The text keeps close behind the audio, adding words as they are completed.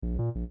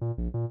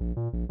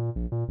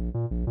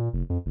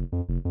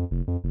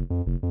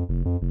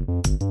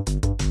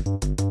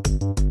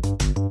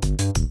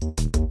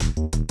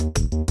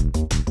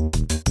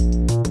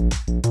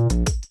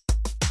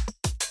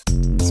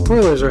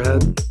Spoilers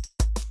ahead.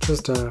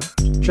 Just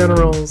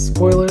general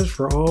spoilers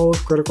for all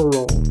of Critical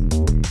Role.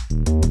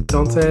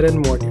 Don't say I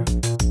didn't warn you.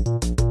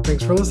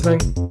 Thanks for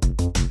listening.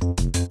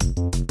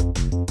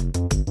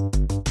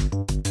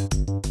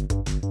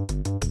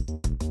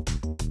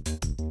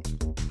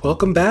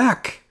 Welcome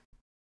back.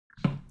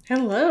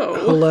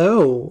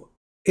 Hello.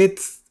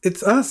 It's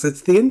us.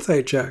 It's the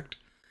Insight Check.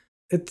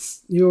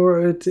 It's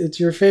your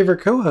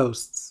favorite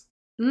co-hosts.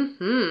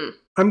 Mm-hmm.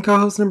 I'm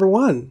co-host number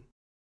 1.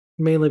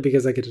 Mainly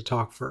because I get to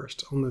talk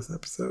first on this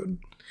episode.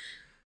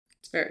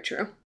 It's very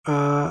true.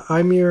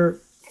 I'm your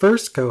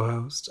first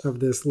co-host of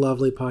this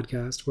lovely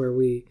podcast where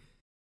we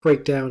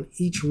break down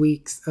each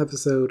week's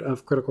episode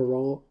of Critical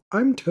Role.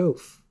 I'm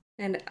Toph.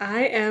 And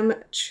I am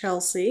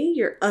Chelsea,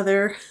 your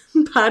other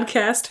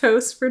podcast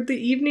host for the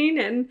evening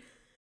and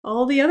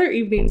all the other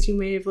evenings you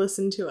may have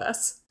listened to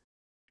us.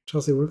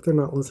 Chelsea, what if they're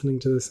not listening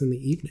to this in the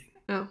evening?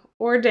 Oh,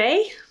 or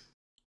day?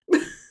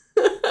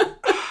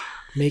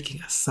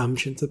 Making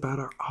assumptions about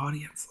our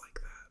audience like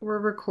that. We're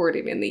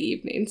recording in the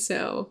evening,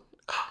 so...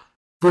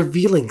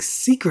 Revealing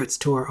secrets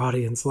to our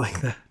audience like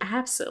that.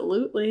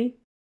 Absolutely.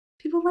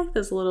 People like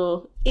those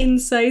little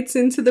insights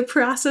into the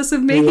process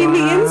of making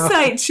the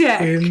Insight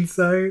Check.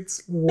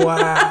 Insights?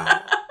 Wow.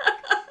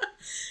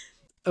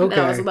 Okay.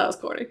 That was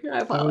corny. I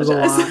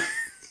apologize.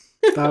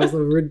 That was a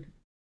lot.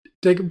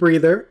 Take a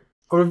breather.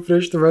 I'm going to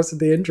finish the rest of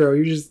the intro.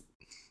 You just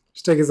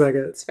take a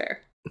second. It's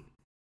fair.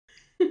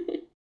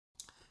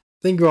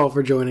 Thank you all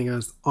for joining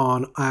us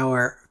on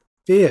our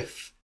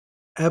 5th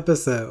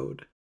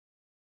episode.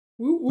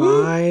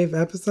 Woo-woo. 5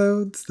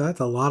 episodes?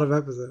 That's a lot of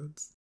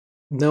episodes.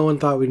 No one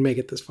thought we'd make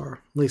it this far,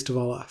 least of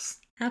all us.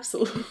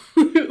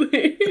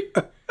 Absolutely.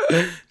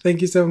 Thank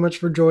you so much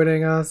for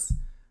joining us.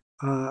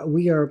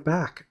 We are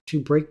back to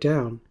break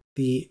down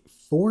the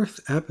 4th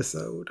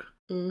episode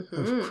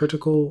of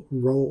Critical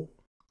Role.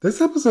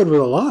 This episode was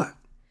a lot.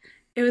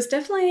 It was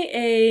definitely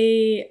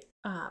a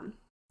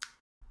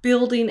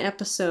building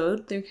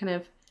episode. They're kind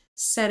of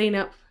setting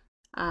up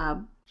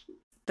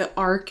the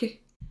arc,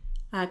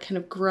 kind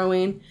of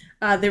growing.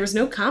 There was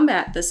no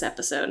combat this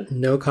episode.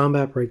 No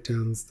combat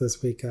breakdowns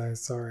this week,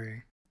 guys.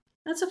 Sorry.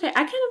 That's okay. I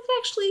kind of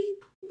actually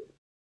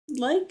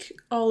like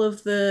all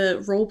of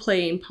the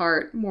role-playing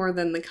part more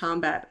than the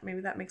combat.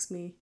 Maybe that makes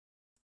me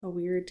a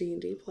weird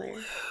D&D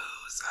player.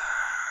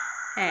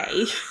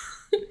 Hey.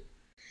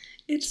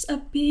 It's a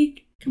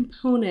big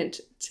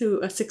component to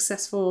a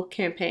successful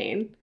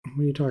campaign.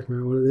 What are you talking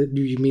about? What is it?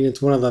 Do you mean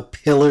it's one of the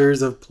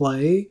pillars of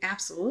play?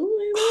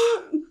 Absolutely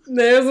not.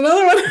 There's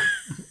another one.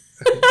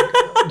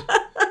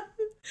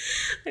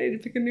 I need to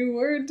pick a new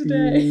word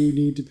today. You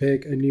need to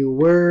pick a new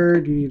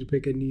word. You need to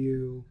pick a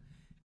new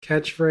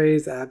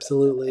catchphrase.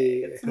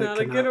 Absolutely. It's not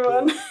a good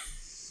one.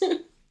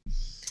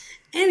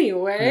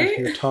 Anyway.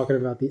 You're talking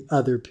about the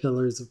other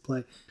pillars of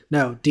play.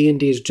 No,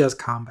 D&D is just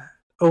combat.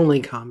 Only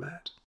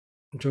combat.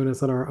 Join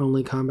us on our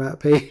Only Combat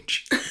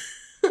page.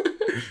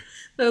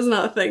 That's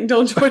not a thing.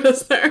 Don't join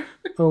us there.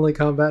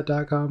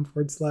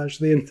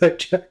 onlycombat.com/the Insight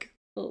Check.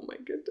 Oh my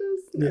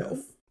goodness. No.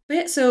 Yes.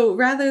 But, so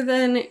rather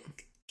than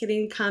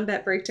getting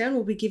combat breakdown,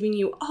 we'll be giving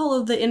you all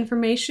of the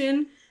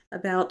information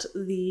about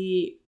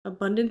the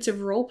abundance of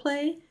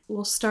roleplay.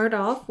 We'll start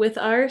off with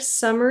our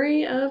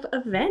summary of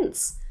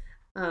events.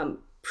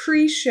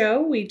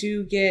 Pre-show, we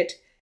do get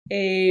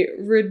a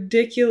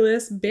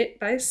ridiculous bit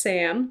by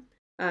Sam.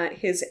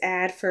 His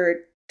ad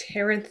for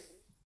Terrinoth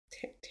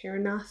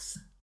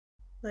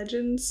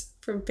Legends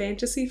from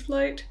Fantasy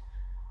Flight.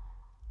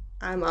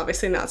 I'm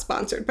obviously not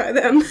sponsored by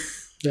them.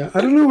 Yeah,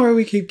 I don't know why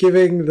we keep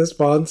giving the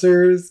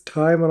sponsors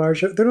time on our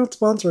show. They're not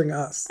sponsoring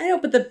us. I know,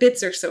 but the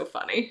bits are so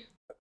funny.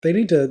 They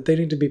need to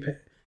be paid.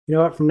 You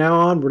know what? From now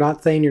on, we're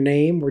not saying your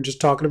name. We're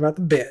just talking about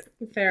the bit.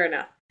 Fair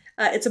enough.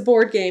 It's a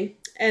board game.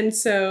 And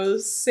so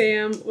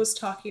Sam was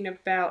talking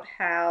about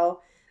how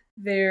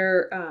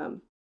they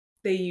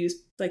use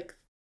like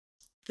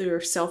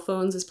their cell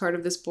phones as part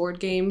of this board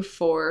game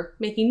for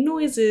making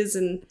noises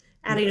and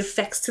adding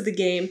effects to the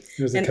game.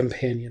 It was a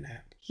companion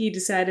app. He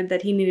decided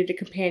that he needed a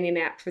companion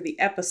app for the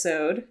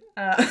episode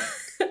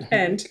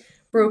and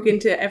broke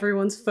into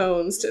everyone's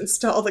phones to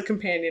install the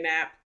companion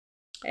app.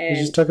 And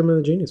you just took him to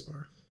the Genius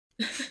Bar.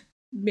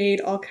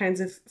 Made all kinds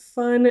of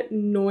fun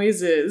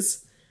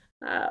noises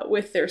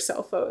with their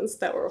cell phones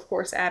that were, of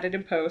course, added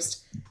in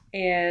post.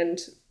 And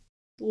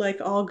like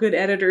all good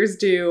editors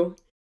do,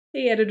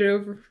 they edited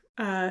over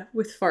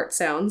with fart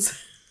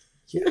sounds.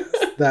 Yes,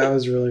 that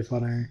was really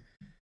funny.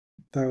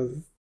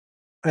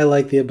 I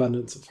like the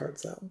abundance of fart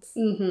sounds.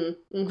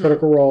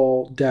 Critical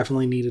Role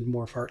definitely needed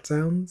more fart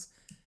sounds,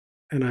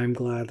 and I'm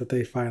glad that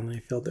they finally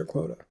filled their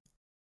quota.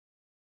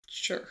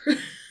 Sure.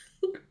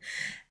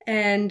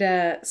 And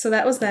so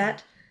that was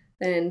that.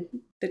 Then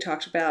they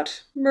talked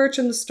about merch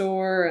in the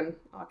store and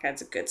all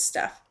kinds of good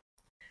stuff.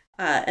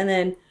 And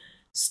then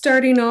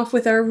starting off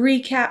with our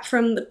recap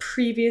from the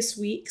previous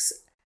weeks.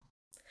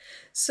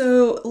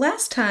 So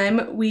last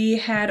time we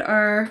had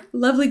our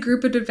lovely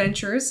group of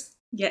adventurers,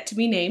 yet to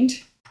be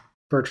named.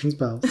 Bertrand's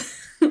Bells.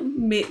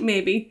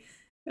 Maybe.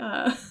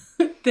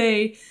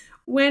 They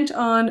went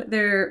on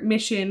their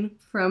mission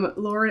from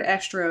Lord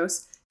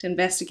Estros to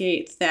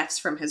investigate thefts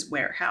from his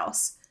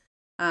warehouse.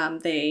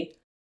 They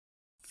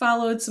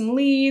followed some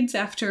leads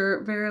after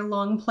a very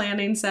long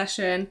planning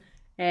session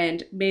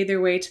and made their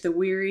way to the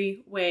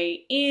Weary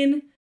Way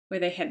Inn, where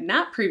they had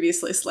not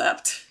previously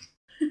slept.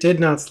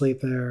 Did not sleep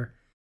there.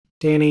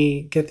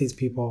 Danny, get these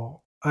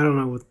people. I don't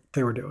know what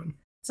they were doing.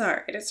 It's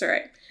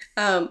alright.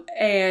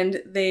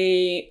 And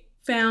they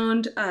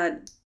found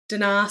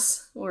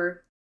Danas,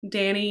 or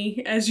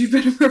Danny, as you've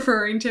been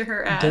referring to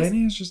her as.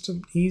 Danny is just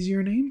an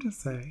easier name to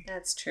say.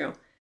 That's true.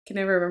 Can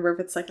never remember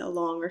if it's like a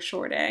long or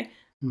short A.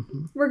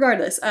 Mm-hmm.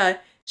 Regardless,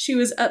 she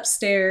was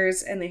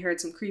upstairs and they heard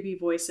some creepy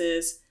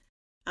voices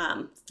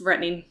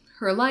threatening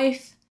her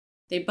life.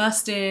 They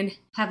bust in,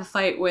 have a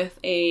fight with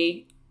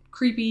a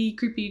creepy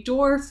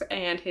dwarf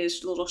and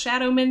his little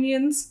shadow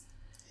minions.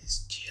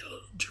 His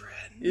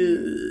children.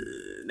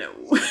 No.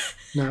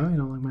 No, you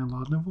don't like my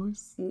Laudna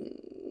voice?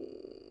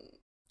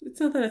 It's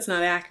not that it's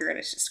not accurate,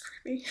 it's just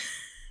creepy.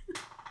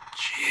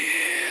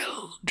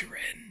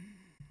 Children.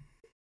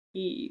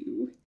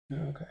 Ew.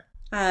 Okay.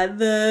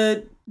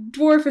 The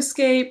dwarf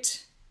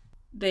escaped.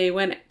 They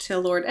went to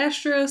Lord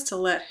Estros to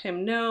let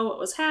him know what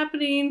was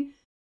happening.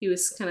 He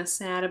was kind of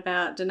sad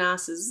about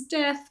Danas's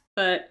death,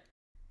 but,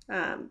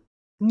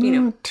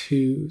 Not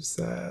too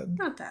sad.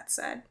 Not that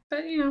sad,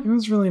 but, you know. It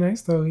was really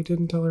nice, though. He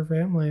didn't tell her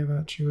family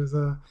that she was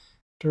a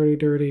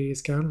dirty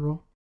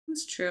scoundrel.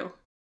 That's true.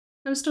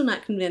 I'm still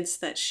not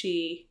convinced that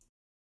she,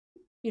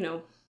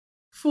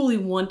 fully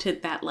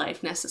wanted that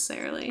life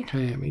necessarily.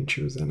 Hey, I mean,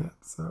 she was in it,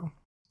 so.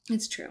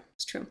 It's true.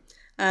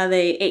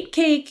 They ate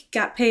cake,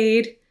 got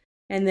paid,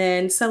 and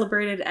then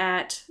celebrated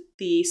at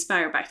the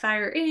Spire by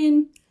Fire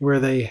Inn. Where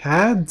they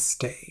had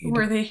stayed.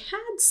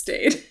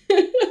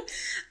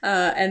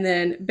 And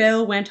then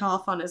Bill went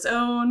off on his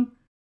own.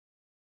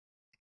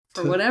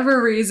 For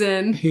whatever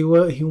reason. He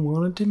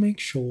wanted to make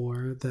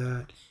sure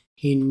that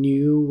he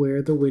knew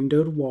where the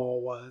windowed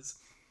wall was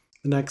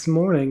the next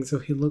morning, so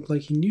he looked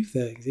like he knew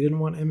things. He didn't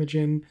want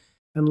Imogen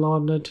and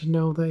Laudna to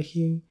know that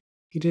he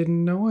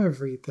didn't know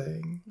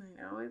everything.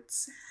 I know,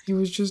 it's... He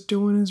was just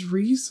doing his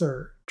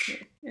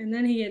research. And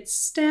then he gets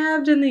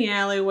stabbed in the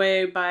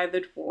alleyway by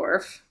the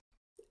dwarf.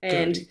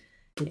 And Dirty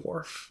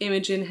dwarf.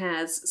 Imogen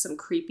has some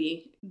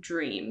creepy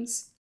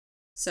dreams.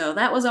 So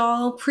that was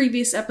all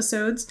previous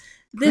episodes.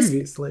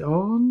 Previously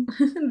on?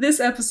 This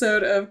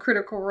episode of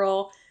Critical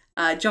Role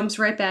jumps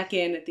right back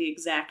in at the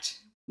exact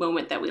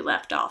moment that we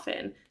left off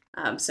in.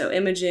 So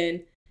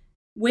Imogen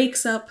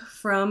wakes up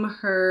from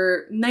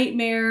her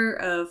nightmare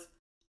of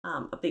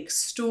a big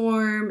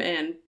storm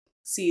and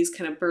sees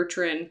kind of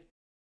Bertrand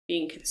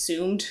being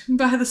consumed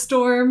by the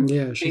storm.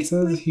 Yeah, she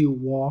says he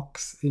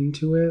walks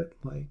into it,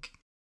 like,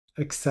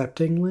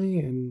 acceptingly,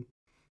 and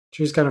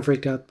she's kind of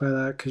freaked out by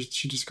that because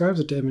she describes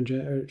it to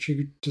Imogen, or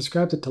she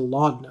describes it to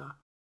Laudna,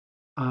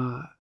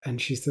 and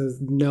she says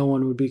no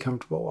one would be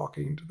comfortable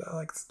walking into that,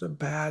 like, it's a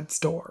bad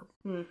storm.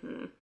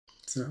 Mm-hmm.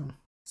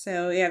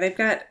 So yeah, they've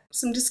got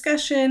some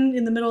discussion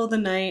in the middle of the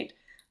night,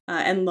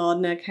 and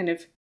Laudna kind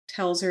of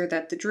tells her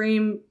that the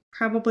dream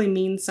probably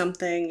means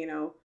something,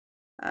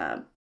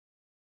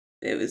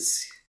 it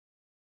was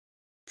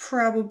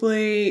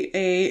probably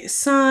a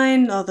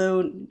sign,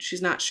 although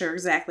she's not sure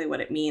exactly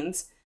what it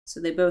means. So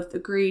they both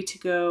agree to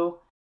go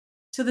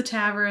to the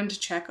tavern to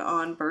check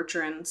on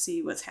Bertrand and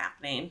see what's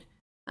happening,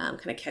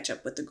 kind of catch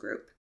up with the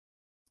group.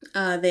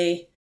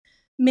 They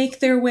make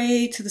their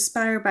way to the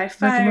Spire by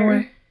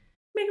Fire.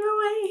 Make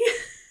my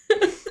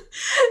way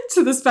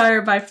to the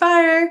Spire by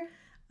Fire,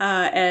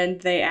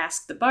 and they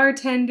ask the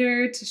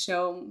bartender to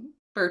show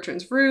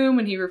Bertrand's room,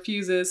 and he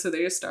refuses, so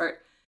they just start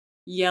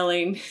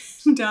yelling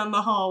down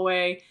the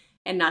hallway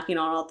and knocking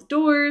on all the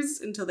doors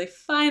until they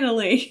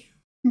finally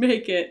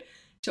make it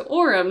to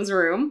Orem's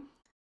room.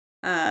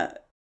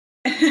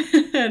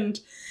 And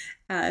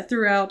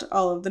throughout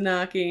all of the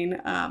knocking,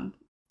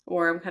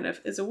 Orem kind of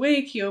is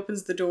awake. He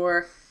opens the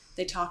door.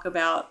 They talk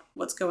about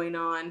what's going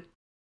on.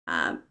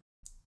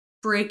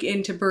 Break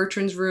into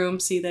Bertrand's room,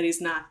 see that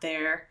he's not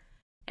there,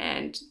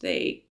 and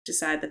they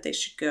decide that they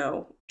should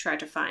go try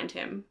to find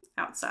him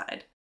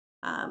outside.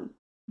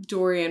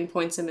 Dorian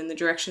points him in the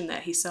direction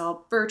that he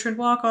saw Bertrand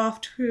walk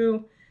off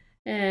to,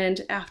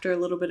 and after a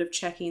little bit of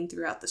checking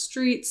throughout the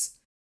streets,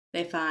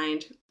 they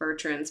find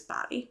Bertrand's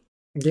body.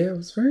 yeah, it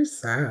was very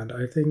sad.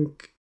 I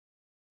think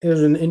it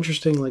was an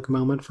interesting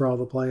moment for all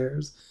the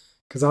players,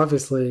 because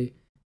obviously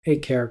a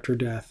character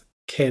death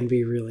can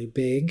be really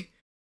big,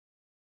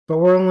 but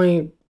we're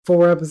only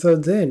 4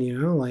 episodes in,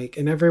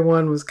 and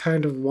everyone was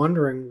kind of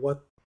wondering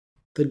what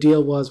the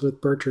deal was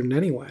with Bertrand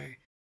anyway.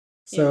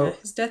 So yeah,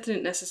 his death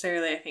didn't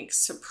necessarily, I think,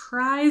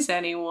 surprise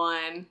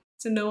anyone.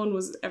 So no one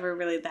was ever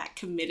really that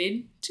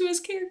committed to his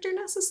character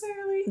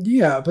necessarily.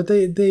 Yeah, but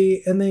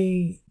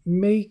they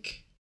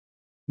make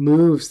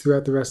moves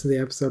throughout the rest of the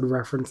episode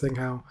referencing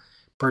how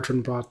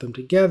Bertrand brought them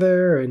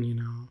together, and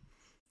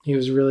he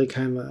was really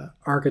kind of the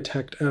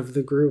architect of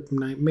the group.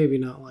 Maybe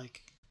not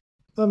like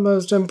the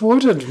most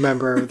important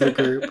member of the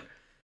group,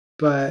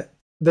 but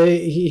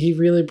he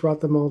really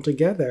brought them all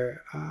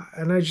together.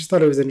 And I just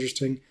thought it was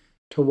interesting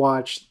to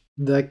watch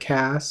the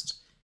cast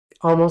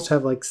almost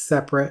have like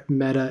separate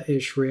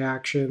meta-ish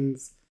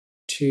reactions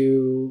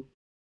to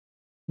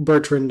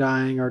Bertrand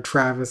dying or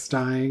Travis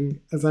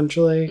dying,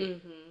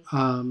 essentially.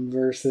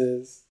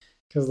 Versus,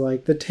 because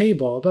like the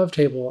table, above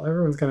table,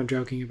 everyone's kind of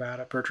joking about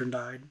it. Bertrand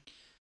died.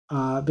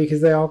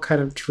 Because they all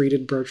kind of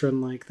treated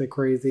Bertrand like the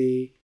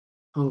crazy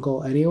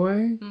uncle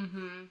anyway.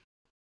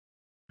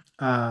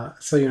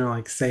 So, you know,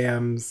 like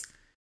Sam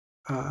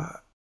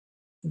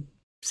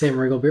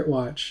Regal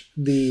Beertwatch,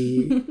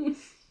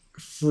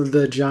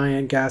 the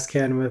giant gas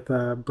can with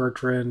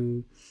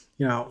Bertrand,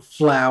 you know,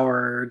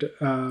 flowered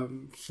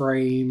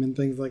frame and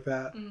things like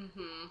that.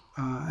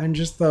 And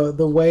just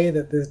the way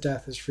that this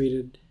death is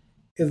treated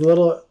is a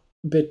little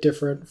bit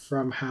different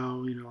from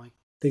how, you know, like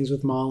things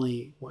with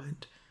Molly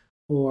went,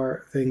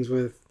 or things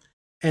with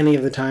any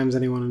of the times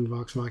anyone in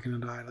Vox Machina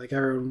died. Like,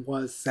 everyone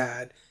was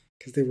sad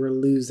because they were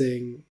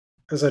losing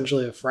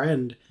essentially a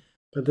friend.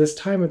 But this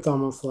time it's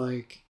almost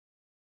like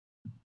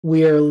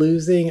we are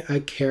losing a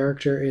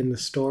character in the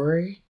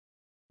story,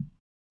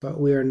 but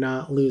we are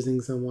not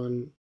losing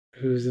someone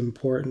who's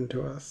important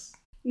to us.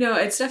 No,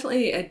 it's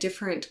definitely a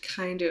different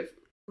kind of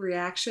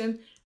reaction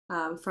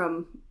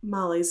from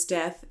Molly's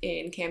death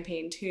in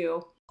Campaign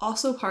 2.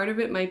 Also, part of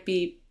it might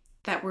be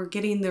that we're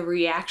getting the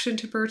reaction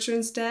to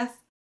Bertrand's death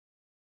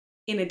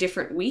in a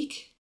different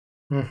week.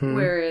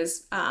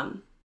 Whereas,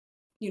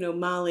 you know,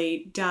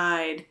 Molly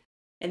died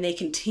and they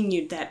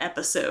continued that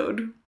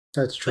episode.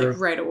 That's true. Like,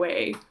 right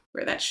away,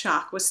 where that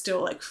shock was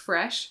still like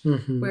fresh.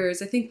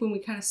 Whereas I think when we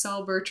kind of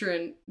saw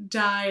Bertrand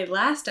die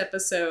last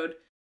episode,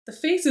 the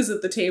faces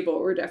at the table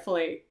were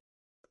definitely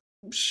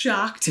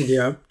shocked.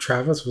 Yeah,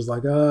 Travis was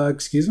like,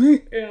 excuse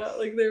me? Yeah,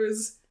 like there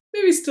was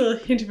maybe still a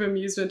hint of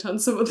amusement on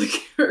some of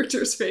the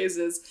characters'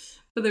 faces,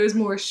 but there was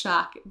more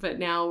shock. But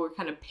now we're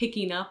kind of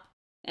picking up,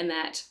 and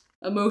that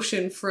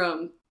emotion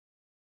from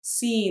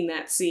seeing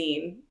that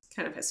scene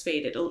kind of has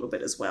faded a little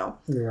bit as well.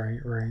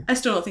 Right. I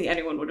still don't think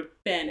anyone would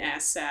have been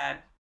as sad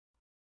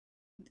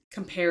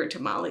compared to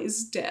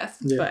Molly's death,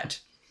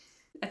 but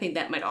I think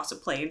that might also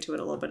play into it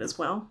a little bit as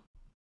well.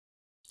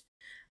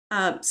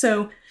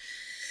 So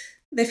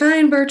they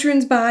find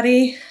Bertrand's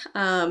body,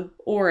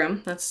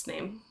 Orym, that's his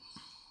name.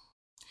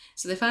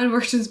 So they find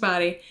Bertrand's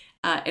body,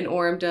 and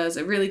Orym does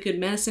a really good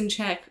medicine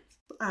check,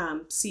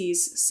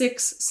 sees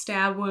 6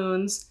 stab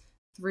wounds,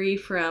 3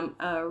 from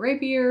a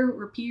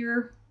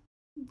rapier,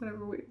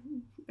 whatever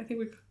I think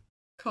we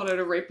called it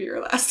a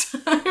rapier last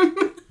time.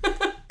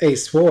 A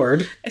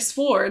sword,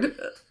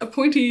 a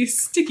pointy,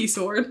 sticky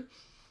sword,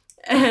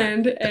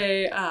 and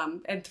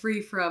and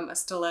 3 from a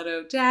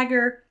stiletto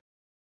dagger.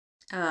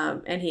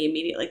 And he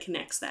immediately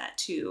connects that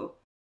to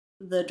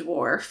the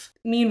dwarf.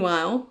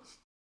 Meanwhile,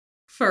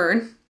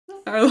 Fern,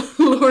 our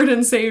Lord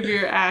and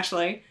Savior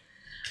Ashley,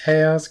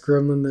 chaos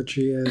gremlin that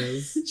she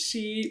is,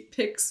 she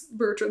picks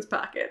Bertrand's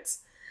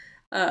pockets.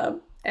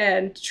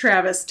 And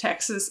Travis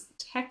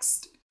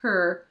texts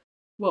her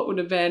what would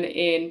have been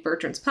in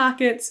Bertrand's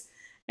pockets,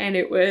 and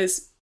it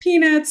was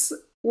peanuts,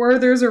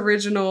 Werther's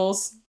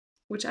Originals,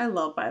 which I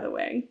love, by the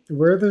way.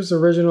 Werther's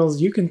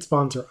Originals, you can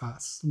sponsor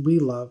us. We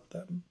love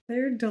them.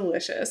 They're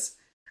delicious.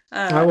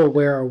 I will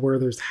wear a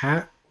Werther's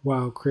hat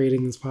while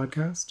creating this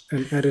podcast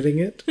and editing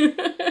it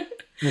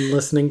and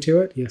listening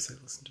to it. Yes,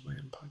 I listen to my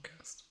own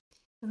podcast.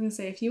 I'm going to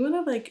say, if you want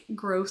to like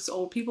gross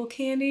old people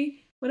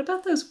candy, what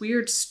about those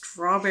weird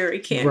strawberry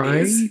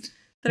candies? Right?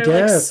 That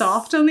are like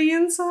soft on the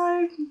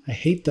inside? I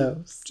hate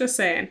those. Just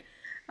saying.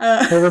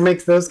 Whoever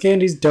makes those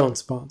candies, don't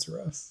sponsor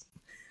us.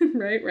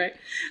 Right.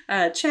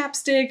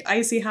 Chapstick,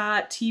 Icy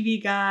Hot,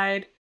 TV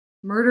Guide,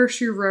 Murder,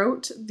 She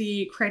Wrote,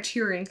 the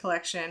Criterion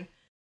Collection,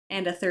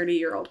 and a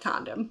 30-year-old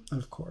condom.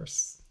 Of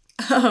course.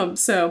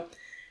 So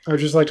I would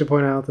just like to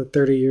point out that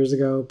 30 years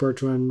ago,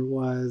 Bertrand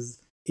was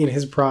in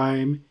his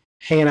prime,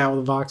 hanging out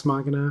with Vox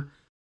Machina.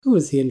 Who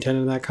was he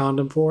intending that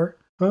condom for?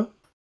 Huh?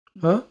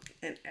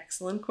 An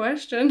excellent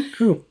question.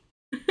 Who?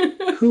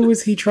 Who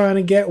was he trying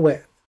to get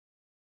with?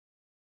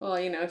 Well,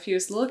 you know, if he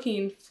was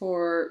looking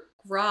for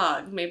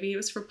grog, maybe it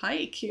was for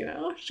Pike, you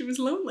know? She was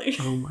lonely.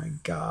 Oh my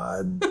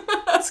god.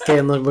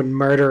 Scanlan would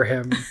murder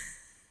him.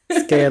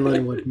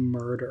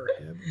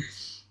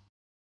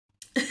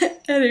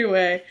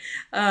 Anyway,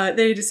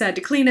 they decide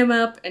to clean him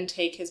up and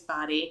take his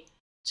body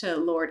to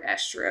Lord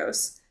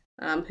Estros,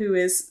 who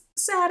is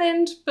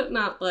saddened, but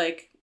not,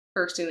 like,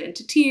 bursting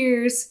into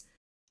tears.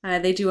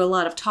 They do a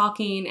lot of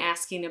talking,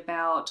 asking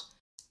about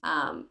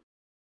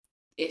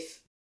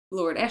if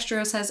Lord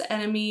Estros has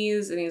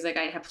enemies, and he's like,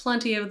 I have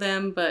plenty of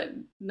them, but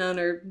none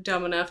are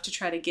dumb enough to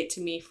try to get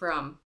to me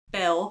from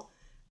Bel.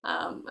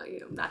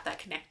 Not that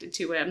connected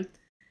to him.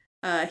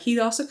 He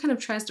also kind of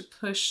tries to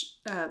push,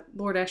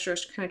 Lord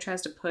Estros kind of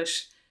tries to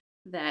push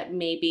that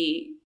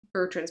maybe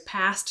Bertrand's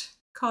past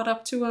caught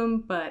up to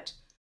him, but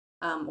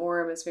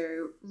Orym is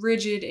very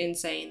rigid in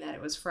saying that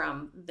it was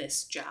from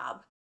this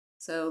job.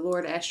 So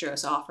Lord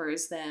Estros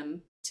offers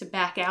them to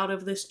back out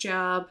of this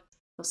job.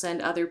 He'll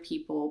send other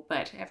people,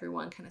 but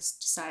everyone kind of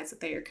decides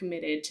that they are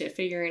committed to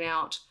figuring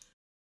out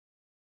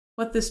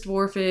what this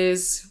dwarf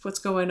is, what's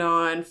going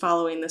on,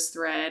 following this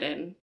thread,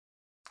 and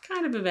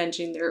kind of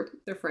avenging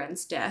their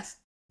friend's death.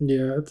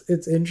 Yeah,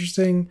 it's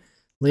interesting.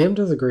 Liam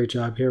does a great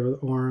job here with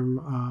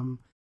Orm.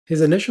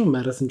 His initial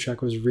medicine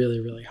check was really,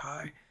 really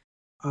high,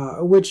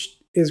 which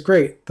is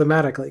great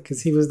thematically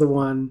because he was the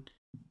one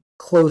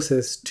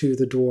closest to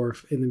the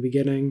dwarf in the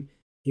beginning.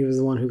 He was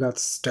the one who got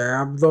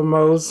stabbed the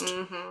most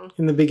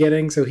in the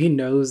beginning, so he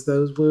knows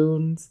those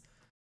wounds.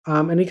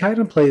 And he kind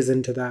of plays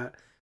into that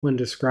when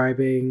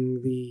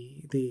describing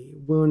the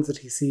wounds that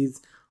he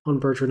sees on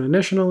Bertrand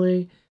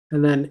initially,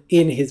 and then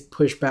in his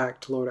pushback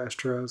to Lord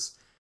Estros,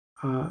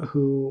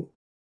 who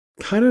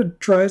kind of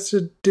tries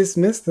to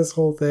dismiss this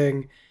whole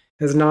thing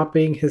as not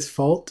being his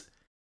fault.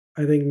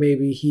 I think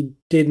maybe he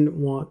didn't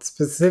want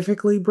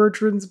specifically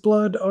Bertrand's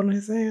blood on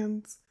his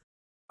hands.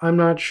 I'm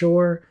not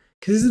sure,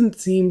 because he doesn't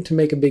seem to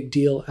make a big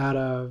deal out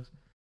of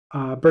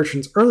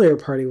Bertrand's earlier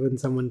party when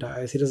someone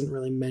dies. He doesn't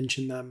really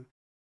mention them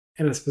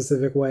in a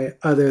specific way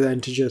other than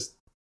to just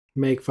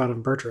make fun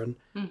of Bertrand.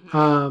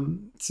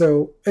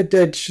 So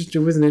it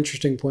was an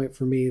interesting point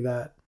for me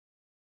that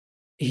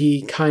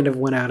he kind of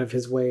went out of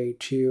his way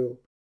to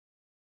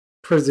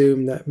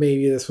presume that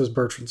maybe this was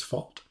Bertrand's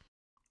fault,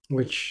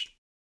 which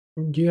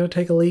you gotta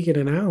take a leak in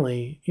an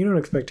alley. You don't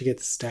expect to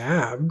get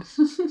stabbed.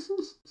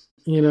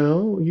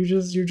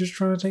 You're just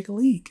trying to take a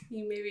leak.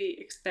 You maybe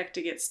expect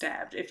to get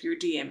stabbed if your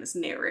DM is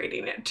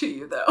narrating it to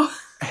you, though.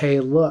 Hey,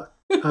 look,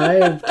 I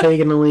have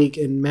taken a leak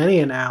in many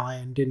an alley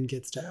and didn't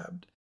get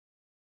stabbed.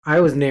 I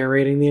was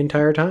narrating the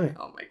entire time.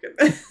 Oh my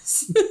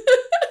goodness.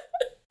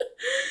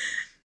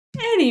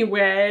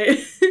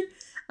 Anyway,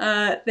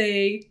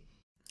 they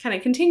kind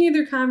of continue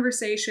their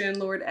conversation.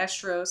 Lord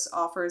Estros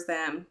offers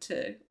them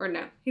to, or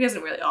no, he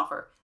doesn't really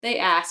offer. They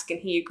ask and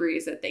he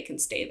agrees that they can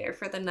stay there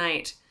for the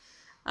night.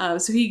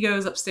 So he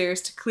goes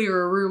upstairs to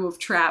clear a room of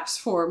traps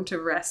for him to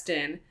rest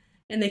in.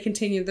 And they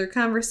continue their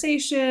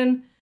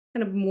conversation,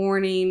 kind of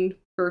mourning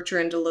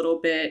Bertrand a little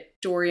bit.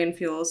 Dorian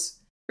feels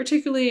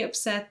particularly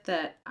upset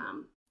that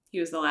he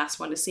was the last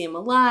one to see him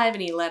alive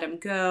and he let him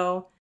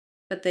go.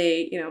 But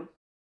they,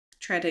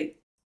 try to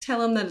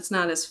tell him that it's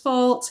not his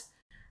fault.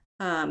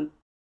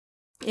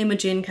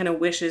 Imogen kind of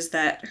wishes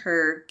that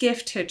her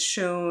gift had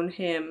shown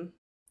him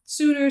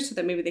sooner so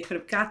that maybe they could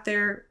have got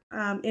there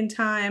in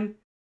time.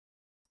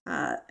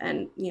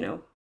 And,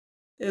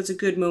 it was a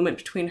good moment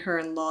between her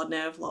and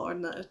Laudna,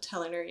 Laudna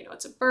telling her,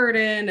 it's a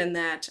burden and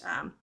that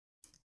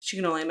she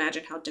can only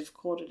imagine how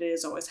difficult it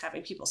is always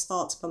having people's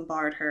thoughts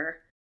bombard her.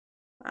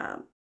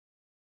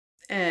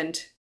 And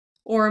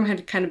Orm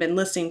had kind of been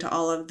listening to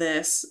all of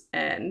this,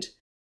 and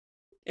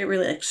it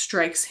really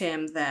strikes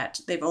him that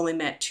they've only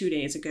met 2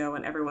 days ago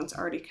and everyone's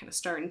already kind of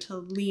starting to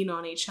lean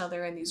on each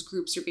other and these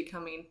groups are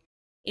becoming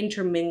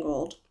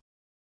intermingled.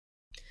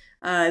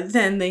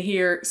 Then they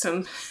hear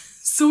some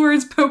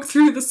swords poke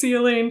through the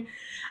ceiling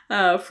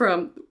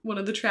from one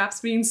of the traps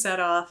being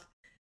set off,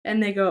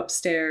 and they go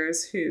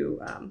upstairs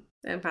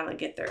and finally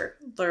get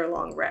their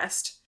long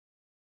rest.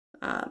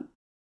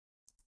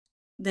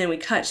 Then we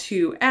cut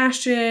to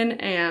Ashton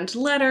and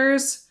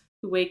Letters,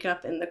 who wake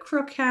up in the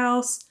Crook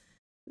house,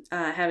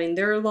 having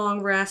their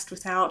long rest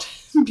without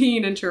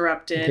being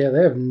interrupted. Yeah,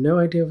 they have no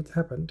idea what's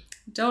happened.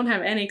 Don't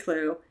have any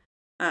clue.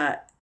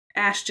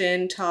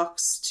 Ashton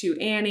talks to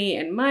Annie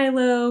and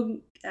Milo,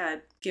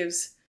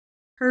 gives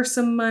her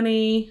some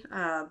money.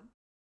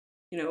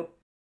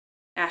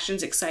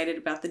 Ashton's excited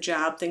about the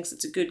job, thinks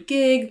it's a good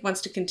gig,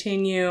 wants to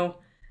continue.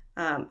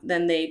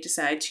 Then they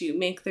decide to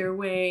make their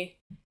way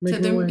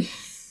to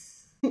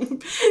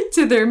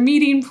their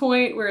meeting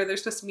point where they're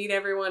supposed to meet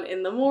everyone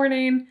in the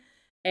morning,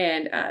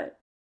 and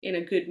in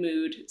a good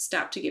mood,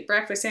 stop to get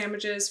breakfast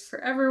sandwiches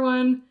for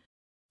everyone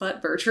but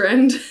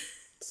Bertrand.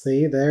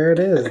 See, there it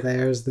is.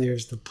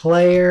 There's the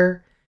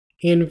player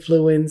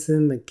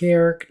influencing the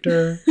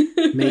character,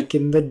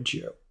 making the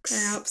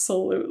jokes.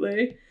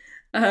 Absolutely.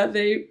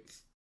 They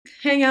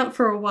hang out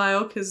for a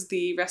while because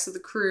the rest of the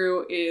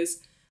crew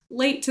is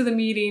late to the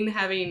meeting,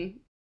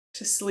 having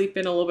to sleep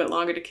in a little bit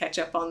longer to catch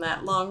up on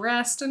that long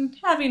rest and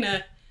having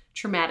a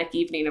traumatic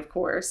evening, of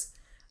course.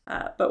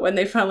 But when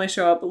they finally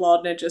show up,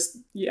 Laudna just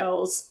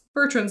yells,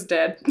 "Bertrand's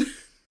dead."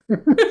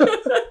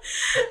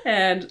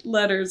 And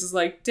Letters is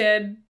like,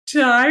 "Dead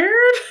tired?"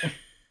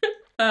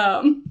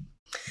 And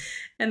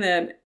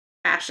then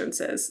Ashton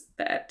says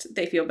that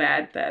they feel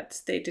bad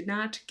that they did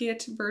not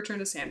get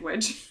Bertrand a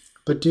sandwich.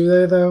 But do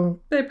they, though?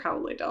 They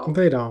probably don't.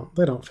 They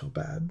don't feel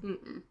bad.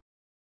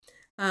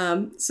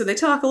 So they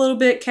talk a little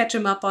bit, catch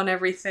him up on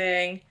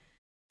everything,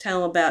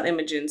 tell him about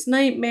Imogen's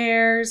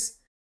nightmares.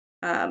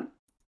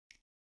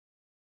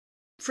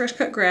 Fresh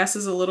Cut Grass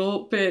is a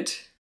little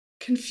bit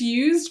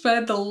confused by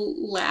the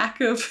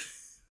lack of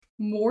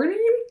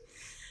mourning.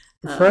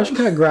 Fresh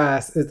Cut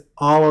Grass is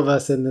all of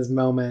us in this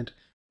moment.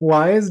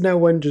 Why is no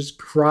one just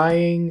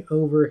crying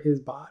over his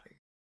body?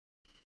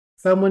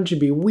 Someone should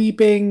be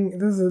weeping.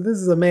 This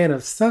is a man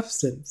of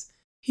substance.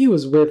 He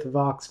was with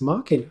Vox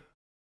Machina.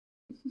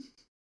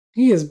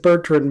 He is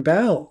Bertrand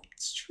Bell.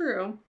 It's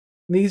true.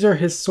 These are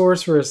his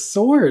sorcerer's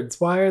swords.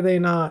 Why are they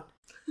not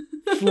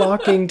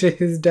flocking to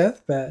his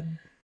deathbed?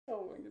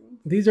 Oh my goodness.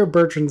 These are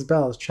Bertrand's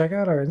bells. Check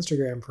out our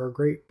Instagram for a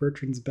great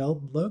Bertrand's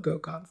Bell logo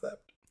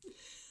concept.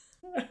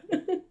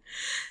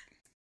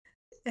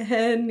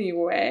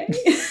 Anyway,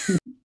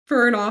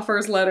 Fern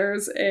offers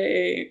Letters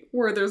a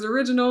Werther's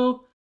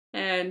original,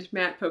 and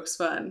Matt pokes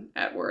fun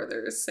at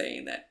Werther's,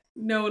 saying that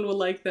no one will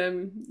like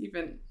them,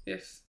 even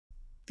if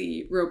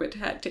the robot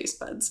had taste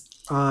buds.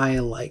 I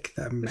like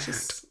them,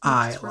 Matt.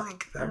 I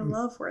like them. I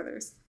love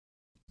Werther's.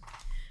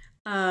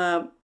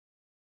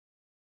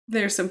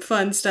 There's some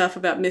fun stuff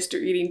about Mr.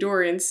 eating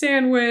Dorian's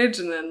sandwich,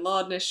 and then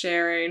Laudna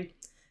sharing.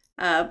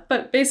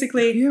 But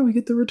basically... Yeah, we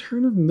get the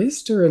return of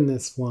Mr. in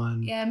this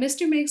one. Yeah,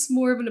 Mr. makes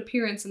more of an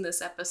appearance in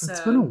this episode.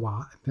 It's been a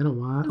while. It's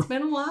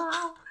been a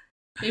while.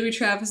 Maybe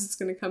Travis is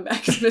going to come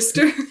back as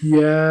Mr.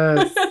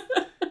 Yes.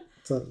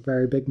 It's a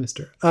very big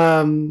Mr.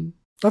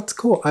 That's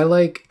cool. I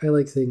like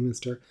seeing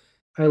Mr.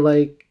 I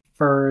like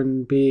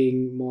Fern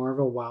being more of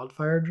a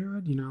wildfire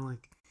druid, you know,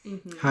 like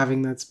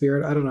having that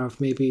spirit. I don't know if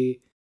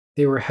maybe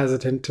they were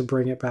hesitant to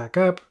bring it back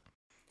up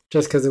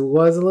just because it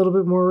was a little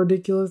bit more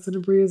ridiculous than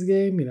Abria's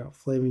game, you know,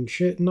 flaming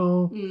shit and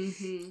all.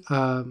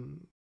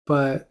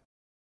 But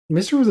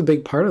Mr. was a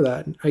big part of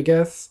that. I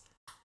guess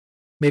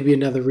maybe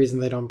another reason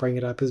they don't bring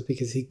it up is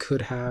because he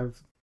could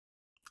have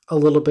a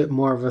little bit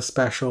more of a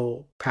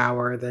special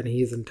power than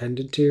he's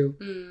intended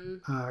to.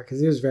 Because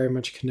he was very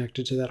much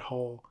connected to that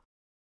whole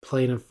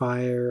plane of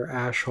fire,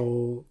 ash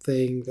hole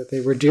thing that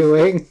they were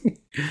doing.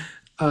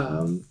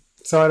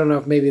 So I don't know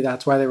if maybe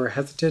that's why they were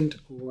hesitant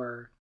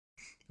or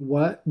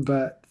what,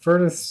 but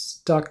Fern is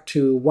stuck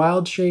to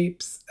wild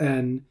shapes,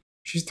 and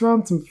she's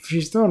thrown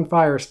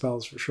fire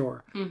spells for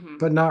sure,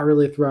 but not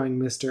really throwing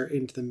Mr.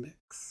 into the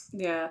mix.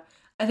 Yeah.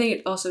 I think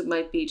it also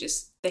might be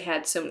just they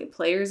had so many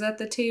players at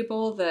the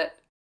table that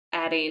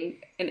adding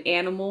an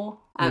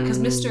animal, because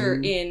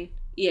Mr. in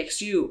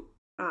EXU,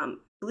 I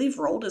believe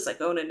rolled his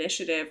like own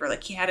initiative, or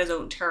like he had his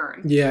own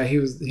turn. Yeah, I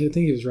think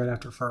he was right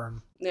after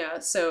Fern. Yeah,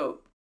 so,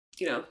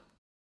 you know,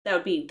 that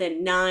would be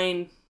then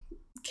 9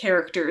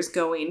 characters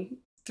going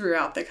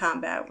throughout the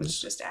combat,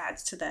 which just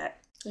adds to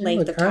that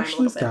length of time.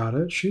 Ashley's got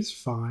it. She's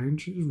fine.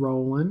 She's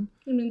rolling.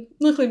 I mean,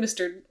 luckily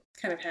Mr.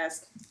 kind of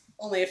has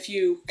only a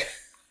few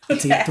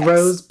attacks. He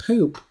throws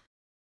poop.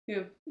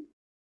 Yeah.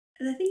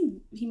 And I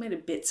think he might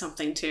have bit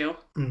something too.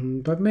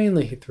 But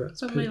mainly he throws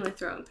poop. Mainly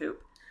throwing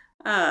poop.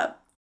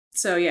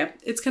 So yeah,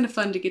 it's kind of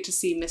fun to get to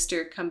see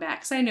Mr. come back.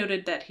 Because I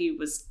noted that he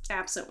was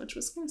absent, which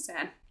was kind of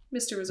sad.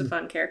 Mr. was a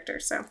fun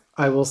character, so.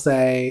 I will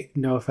say,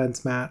 no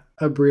offense, Matt,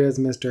 Abria's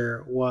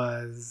Mr.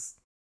 was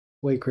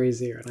way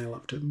crazier, and I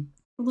loved him.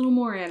 A little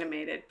more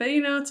animated, but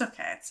you know, it's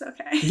okay. It's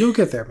okay. You'll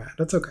get there, Matt.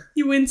 That's okay.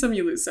 You win some,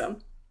 you lose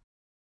some.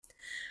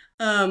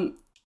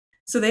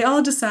 So they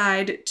all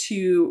decide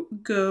to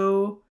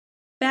go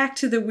back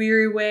to the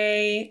Weary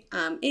Way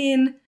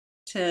Inn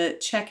to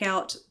check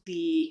out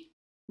the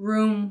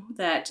room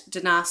that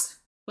Danas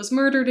was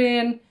murdered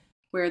in,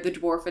 where the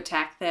dwarf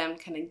attacked them,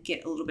 kind of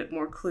get a little bit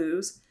more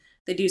clues.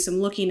 They do some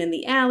looking in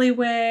the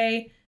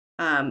alleyway,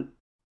 and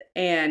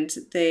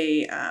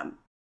they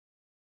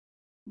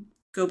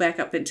go back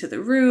up into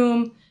the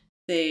room.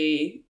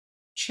 They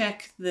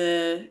check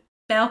the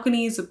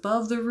balconies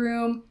above the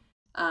room.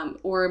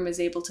 Orym is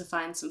able to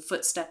find some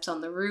footsteps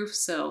on the roof,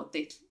 so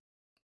they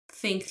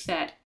think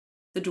that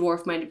the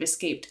dwarf might have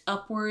escaped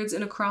upwards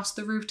and across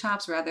the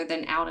rooftops rather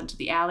than out into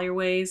the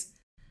alleyways.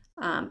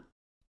 And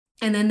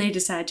then they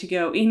decide to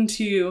go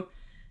into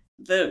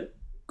the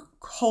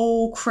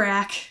hole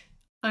crack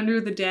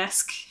under the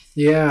desk.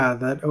 Yeah,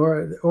 that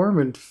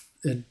Orym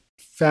had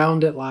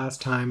found it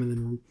last time and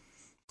then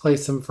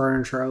placed some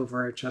furniture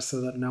over it just so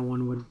that no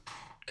one would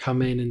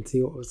come in and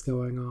see what was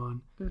going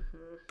on.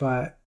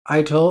 But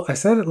I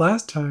said it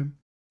last time.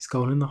 He's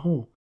going in the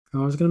hole. I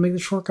was going to make the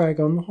short guy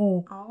go in the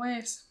hole.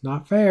 Always.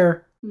 Not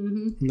fair.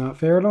 Not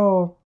fair at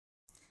all.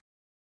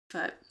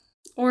 But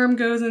Orym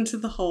goes into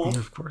the hole.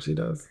 Of course he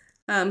does.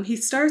 He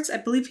starts, I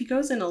believe he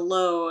goes in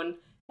alone,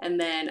 and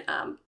then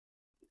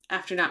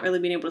after not really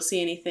being able to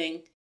see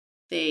anything,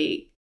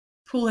 they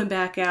pull him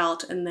back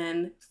out, and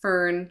then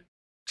Fern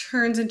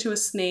turns into a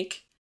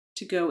snake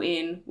to go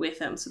in with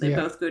him. So they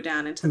both go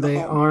down into the hole.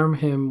 They arm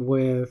him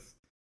with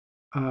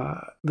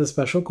the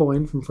special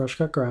coin from Fresh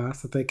Cut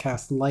Grass that they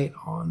cast light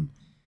on.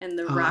 And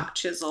the rock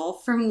chisel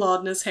from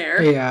Laudna's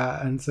hair.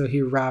 Yeah, and so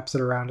he wraps it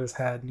around his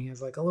head, and he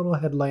has like a little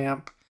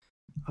headlamp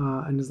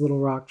and his little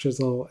rock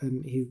chisel,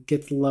 and he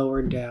gets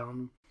lowered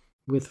down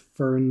with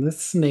Fern the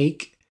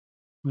snake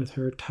with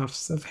her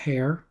tufts of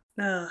hair.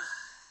 Ugh.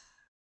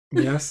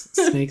 Yes,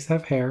 snakes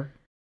have hair.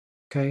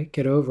 Okay,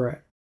 get over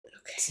it.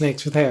 Okay.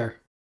 Snakes with hair.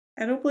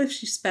 I don't believe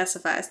she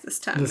specifies this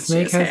time. The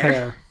snake has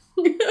hair.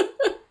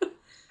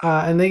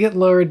 And they get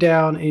lowered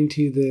down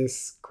into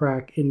this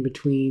crack in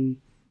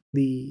between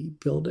the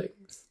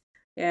buildings.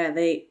 Yeah,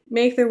 they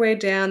make their way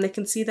down. They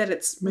can see that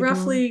it's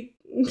roughly...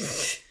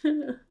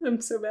 I'm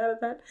so bad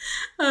at that.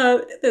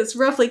 It's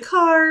roughly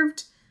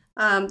carved.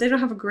 They don't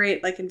have a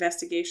great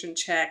investigation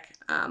check,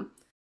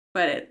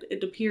 but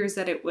it appears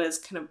that it was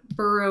kind of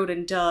burrowed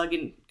and dug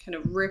and kind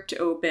of ripped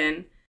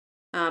open,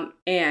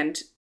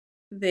 and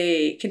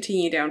they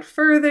continue down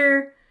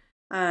further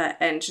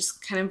and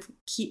just kind of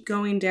keep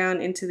going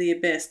down into the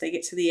abyss. They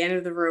get to the end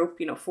of the rope,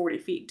 40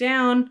 feet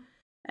down,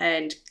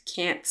 and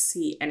can't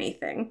see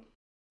anything.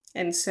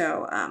 And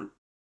so,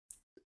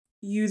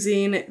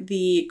 using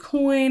the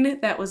coin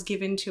that was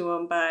given to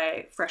him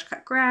by Fresh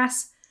Cut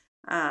Grass,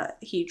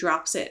 he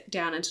drops it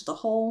down into the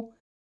hole,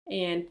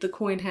 and the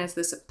coin has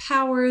this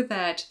power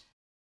that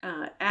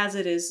as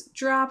it is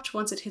dropped,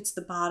 once it hits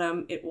the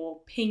bottom, it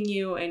will ping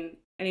you, and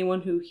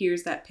anyone who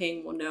hears that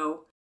ping will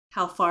know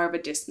how far of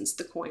a distance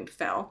the coin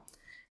fell.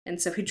 And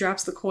so he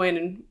drops the coin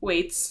and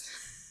waits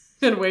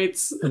and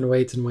waits. And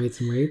waits and waits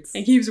and waits.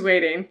 And keeps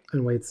waiting.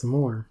 And waits some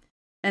more.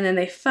 And then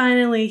they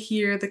finally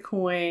hear the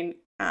coin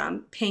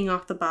ping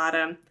off the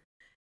bottom,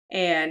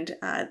 and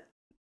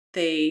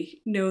they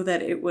know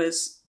that it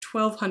was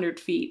 1,200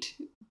 feet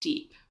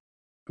deep.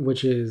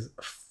 Which is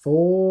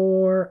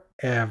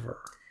forever.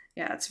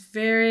 Yeah, it's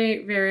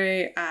very,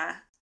 very,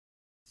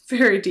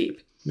 very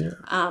deep.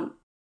 Yeah.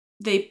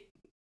 They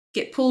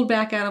get pulled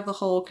back out of the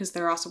hole because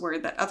they're also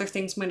worried that other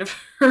things might have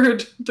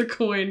heard the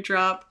coin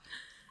drop,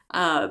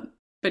 but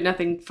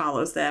nothing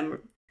follows them.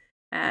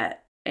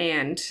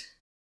 And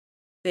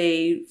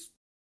they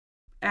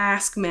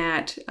ask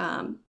Matt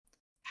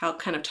how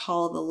kind of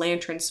tall the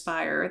lantern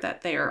spire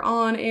that they are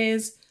on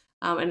is,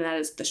 and that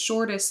is the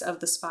shortest of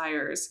the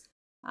spires,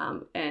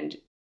 and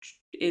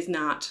is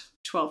not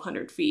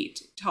 1,200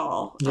 feet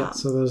tall. Yeah,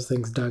 so those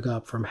things dug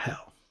up from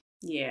hell.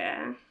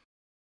 Yeah.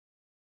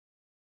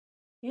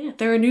 Yeah,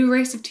 they're a new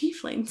race of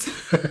tieflings.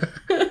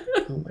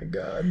 Oh my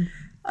god.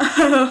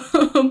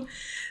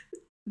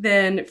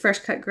 Then Fresh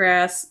Cut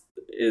Grass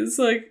is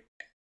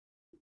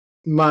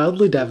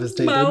mildly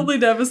devastated. Mildly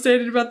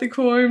devastated about the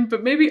coin,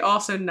 but maybe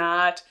also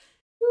not.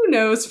 Who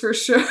knows for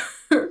sure?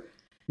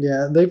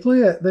 Yeah, they play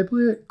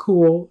it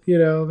cool,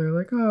 they're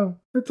like, oh,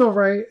 it's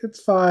alright,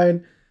 it's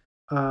fine.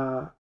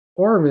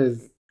 Orm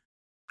is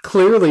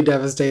clearly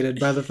devastated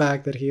by the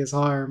fact that he has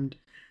harmed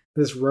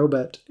this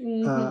robot.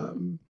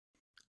 Mm-hmm.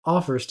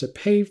 Offers to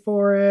pay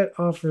for it,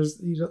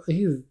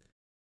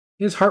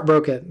 he's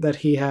heartbroken that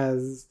he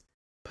has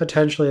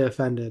potentially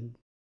offended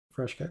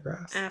Fresh Cut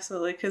Grass.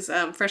 Absolutely, because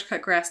Fresh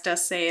Cut Grass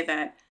does say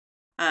that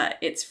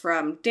it's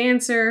from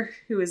Dancer,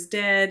 who is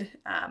dead,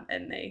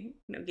 and they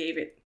gave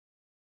it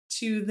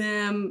to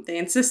them. They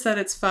insist that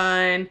it's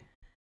fine,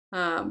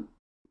 but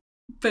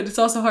it's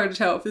also hard to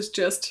tell if it's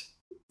just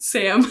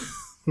Sam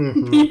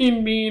mm-hmm.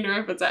 being mean or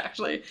if it's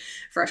actually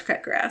Fresh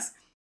Cut Grass.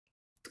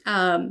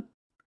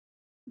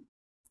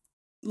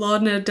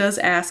 Laudna does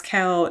ask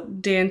how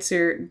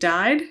Dancer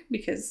died,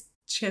 because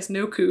she has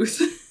no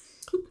couth.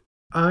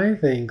 I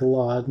think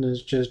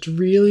Laudna's just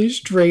really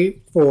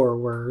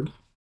straightforward.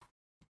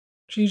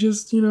 She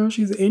just,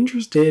 she's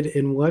interested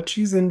in what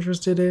she's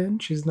interested in.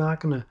 She's not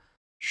gonna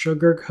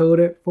sugarcoat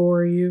it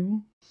for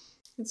you.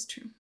 It's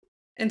true.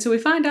 And so we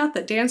find out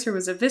that Dancer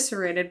was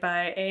eviscerated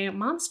by a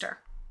monster.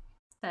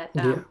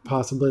 Yeah,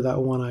 possibly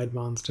that one-eyed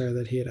monster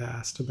that he had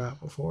asked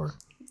about before.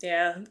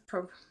 Yeah,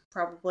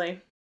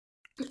 probably.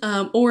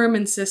 Orm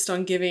insists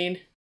on giving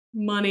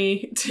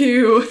money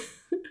to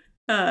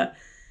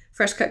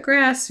Fresh Cut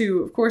Grass,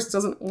 who of course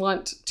doesn't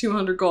want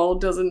 200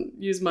 gold,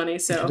 doesn't use money,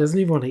 so he doesn't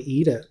even want to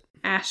eat it.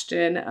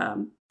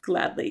 Ashton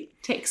gladly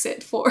takes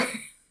it for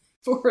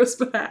his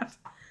behalf.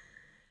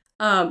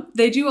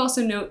 They do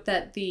also note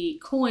that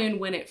the coin,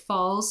 when it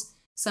falls,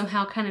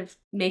 somehow kind of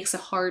makes a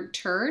hard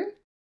turn.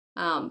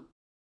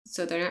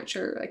 So they're not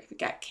sure if it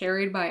got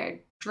carried by a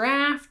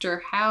draft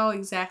or how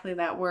exactly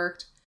that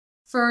worked.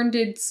 Fern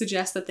did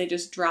suggest that they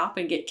just drop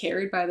and get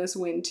carried by this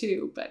wind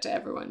too, but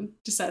everyone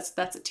decides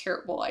that's a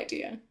terrible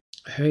idea.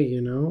 Hey,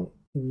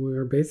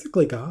 we're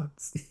basically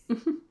gods.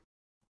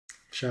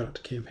 Shout out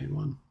to Campaign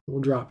 1.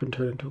 We'll drop and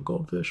turn into a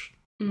goldfish.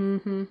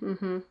 Mm-hmm,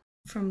 mm-hmm.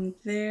 From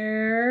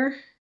there,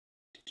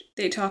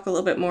 they talk a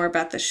little bit more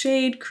about the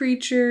shade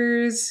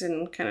creatures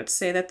and kind of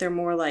say that they're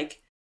more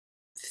like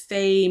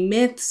fae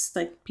myths,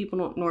 like people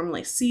don't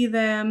normally see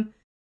them,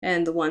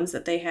 and the ones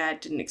that they had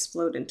didn't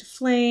explode into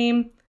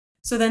flame.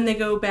 So then they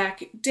go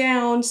back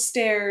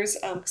downstairs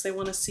because they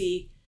want to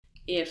see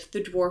if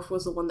the dwarf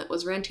was the one that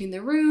was renting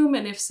the room,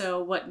 and if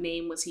so, what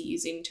name was he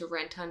using to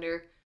rent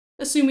under,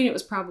 assuming it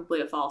was probably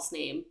a false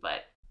name,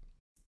 but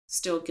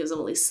still gives them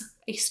at least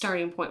a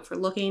starting point for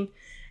looking.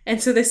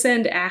 And so they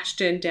send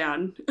Ashton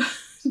down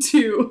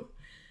to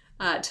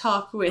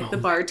talk with the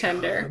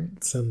bartender.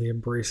 God. Send the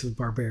abrasive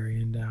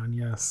barbarian down,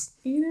 yes.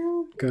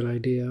 Good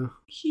idea.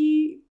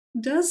 He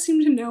does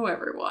seem to know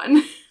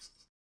everyone.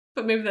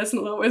 But maybe that's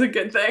not always a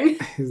good thing.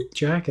 His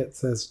jacket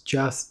says,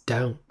 just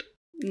don't.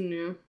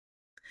 No.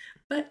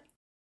 But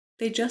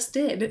they just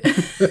did.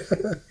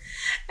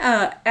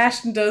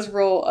 Ashton does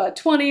roll a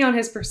 20 on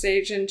his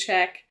persuasion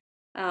check.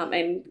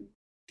 And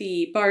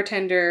the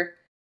bartender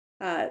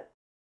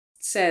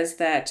says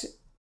that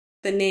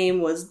the name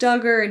was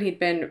Duggar, and he'd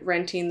been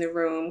renting the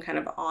room kind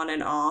of on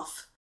and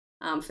off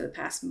for the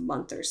past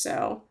month or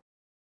so.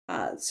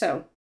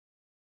 So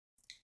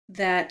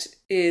that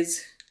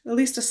is at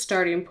least a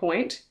starting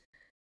point.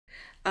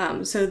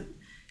 So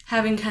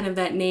having kind of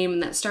that name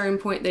and that starting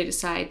point, they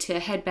decide to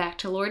head back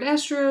to Lord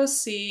Estros,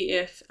 see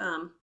if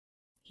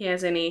he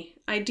has any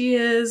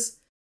ideas,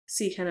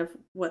 see kind of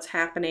what's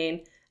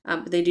happening.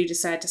 But they do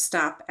decide to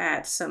stop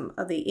at some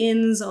of the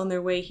inns on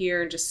their way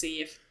here and just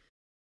see if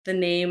the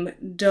name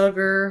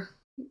Duggar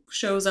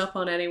shows up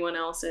on anyone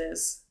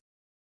else's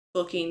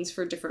bookings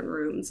for different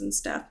rooms and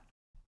stuff.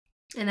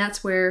 And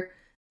that's where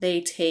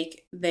they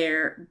take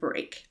their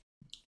break.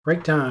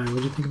 Break time. What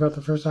did you think about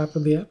the first half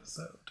of the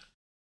episode?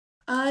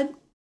 I thought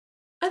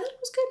it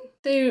was good.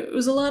 There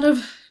was a lot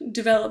of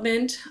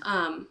development,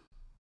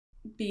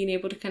 being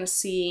able to kind of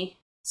see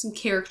some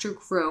character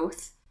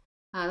growth.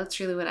 That's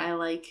really what I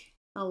like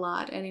a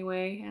lot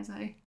anyway, as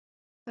I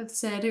have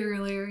said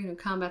earlier. You know,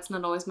 combat's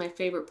not always my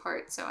favorite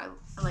part, so I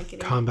like it.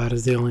 Combat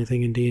is the only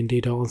thing in D&D.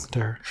 Don't listen to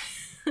her.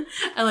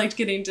 I liked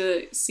getting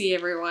to see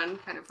everyone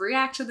kind of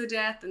react to the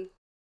death and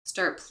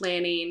start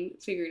planning,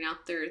 figuring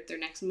out their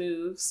next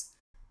moves.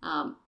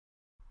 And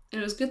it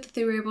was good that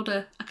they were able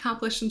to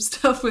accomplish some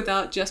stuff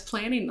without just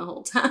planning the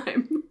whole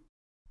time.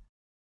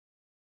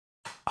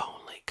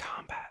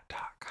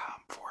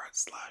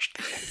 Onlycombat.com/the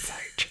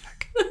insight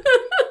check.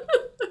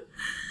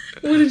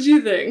 What did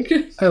you think?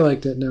 I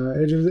liked it. No,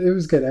 it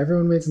was good.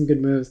 Everyone made some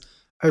good moves.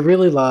 I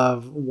really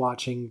love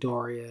watching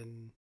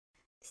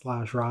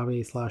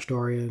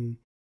Dorian/Robbie/Dorian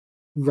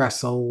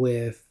wrestle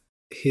with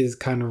his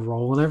kind of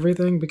role and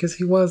everything, because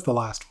he was the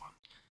last one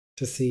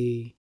to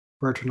see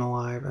Bertrand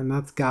alive, and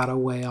that's gotta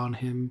weigh on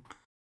him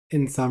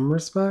in some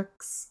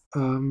respects.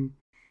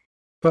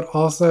 But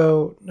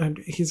also,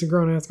 he's a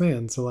grown-ass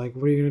man, so, like,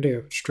 what are you gonna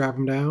do? Strap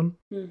him down?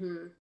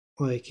 Mm-hmm.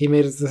 Like, he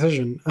made his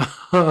decision.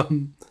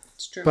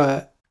 It's true.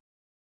 But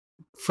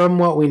from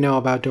what we know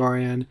about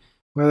Dorian,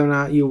 whether or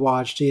not you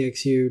watch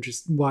DxU,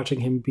 just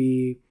watching him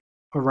be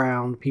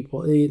around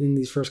people in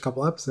these first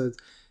couple episodes,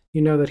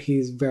 you know that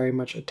he's very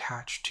much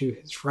attached to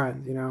his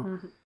friends, you know?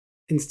 Mm-hmm.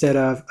 Instead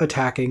of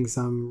attacking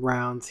some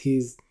rounds,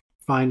 he's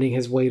finding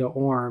his way to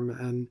Orm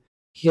and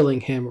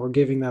healing him or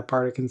giving that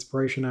bardic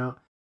inspiration out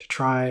to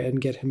try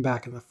and get him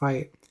back in the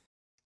fight.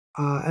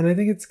 And I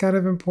think it's kind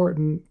of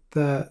important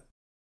that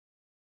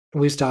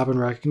we stop and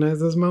recognize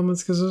those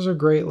moments, because those are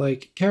great,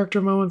 like,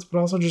 character moments, but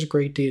also just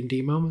great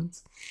D&D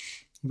moments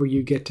where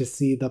you get to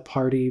see the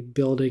party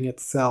building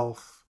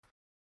itself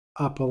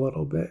up a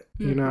little bit,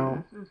 you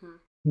know? Mm-hmm.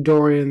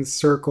 Dorian's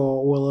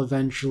circle will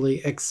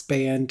eventually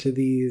expand to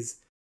these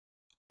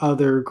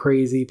other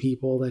crazy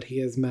people that he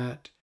has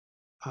met.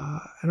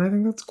 And I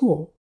think that's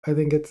cool. I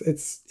think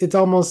it's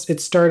almost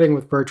starting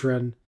with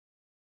Bertrand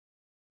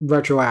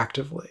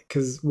retroactively,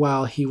 because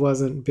while he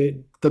wasn't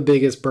the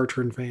biggest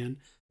Bertrand fan,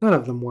 none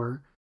of them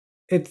were.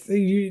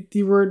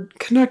 You were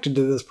connected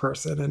to this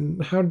person,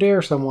 and how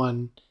dare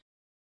someone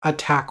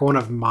attack one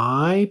of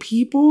my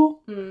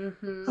people?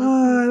 Mm-hmm.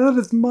 That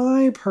is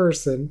my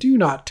person. Do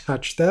not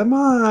touch them.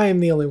 I'm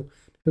the only one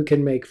who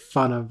can make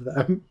fun of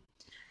them.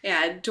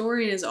 Yeah,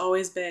 Dorian has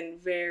always been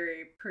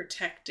very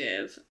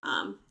protective.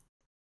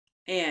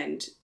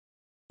 And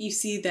you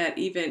see that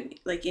even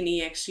like in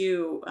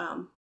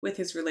EXU, with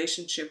his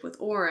relationship with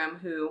Orm,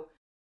 who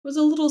was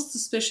a little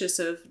suspicious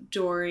of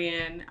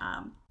Dorian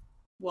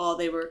while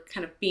they were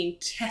kind of being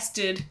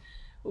tested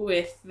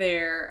with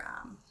their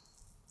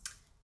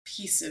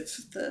piece of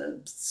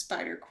the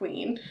Spider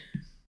Queen.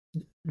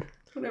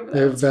 Whatever that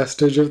their was.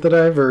 Vestige of the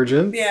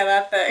Divergence. Yeah,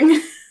 that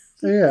thing.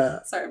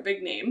 Yeah. Sorry,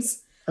 big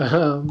names.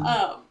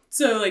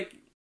 So, like,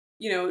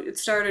 you know, it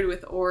started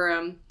with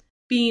Orm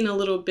being a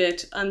little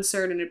bit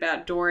uncertain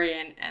about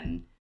Dorian,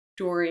 and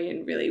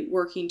Dorian really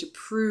working to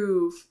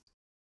prove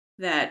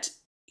that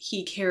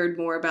he cared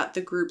more about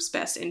the group's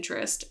best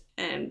interest,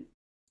 and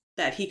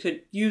that he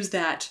could use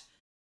that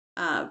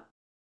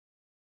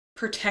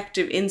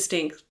protective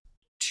instinct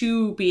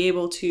to be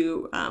able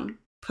to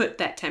put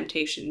that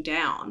temptation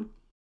down.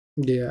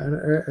 Yeah,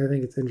 and I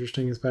think it's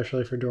interesting,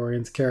 especially for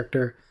Dorian's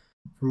character,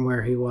 from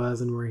where he was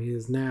and where he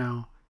is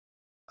now.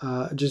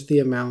 Just the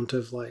amount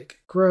of, like,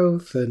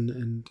 growth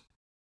and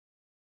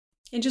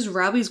just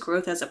Robbie's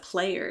growth as a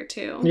player,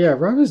 too. Yeah,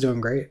 Robbie's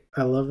doing great.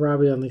 I love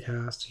Robbie on the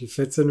cast. He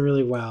fits in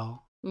really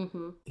well.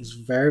 Mm-hmm. He's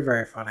very,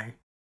 very funny.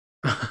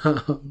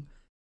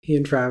 He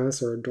and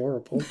Travis are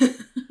adorable.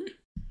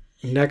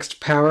 Next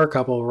power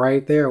couple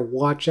right there.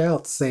 Watch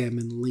out, Sam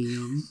and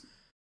Liam.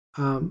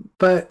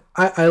 But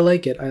I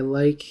like it. I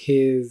like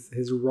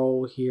his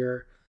role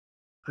here.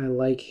 I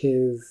like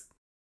his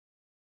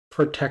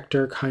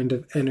protector kind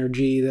of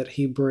energy that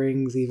he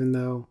brings, even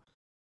though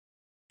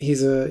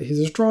he's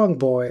a strong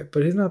boy,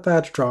 but he's not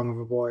that strong of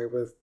a boy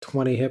with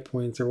 20 hit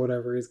points or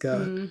whatever he's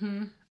got.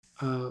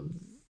 Mm-hmm.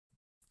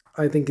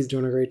 I think he's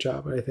doing a great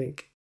job. I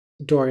think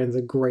Dorian's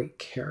a great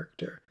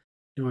character.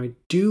 Now, I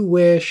do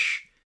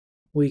wish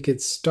we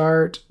could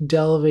start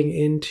delving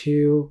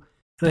into,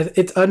 and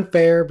it's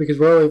unfair because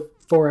we're only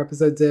 4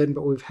 episodes in,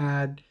 but we've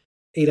had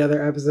 8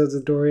 other episodes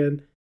of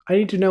Dorian. I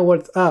need to know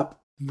what's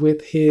up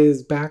with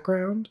his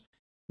background,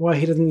 why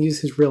he doesn't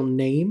use his real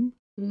name,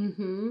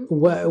 Mm-hmm.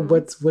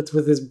 What's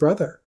with his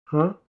brother?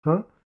 Huh?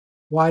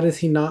 Why does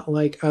he not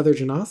like other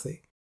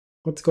Genasi?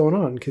 What's going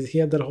on? Because he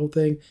had that whole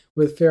thing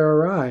with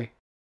Pharaoh Rai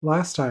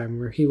last time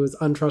where he was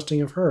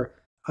untrusting of her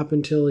up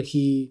until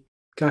he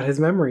got his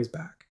memories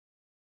back.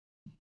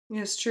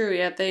 It's true.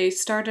 Yeah, they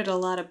started a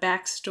lot of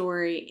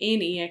backstory in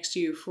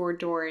EXU for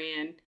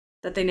Dorian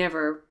that they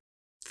never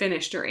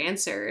finished or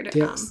answered.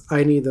 Yes,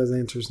 I need those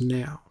answers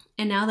now.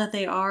 And now that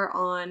they are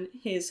on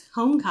his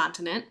home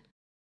continent,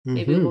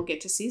 maybe we'll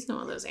get to see some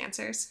of those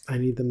answers. I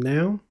need them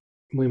now.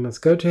 We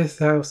must go to his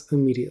house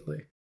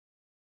immediately.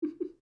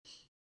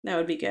 That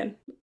would be good.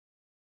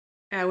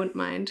 I wouldn't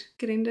mind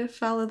getting to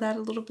follow that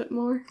a little bit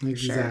more.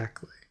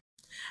 Exactly.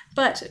 Sure.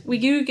 But we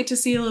do get to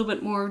see a little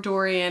bit more of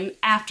Dorian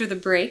after the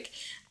break.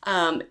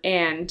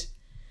 And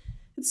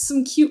it's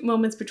some cute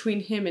moments between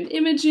him and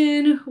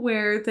Imogen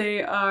where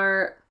they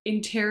are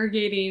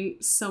interrogating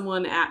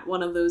someone at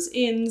one of those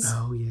inns.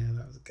 Oh, yeah,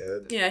 that was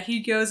good. Yeah,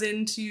 he goes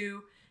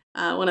into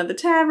one of the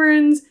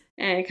taverns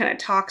and kind of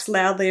talks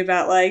loudly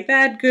about, like,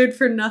 that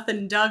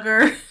good-for-nothing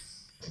Duggar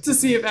to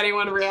see if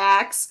anyone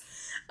reacts.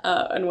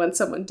 And when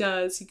someone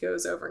does, he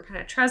goes over and kind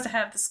of tries to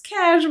have this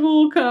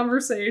casual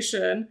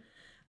conversation.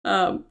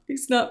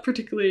 He's not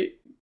particularly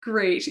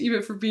great,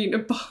 even for being a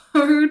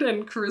bard,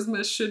 and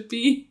charisma should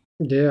be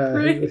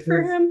great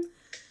for him.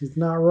 He's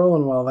not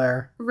rolling well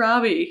there.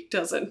 Robbie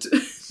doesn't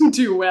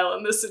do well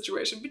in this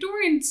situation, but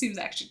Dorian seems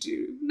actually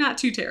to not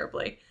too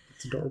terribly.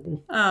 It's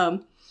adorable.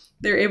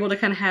 They're able to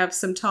kind of have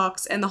some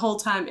talks, and the whole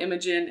time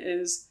Imogen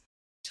is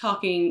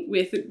talking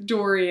with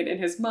Dorian in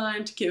his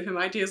mind to give him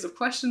ideas of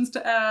questions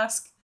to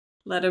ask,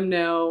 let him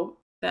know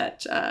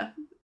that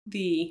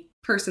the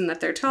person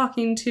that they're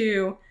talking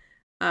to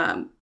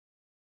kind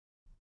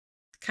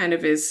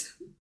of is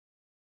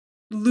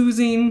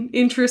losing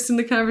interest in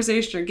the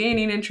conversation or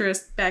gaining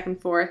interest, back and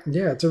forth.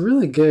 Yeah, it's a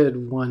really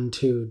good one,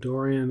 too.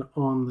 Dorian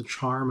on the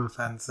charm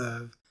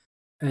offensive,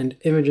 and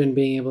Imogen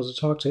being able to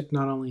talk to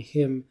not only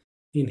him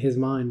in his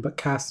mind, but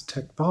cast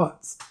detect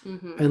thoughts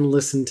and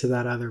listen to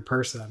that other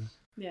person.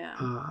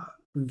 Yeah.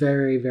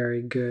 Very,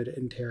 very good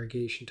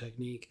interrogation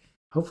technique.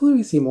 Hopefully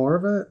we see more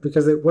of it,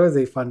 because it was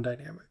a fun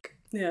dynamic.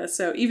 Yeah,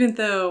 so even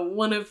though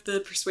one of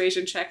the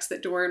persuasion checks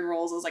that Dorian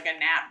rolls is like a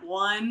nat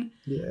 1,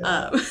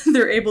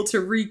 they're able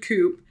to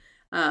recoup.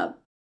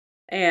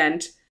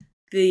 And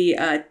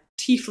the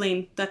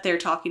tiefling that they're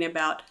talking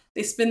about,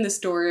 they spin the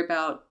story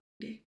about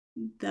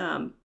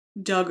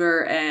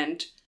Duggar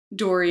and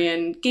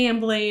Dorian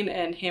gambling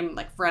and him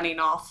like running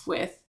off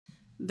with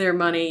their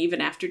money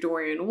even after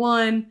Dorian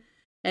won.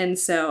 And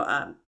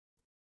so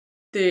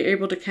they're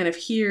able to kind of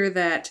hear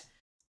that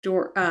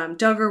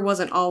Duggar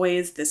wasn't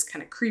always this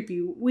kind of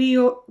creepy,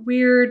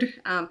 weird,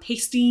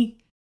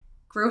 pasty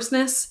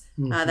grossness.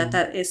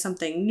 That is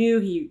something new.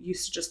 He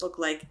used to just look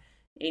like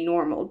a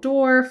normal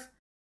dwarf.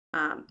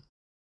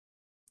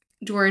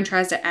 Dorian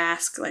tries to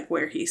ask like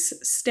where he's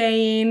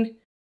staying,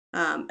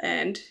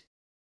 and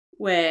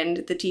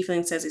when the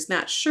tiefling says he's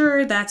not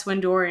sure, that's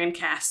when Dorian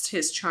casts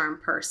his charm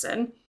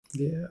person.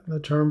 Yeah, the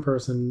charm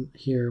person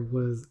here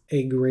was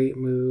a great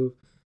move.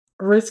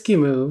 A risky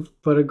move,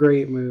 but a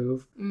great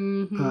move.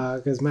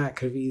 Because Matt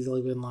could have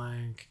easily been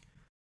like,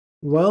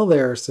 well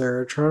there,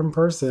 sir, charm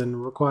person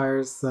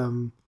requires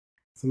some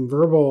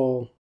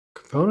verbal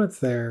components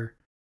there.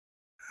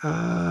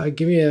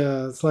 Give me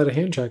a sleight of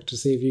hand check to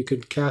see if you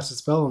could cast a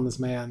spell on this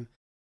man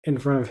in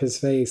front of his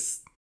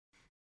face.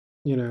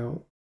 You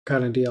know,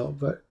 kind of deal.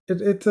 But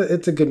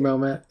it's a good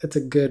moment. It's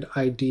a good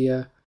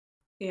idea.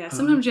 Yeah,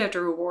 sometimes you have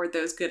to reward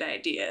those good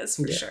ideas,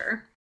 for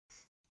sure.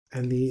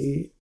 And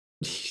the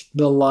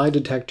lie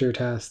detector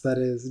test that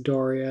is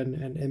Dorian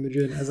and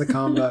Imogen as a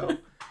combo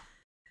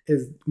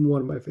is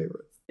one of my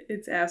favorites.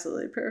 It's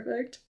absolutely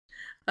perfect.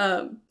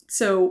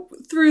 So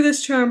through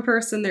this charm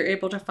person, they're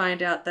able to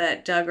find out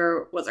that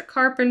Duggar was a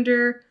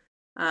carpenter,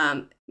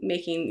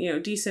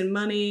 making, decent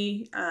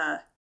money.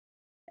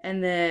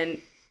 And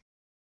then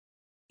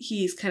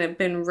he's kind of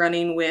been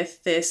running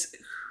with this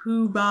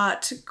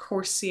Hubat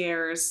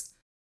Corsairs.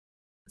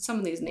 Some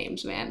of these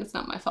names, man, it's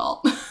not my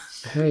fault.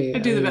 Hey, I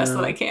do the best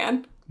that I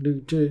can.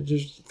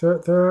 Just throw it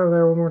out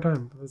there one more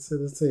time. Let's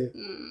see.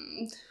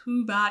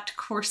 Hubat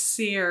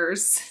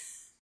Corsairs.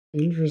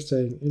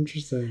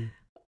 Interesting.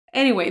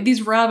 Anyway,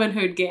 these Robin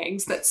Hood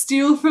gangs that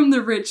steal from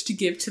the rich to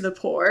give to the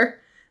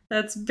poor.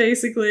 That's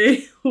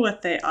basically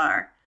what they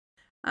are.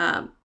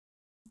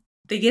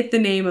 They get the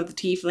name of the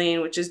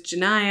tiefling, which is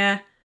Janaya,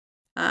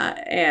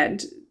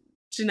 and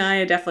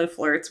Janaya definitely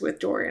flirts with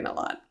Dorian a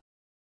lot.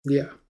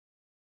 Yeah.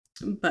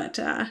 But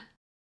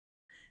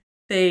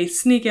they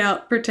sneak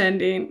out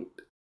pretending...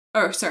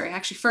 Oh, sorry,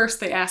 actually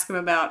first they ask him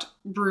about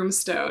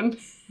Broomstone.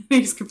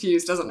 He's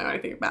confused, doesn't know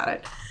anything about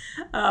it.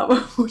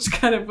 Which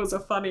kind of was a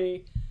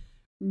funny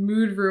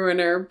mood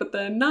ruiner, but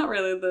then not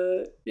really.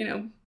 The,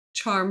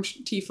 charmed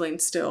tiefling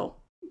still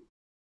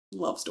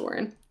loves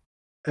Dorian.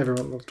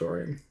 Everyone loves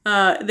Dorian.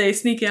 They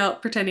sneak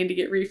out pretending to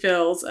get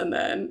refills and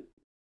then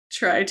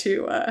try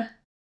to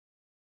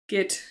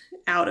get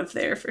out of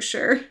there for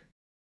sure.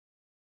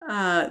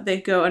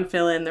 they go and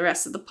fill in the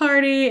rest of the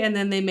party, and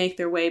then they make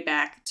their way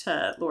back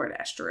to Lord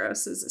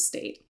Esteros'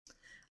 estate.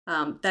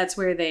 That's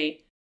where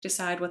they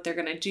decide what they're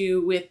going to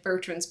do with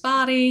Bertrand's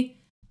body,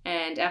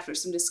 and after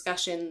some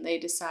discussion, they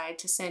decide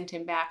to send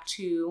him back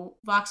to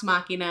Vox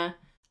Machina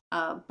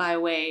by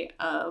way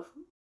of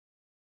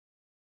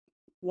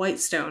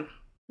Whitestone.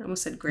 I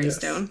almost said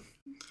Greystone.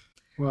 Yes.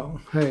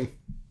 Well, hey.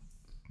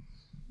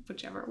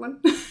 Whichever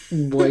one.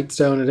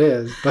 Whitestone it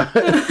is, but...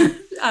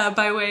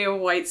 by way of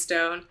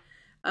Whitestone,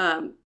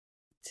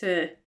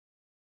 to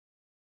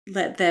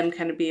let them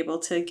kind of be able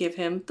to give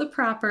him the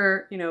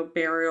proper,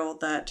 burial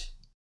that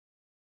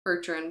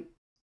Bertrand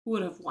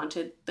would have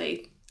wanted,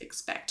 they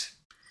expect.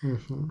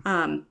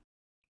 Mm-hmm.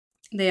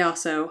 They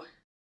also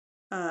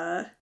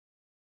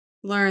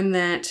learn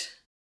that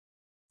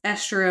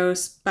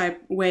Esteros, by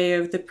way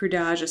of the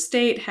Prudage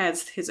estate,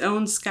 has his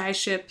own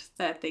skyship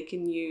that they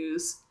can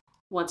use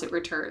once it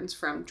returns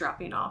from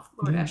dropping off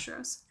Lord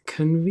Esteros.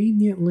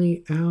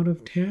 Conveniently out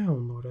of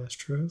town, Lord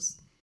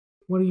Esteros.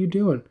 What are you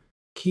doing?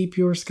 Keep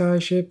your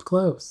skyship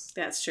close.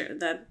 That's true.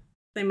 That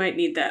they might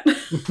need that.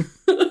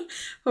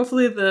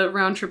 Hopefully the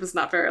round trip is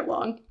not very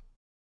long.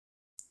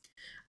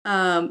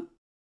 Laudna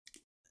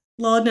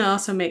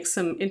also makes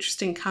some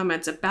interesting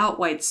comments about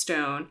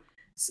Whitestone,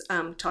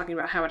 talking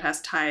about how it has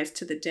ties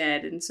to the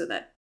dead, and so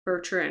that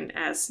Bertrand,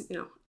 as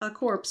a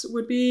corpse,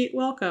 would be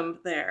welcome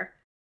there.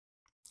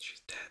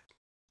 She's dead.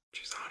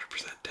 She's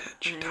 100% dead.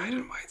 She died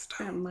in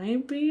Whitestone. That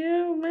might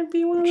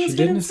be one of those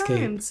hidden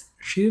signs.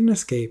 She didn't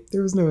escape.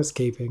 There was no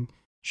escaping.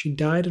 She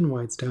died in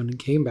Whitestone and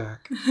came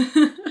back.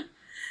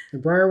 The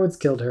Briarwoods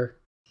killed her.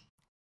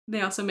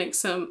 They also make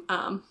some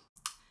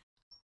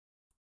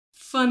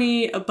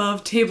funny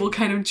above-table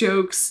kind of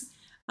jokes,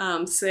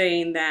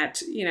 saying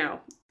that,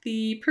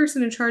 the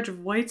person in charge of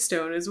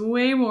Whitestone is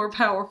way more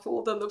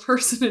powerful than the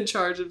person in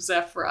charge of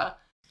Zephyra.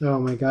 Oh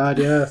my god,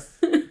 yes.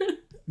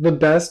 The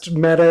best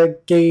meta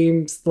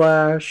game /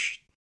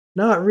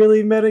 not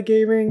really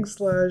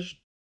metagaming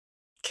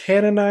 /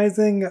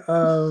 canonizing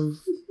of,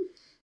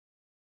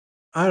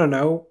 I don't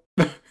know,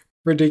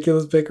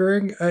 ridiculous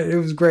bickering. It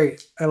was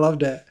great. I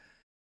loved it.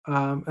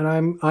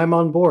 And I'm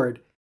on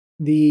board.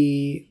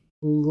 The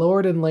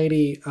Lord and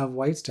Lady of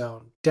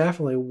Whitestone,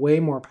 definitely way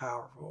more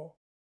powerful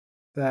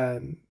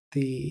than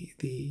the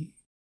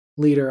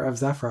leader of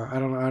Zephyra. I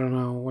don't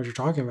know what you're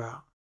talking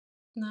about.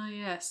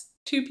 Yes.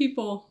 2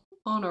 people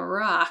on a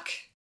rock.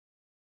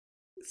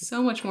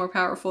 So much more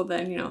powerful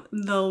than,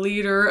 the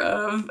leader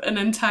of an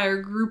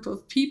entire group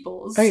of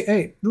peoples.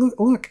 Hey,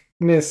 look,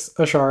 Miss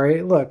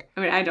Ashari, look.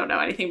 I mean, I don't know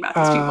anything about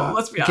these people,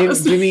 let's be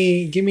honest.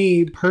 Give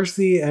me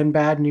Percy and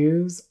bad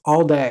news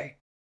all day.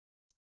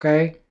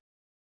 Okay?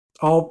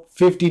 All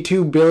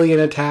 52 billion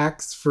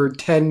attacks for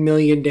 10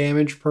 million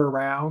damage per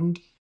round.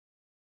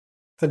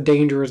 It's a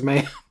dangerous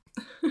man.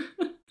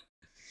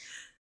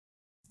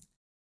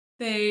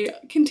 They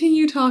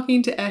continue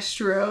talking to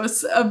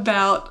Esteros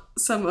about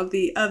some of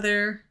the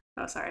other...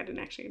 Oh, sorry, I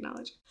didn't actually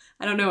acknowledge it.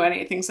 I don't know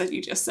any things that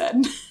you just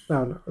said.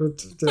 Oh, no. It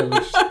was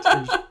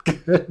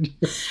good.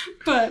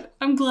 But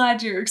I'm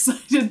glad you're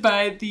excited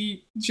by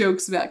the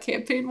jokes about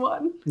Campaign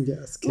 1.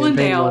 Yes,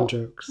 Campaign 1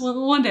 jokes.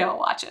 One day I'll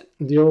watch it.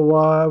 We'll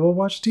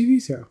watch a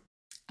TV show.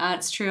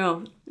 That's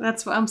true.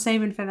 That's what I'm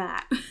saving for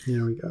that.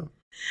 There we go.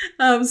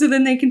 So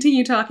then they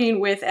continue talking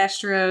with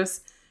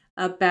Esteros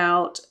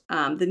about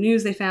the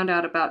news they found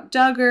out about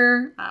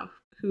Duggar,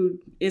 who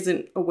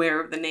isn't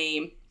aware of the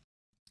name.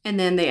 And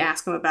then they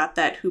ask him about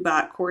that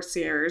Hubat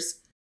Corsairs,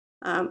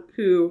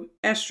 who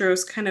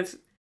Esteros kind of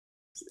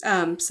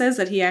says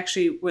that he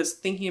actually was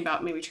thinking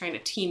about maybe trying to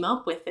team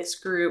up with this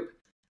group,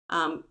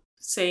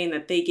 saying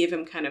that they give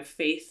him kind of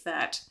faith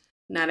that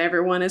not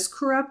everyone is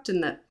corrupt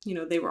and that,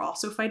 they were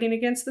also fighting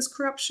against this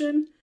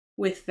corruption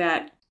with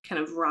that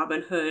kind of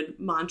Robin Hood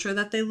mantra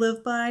that they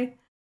live by.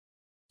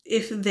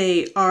 If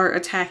they are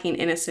attacking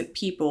innocent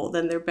people,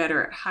 then they're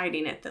better at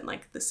hiding it than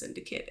like the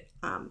Syndicate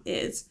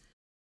is.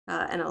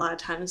 And a lot of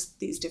times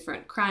these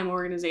different crime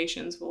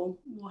organizations will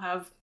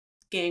have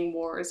gang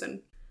wars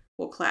and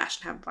will clash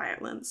and have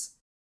violence.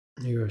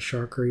 Are you a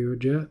shark or are you a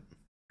jet?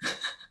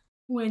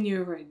 When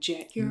you're a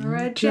jet, you're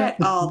a jet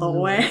all the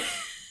way.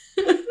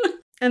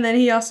 And then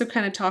he also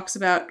kind of talks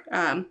about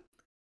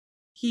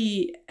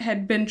he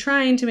had been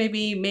trying to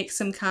maybe make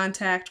some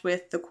contact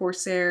with the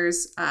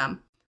Corsairs,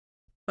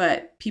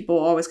 but people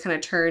always kind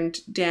of turned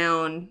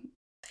down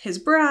his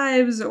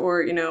bribes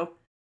or,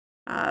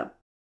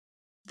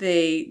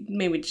 they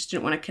maybe just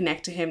didn't want to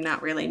connect to him,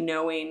 not really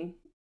knowing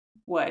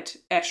what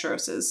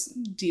Esteros's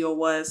deal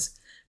was,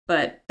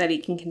 but that he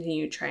can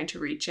continue trying to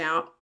reach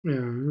out. Yeah,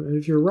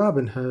 if you're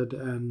Robin Hood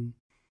and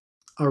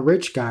a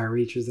rich guy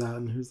reaches out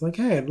and who's like,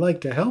 hey, I'd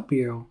like to help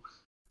you.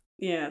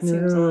 Yeah, it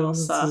seems a little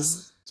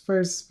sus. It's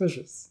very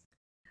suspicious.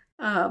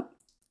 And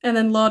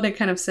then Laudna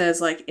kind of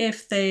says, like,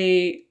 if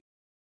they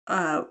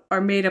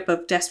are made up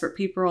of desperate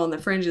people on the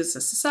fringes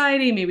of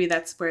society, maybe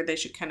that's where they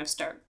should kind of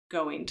start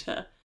going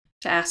to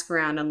ask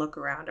around and look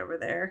around over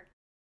there.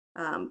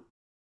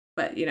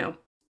 But,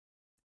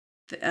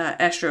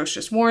 Esteros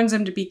just warns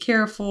them to be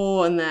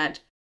careful and that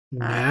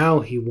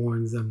Now he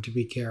warns them to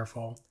be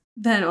careful.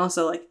 Then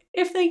also, like,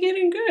 if they get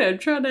in good,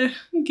 try to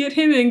get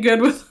him in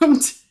good with them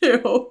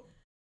too.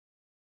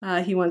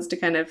 He wants to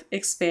kind of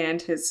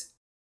expand his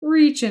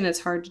reach, and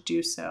it's hard to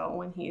do so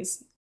when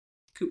he's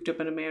cooped up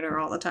in a manor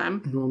all the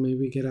time. Well,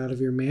 maybe get out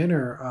of your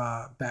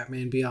manor,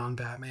 Batman Beyond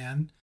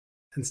Batman,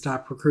 and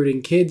stop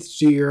recruiting kids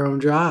to do your own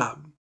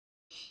job.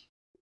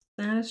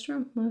 That is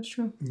true. That's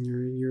true.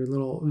 Your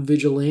little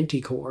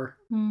vigilante corps.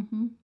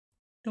 Mm-hmm.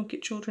 Don't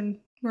get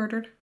children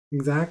murdered.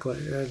 Exactly.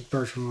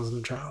 Bertrand wasn't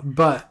a child,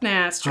 but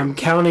that's true. I'm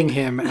counting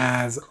him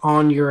as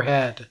on your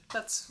head.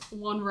 That's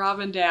one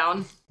Robin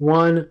down.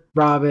 One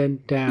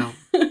Robin down.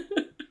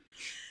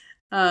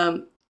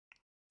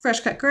 Fresh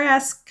Cut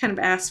Grass kind of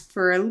asks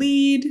for a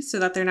lead so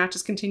that they're not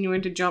just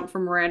continuing to jump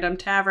from random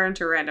tavern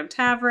to random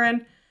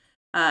tavern.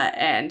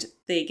 And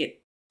they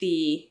get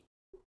the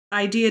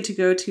idea to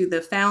go to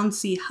the Found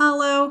Sea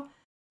Hollow,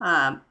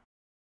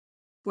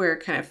 where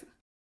kind of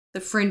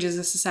the fringes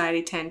of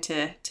society tend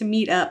to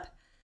meet up.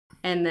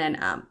 And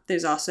then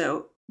there's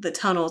also the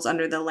tunnels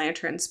under the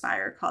Lantern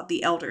Spire called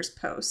the Elder's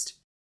Post.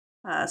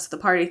 So the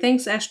party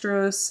thanks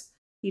Estros.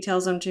 He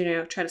tells them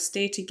to, try to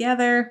stay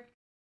together.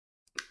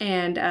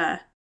 And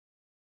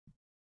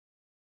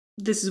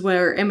this is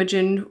where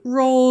Imogen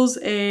rolls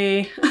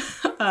a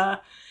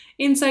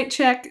insight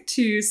check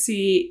to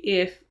see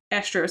if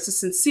Estros is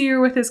sincere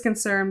with his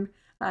concern.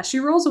 She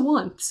rolls a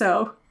 1,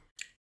 so...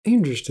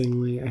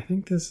 Interestingly, I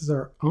think this is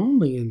our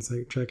only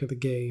insight check of the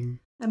game.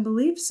 I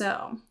believe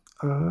so.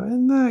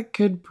 And that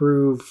could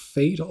prove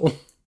fatal.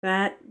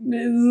 That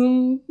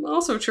is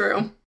also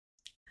true.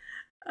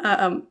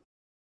 And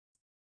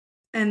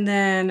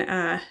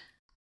then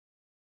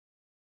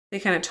they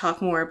kind of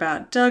talk more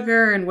about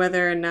Duggar and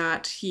whether or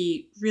not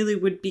he really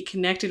would be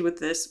connected with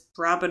this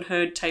Robin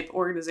Hood type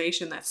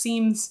organization that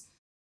seems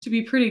to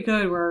be pretty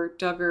good, where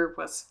Duggar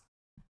was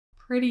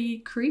pretty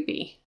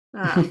creepy.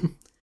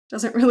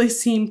 Doesn't really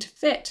seem to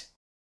fit.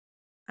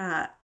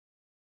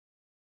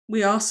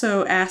 We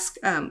also ask,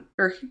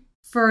 or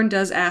Fern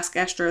does ask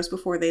Estros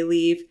before they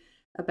leave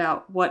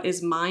about what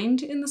is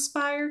mined in the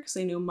Spire, because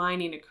they know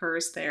mining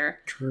occurs there.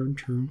 True.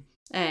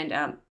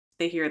 And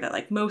they hear that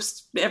like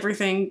most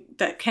everything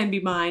that can be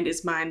mined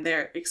is mined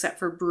there except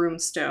for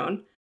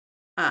Broomstone.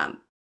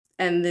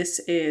 And this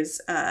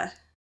is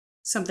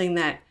something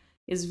that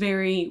is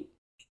very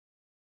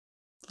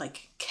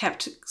like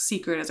kept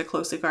secret as a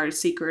closely guarded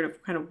secret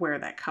of kind of where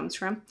that comes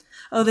from.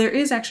 Oh, there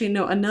is actually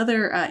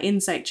another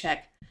insight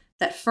check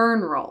that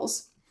Fern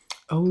rolls.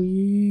 Oh,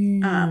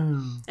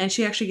 yeah. And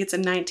she actually gets a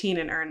 19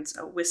 and earns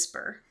a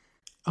whisper.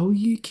 Oh,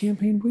 yeah,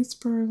 campaign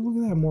whisper.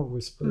 Look at that, more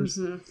whispers.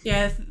 Mm-hmm.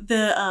 Yeah,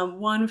 the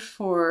one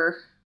for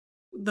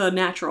the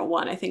natural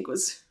one, I think,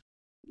 was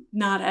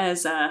not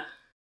as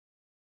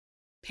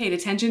paid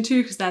attention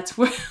to, because that's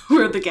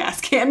where the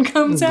gas can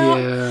comes out.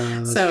 Yeah,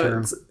 that's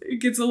so true.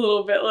 It gets a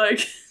little bit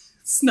like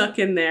snuck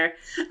in there.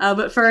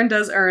 But Fern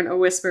does earn a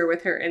whisper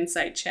with her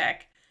insight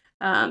check,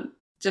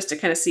 just to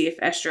kind of see if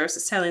Estros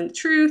is telling the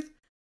truth.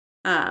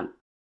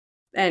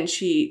 And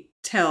she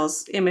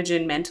tells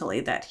Imogen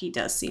mentally that he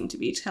does seem to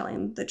be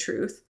telling the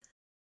truth.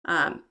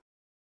 And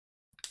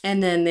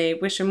then they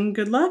wish him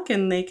good luck,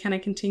 and they kind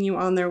of continue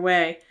on their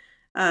way.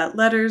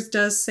 Letters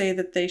does say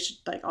that they should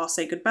like all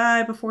say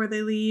goodbye before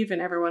they leave,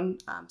 and everyone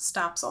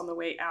stops on the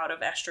way out of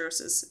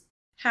Estros's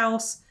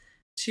house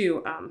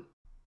to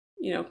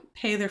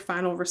pay their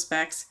final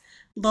respects.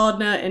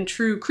 Laudna, in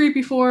true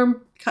creepy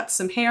form, cuts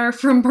some hair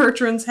from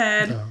Bertrand's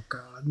head. Oh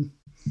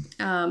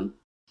God.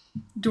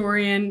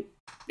 Dorian,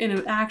 in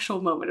an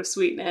actual moment of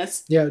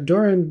sweetness. Yeah,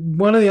 Dorian,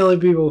 one of the only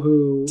people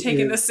who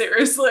taking this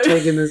seriously,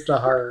 taking this to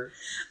heart.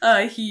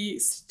 He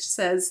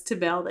says to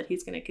Belle that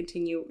he's going to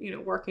continue,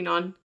 working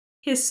on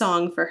his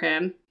song for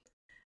him.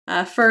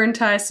 Fern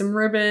ties some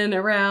ribbon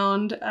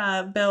around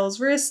Belle's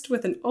wrist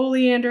with an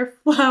oleander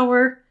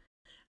flower,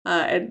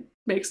 and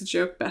makes a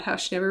joke about how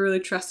she never really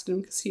trusted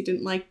him because he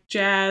didn't like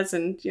jazz,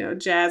 and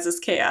jazz is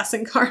chaos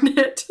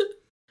incarnate.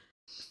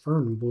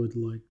 Fern would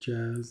like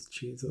jazz,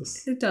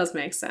 Jesus. It does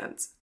make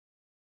sense.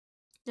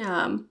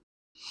 And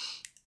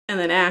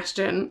then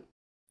Ashton,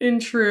 in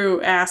true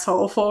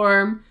asshole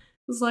form,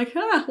 was like,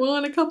 well,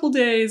 in a couple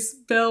days,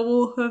 Belle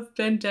will have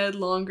been dead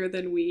longer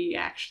than we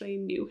actually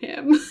knew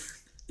him.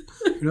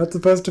 You're not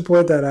supposed to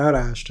point that out,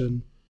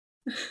 Ashton.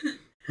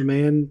 The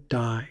man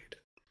died.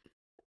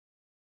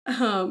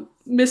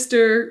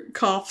 Mr.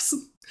 coughs,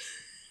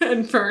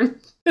 and Fern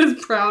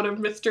is proud of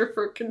Mr.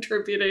 for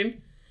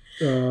contributing.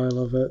 Oh, I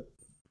love it.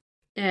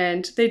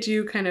 And they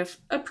do kind of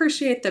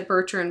appreciate that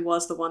Bertrand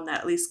was the one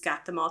that at least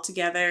got them all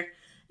together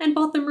and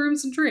bought them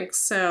rooms and drinks,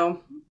 so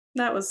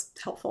that was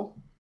helpful.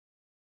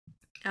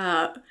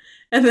 And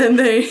then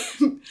they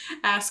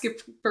ask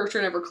if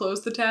Bertrand ever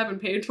closed the tab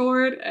and paid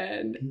for it,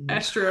 and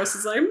Estros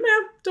is like,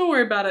 nah, don't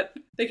worry about it.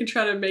 They can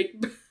try to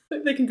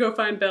they can go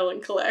find Belle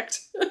and collect.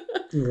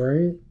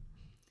 Right.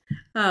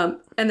 And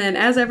then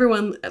as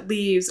everyone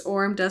leaves,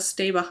 Orm does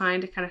stay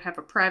behind to kind of have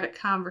a private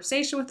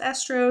conversation with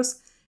Estros,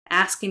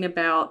 asking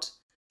about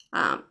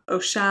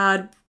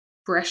Oshad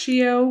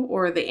Breshio,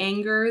 or the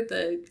Anger,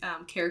 the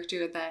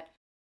character that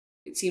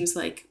it seems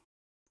like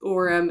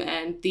Orym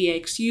and the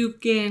XU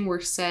gang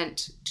were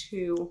sent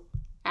to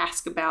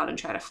ask about and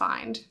try to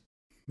find.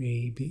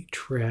 Maybe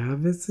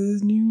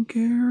Travis's new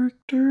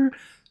character?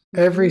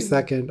 Every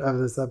second of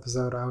this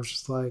episode, I was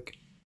just like,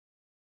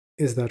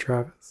 is that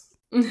Travis?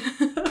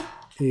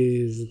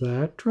 Is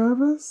that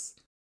Travis?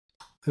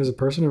 There's a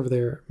person over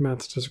there.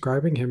 Matt's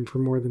describing him for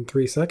more than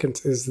 3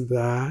 seconds. Is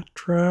that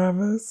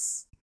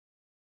Travis?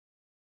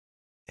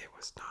 It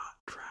was not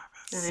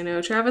Travis. I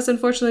know. Travis,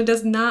 unfortunately,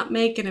 does not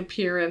make an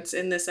appearance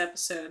in this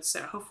episode,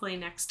 so hopefully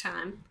next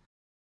time.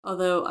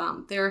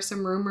 Although, there are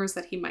some rumors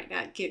that he might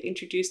not get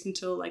introduced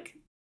until, like,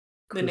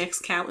 the next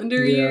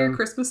calendar year,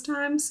 Christmas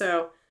time.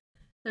 So,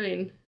 I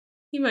mean,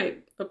 he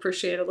might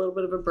appreciate a little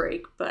bit of a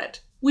break, but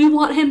we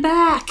want him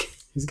back!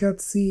 He's got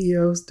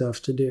CEO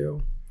stuff to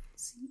do.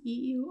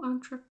 CEO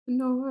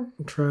entrepreneur.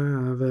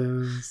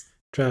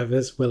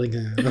 Travis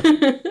Willingham.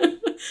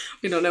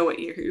 We don't know what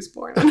year he was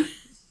born.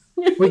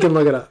 We can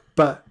look it up,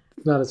 but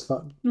not as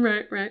fun.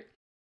 Right.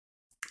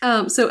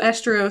 So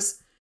Estros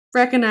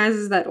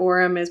recognizes that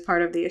Orym is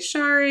part of the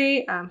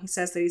Ashari. He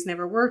says that he's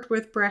never worked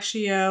with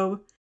Breshio,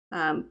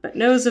 but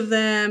knows of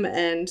them,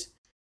 and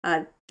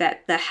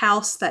that the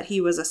house that he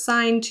was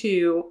assigned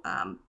to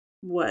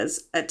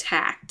was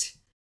attacked.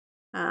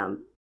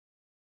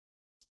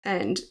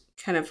 And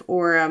kind of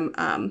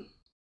Orym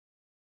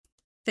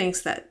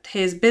thinks that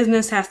his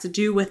business has to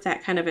do with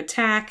that kind of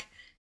attack,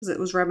 because it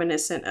was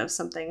reminiscent of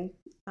something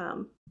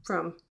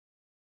from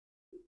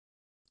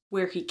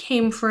where he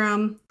came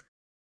from,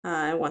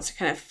 and wants to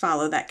kind of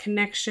follow that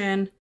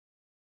connection.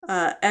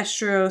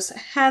 Estros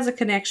has a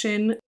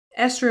connection.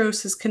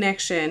 Estros'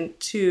 connection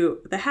to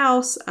the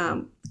house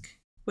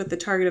with the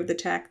target of the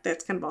attack,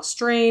 that's kind of all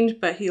strange,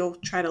 but he'll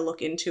try to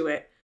look into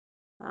it.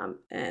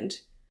 And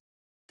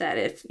that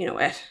if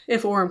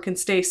Orym can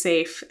stay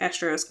safe,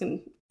 Estros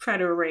can try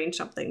to arrange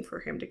something for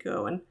him to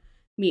go and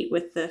meet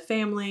with the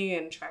family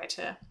and try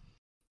to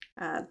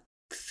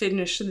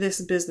finish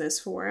this business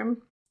for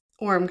him.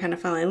 Orym kind of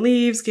finally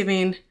leaves,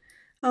 giving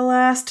a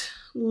last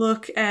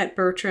look at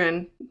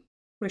Bertrand,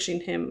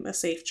 wishing him a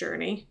safe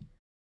journey.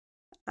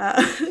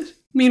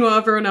 Meanwhile,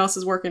 everyone else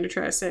is working to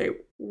try to say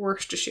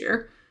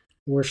Worcestershire.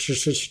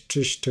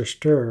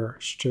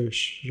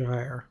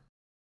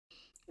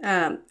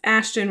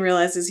 Ashton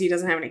realizes he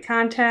doesn't have any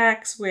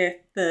contacts with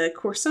the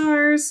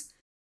Corsairs.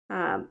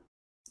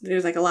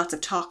 There's like lots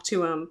of talk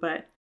to him,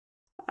 but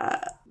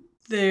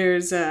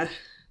there's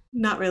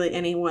not really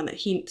anyone that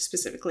he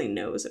specifically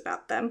knows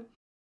about them.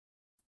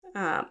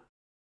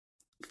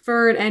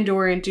 Fern and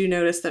Dorian do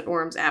notice that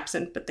Orym's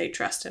absent, but they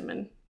trust him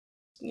and,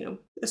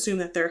 assume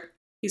that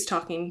he's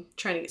talking,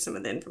 trying to get some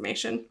of the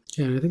information.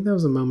 Yeah, and I think that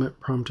was a moment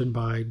prompted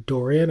by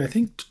Dorian. I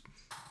think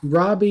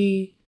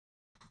Robbie,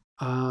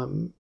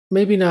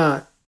 maybe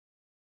not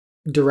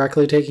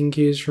directly taking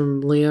cues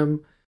from Liam,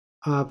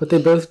 but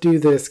they both do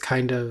this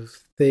kind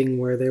of thing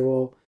where they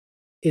will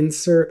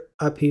insert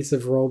a piece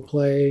of role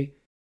play,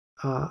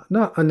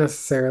 not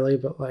unnecessarily,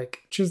 but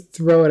like just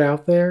throw it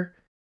out there.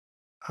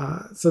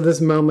 So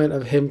this moment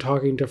of him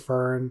talking to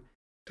Fern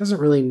doesn't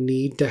really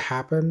need to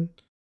happen.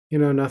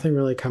 Nothing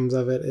really comes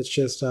of it. It's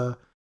just,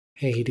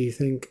 hey, what do you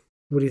think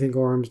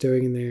Orym's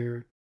doing in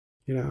there?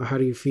 How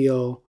do you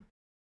feel?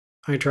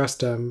 I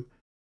trust him.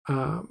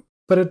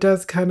 But it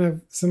does kind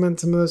of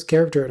cement some of those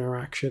character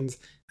interactions.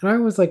 And I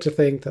always like to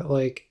think that,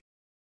 like,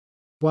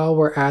 while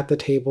we're at the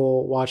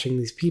table watching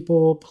these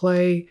people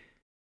play,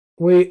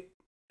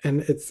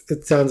 and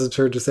it sounds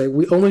absurd to say,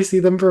 we only see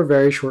them for a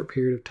very short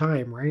period of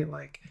time, right?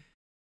 Like,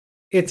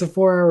 it's a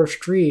 4-hour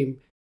stream,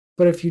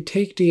 but if you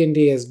take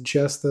D&D as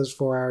just those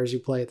 4 hours you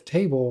play at the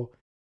table,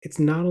 it's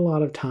not a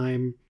lot of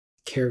time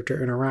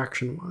character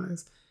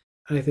interaction-wise.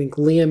 And I think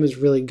Liam is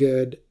really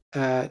good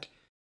at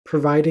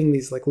providing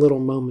these like little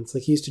moments.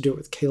 Like he used to do it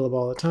with Caleb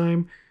all the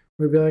time.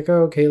 We'd be like,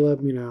 oh,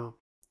 Caleb,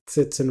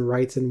 sits and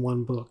writes in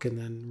one book and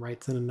then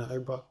writes in another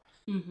book.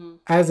 Mm-hmm.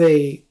 As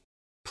a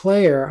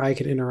player, I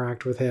can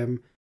interact with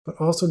him, but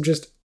also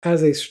just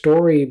as a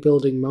story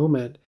building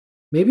moment,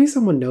 maybe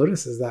someone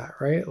notices that,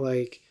 right?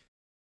 Like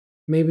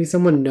maybe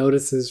someone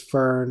notices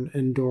Fern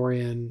and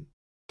Dorian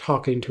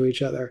talking to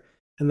each other,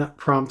 and that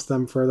prompts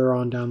them further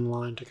on down the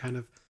line to kind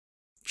of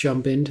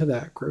jump into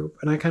that group.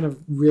 And I kind of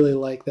really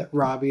like that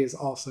Robbie is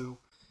also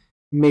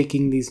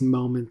making these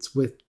moments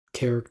with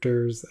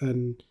characters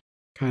and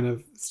kind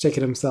of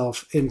sticking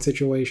himself in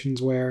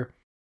situations where,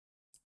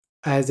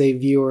 as a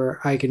viewer,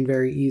 I can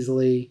very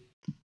easily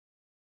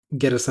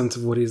get a sense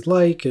of what he's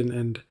like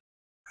and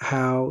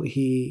how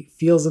he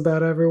feels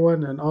about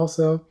everyone, and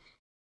also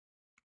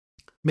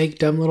make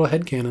dumb little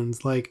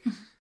headcanons. Like,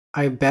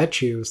 I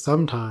bet you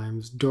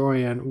sometimes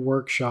Dorian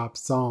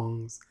workshops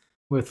songs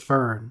with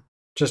Fern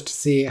just to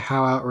see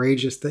how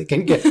outrageous they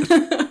can get.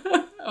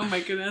 Oh my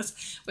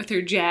goodness. With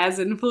her jazz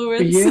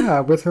influence.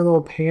 Yeah, with her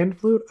little pan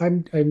flute.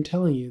 I'm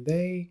telling you,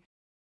 they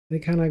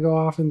kind of go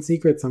off in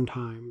secret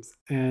sometimes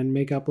and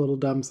make up little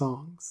dumb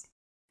songs.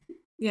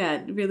 Yeah,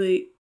 it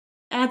really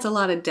adds a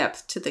lot of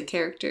depth to the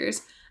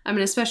characters. I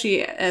mean,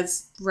 especially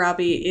as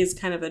Robbie is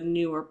kind of a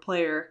newer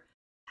player,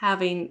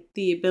 having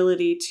the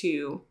ability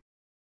to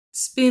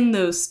spin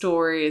those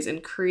stories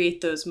and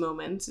create those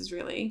moments is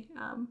really,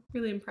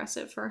 really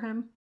impressive for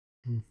him.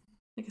 Mm.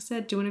 Like I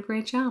said, doing a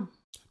great job.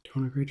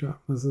 Doing a great job.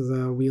 This is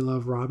a We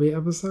Love Robbie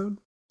episode.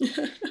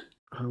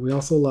 We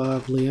also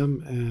love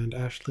Liam and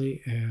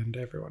Ashley and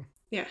everyone.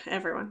 Yeah,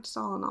 everyone. Just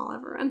all in all,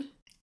 everyone.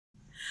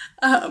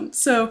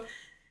 So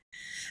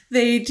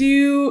they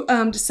do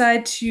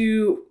decide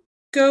to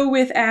go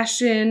with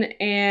Ashton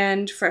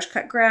and Fresh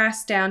Cut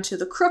Grass down to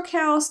the Crook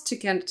House to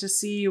get to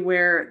see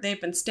where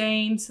they've been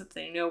staying so that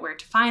they know where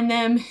to find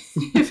them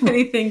if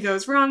anything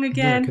goes wrong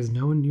again. Yeah, because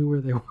no one knew where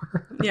they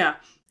were. Yeah,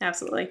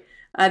 absolutely.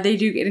 They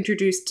do get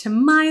introduced to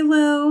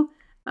Milo,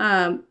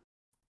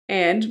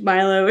 and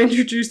Milo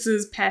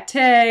introduces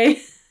Pate.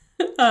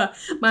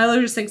 Milo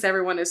just thinks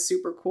everyone is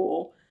super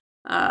cool.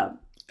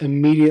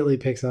 Immediately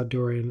picks out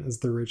Dorian as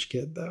the rich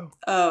kid, though.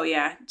 Oh,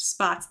 yeah.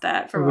 Spots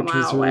that from a mile away.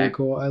 Which was really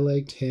cool. I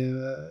liked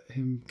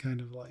him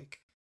kind of like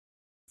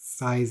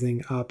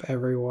sizing up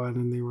everyone,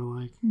 and they were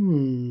like,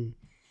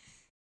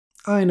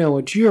 I know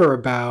what you're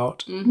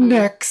about. Mm-hmm.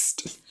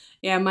 Next.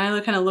 Yeah, Milo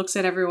kind of looks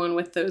at everyone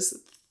with those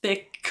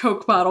thick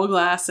Coke bottle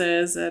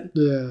glasses and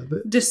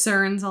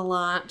discerns a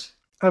lot.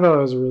 I thought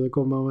it was a really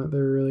cool moment. They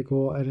were really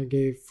cool, and it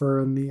gave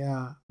Fern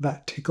the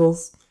that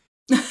tickles.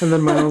 And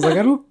then Milo was like,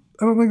 I don't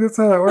think that's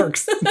how that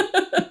works.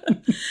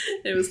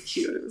 It was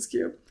cute. It's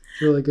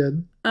really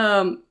good.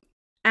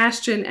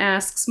 Ashton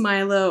asks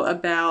Milo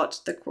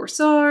about the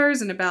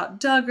Corsairs and about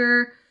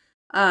Duggar.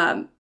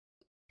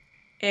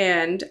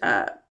 And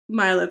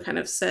Milo kind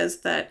of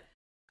says that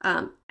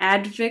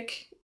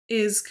Advik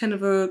is kind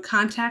of a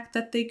contact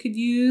that they could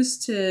use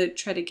to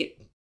try to get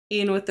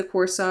in with the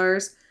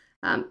Corsairs.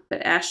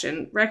 But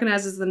Ashton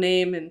recognizes the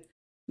name and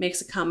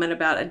makes a comment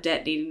about a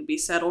debt needing to be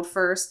settled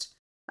first.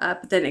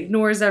 But then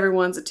ignores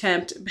everyone's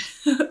attempt,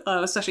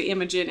 especially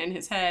Imogen in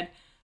his head,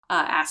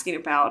 asking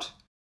about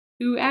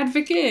who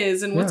Advik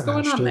is and what's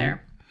going on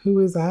there. Who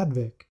is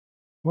Advik?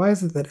 Why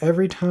is it that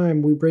every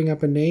time we bring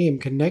up a name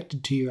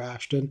connected to you,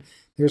 Ashton,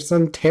 there's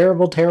some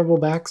terrible, terrible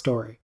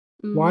backstory?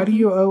 Mm-hmm. Why do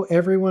you owe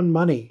everyone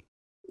money?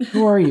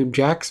 Who are you,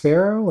 Jack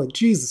Sparrow? Like,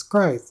 Jesus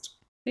Christ.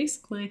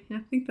 Basically, I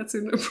think that's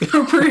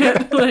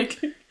inappropriate. Like,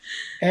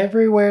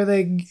 everywhere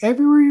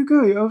you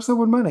go, you owe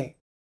someone money.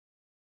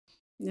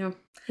 Yeah.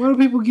 Why do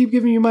people keep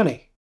giving you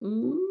money?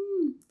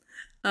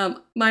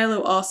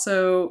 Milo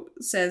also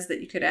says that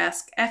you could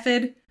ask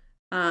Ephid,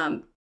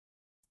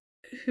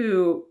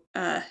 who,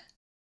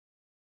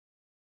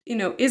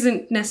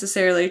 isn't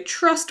necessarily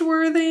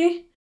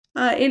trustworthy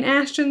in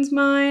Ashton's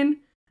mind.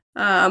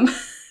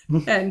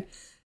 And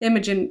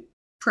Imogen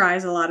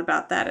pries a lot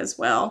about that as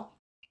well.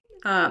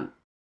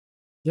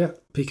 Yeah,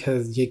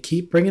 because you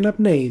keep bringing up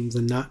names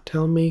and not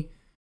telling me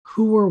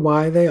who or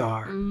why they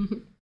are. Mm-hmm.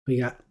 We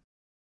got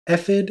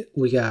Ephid,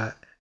 we got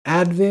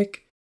Advik,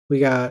 we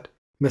got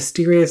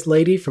Mysterious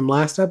Lady from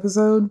last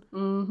episode.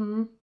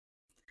 Mm-hmm.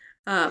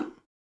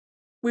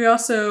 We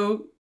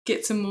also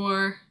get some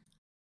more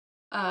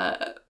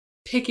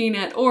picking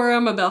at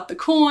Orem about the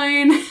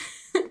coin.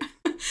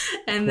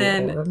 And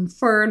then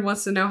Fern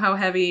wants to know how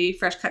heavy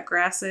Fresh Cut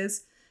Grass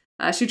is.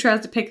 She tries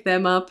to pick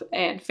them up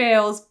and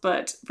fails,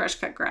 but Fresh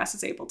Cut Grass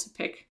is able to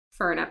pick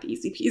Fern up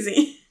easy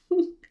peasy.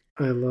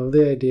 I love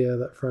the idea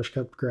that Fresh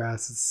Cut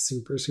Grass is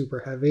super, super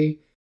heavy,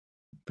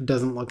 but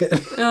doesn't look it.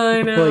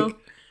 I know. Like,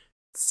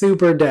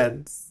 super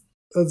dense.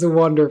 That's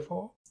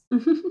wonderful.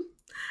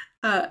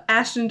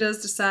 Ashton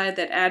does decide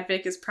that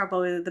Advik is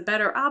probably the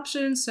better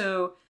option,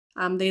 so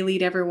they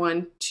lead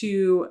everyone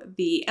to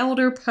the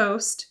Elder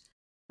Post.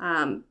 They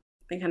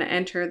kind of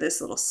enter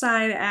this little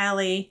side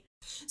alley.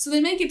 So they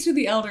make it to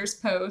the Elder's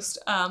Post.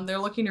 They're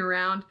looking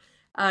around.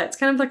 It's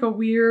kind of like a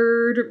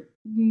weird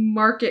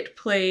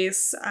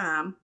marketplace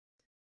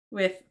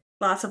with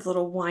lots of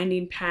little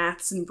winding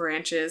paths and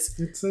branches.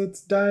 It's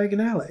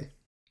Diagon Alley.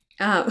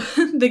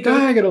 They go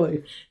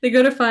Diagonally. They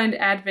go to find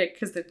Advik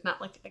because it's not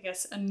like, I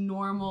guess, a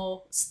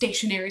normal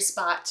stationary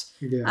spot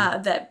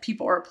that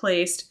people are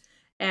placed.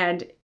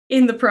 And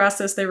in the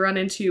process, they run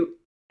into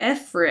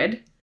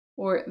Ephrid,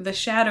 or the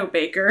Shadow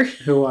Baker.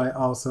 Who I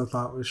also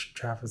thought was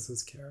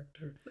Travis's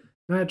character.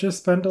 And I just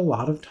spent a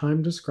lot of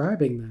time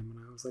describing them.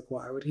 And I was like,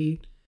 why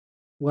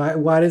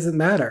does it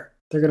matter?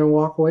 They're going to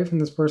walk away from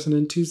this person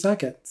in 2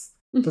 seconds.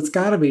 That's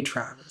got to be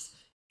Travis.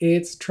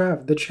 It's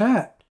Travis. The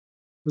chat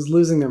was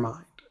losing their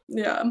mind.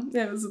 Yeah,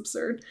 it was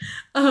absurd.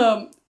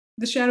 The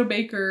Shadow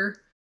Baker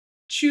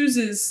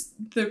chooses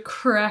the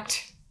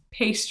correct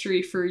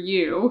pastry for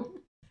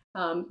you.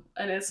 And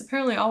it's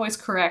apparently always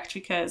correct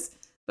because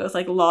both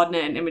like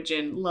Laudna and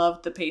Imogen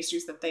loved the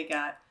pastries that they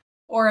got.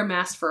 Orem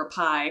asked for a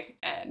pie,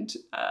 and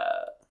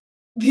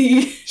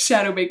the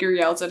Shadow Baker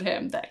yells at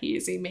him that he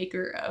is a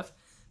maker of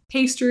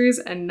pastries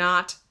and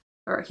not,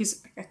 or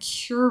he's a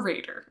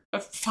curator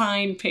of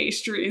fine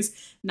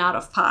pastries, not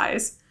of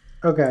pies.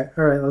 Okay,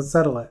 all right, let's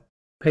settle it.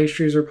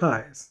 Pastries or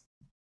pies?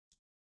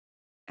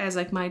 As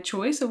like my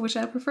choice of which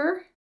I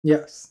prefer?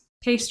 Yes.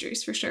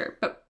 Pastries for sure,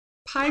 but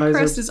pie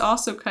crust is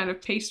also kind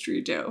of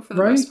pastry dough for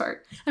the most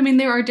part. I mean,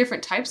 there are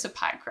different types of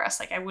pie crust.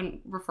 Like, I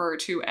wouldn't refer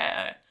to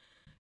a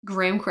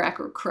graham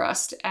cracker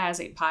crust as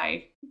a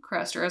pie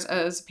crust, or as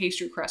a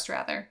pastry crust,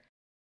 rather.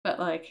 But,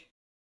 like,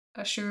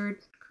 assured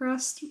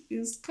crust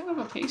is kind of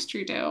a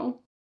pastry dough.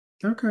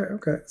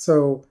 Okay.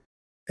 So,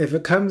 if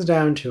it comes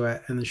down to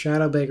it and the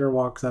Shadow Baker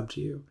walks up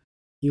to you,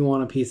 you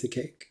want a piece of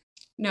cake?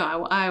 No,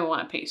 I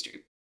want a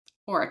pastry.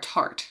 Or a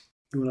tart.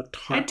 You want a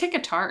tart? I'd take a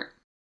tart.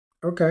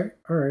 Okay,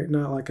 alright.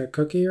 Not like a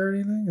cookie or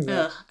anything?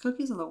 Ugh,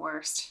 cookies are the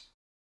worst.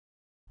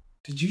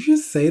 Did you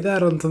just say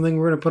that on something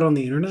we're going to put on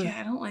the internet? Yeah,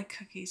 I don't like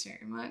cookies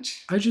very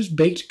much. I just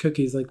baked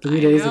cookies like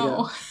 3 days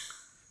ago.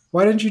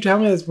 Why didn't you tell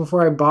me this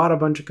before I bought a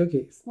bunch of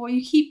cookies? Well,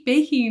 you keep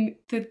baking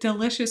the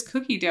delicious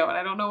cookie dough, and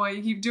I don't know why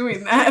you keep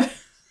doing that.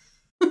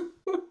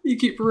 You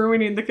keep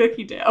ruining the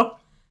cookie dough.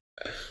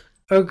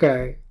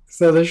 Okay,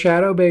 so the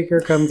Shadow Baker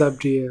comes up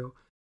to you.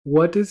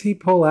 What does he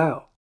pull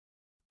out?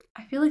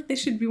 I feel like this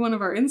should be one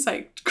of our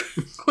insight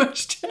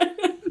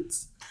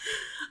questions.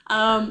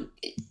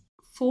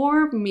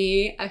 For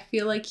me, I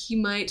feel like he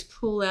might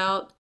pull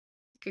out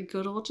like a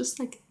good old just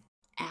like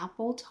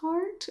apple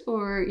tart,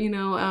 or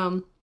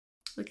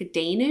like a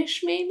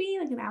Danish maybe,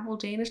 like an apple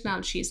Danish, not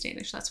a cheese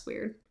Danish. That's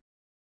weird.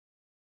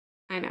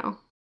 I know,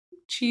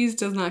 cheese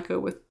does not go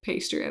with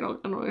pastry. I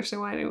don't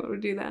understand why anyone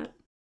would do that.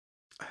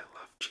 I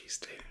love cheese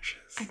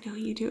Danishes. I know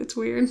you do. It's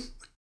weird.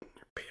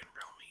 You're being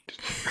real mean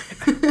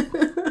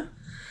to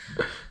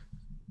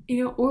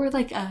me. Or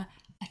like a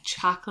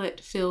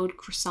chocolate-filled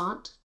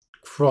croissant.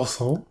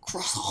 Croissant?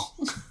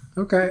 Croissant.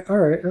 Okay,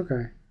 alright,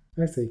 okay.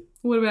 I see.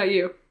 What about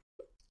you?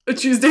 A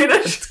cheese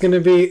Danish? It's gonna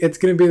be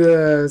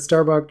the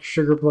Starbucks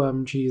sugar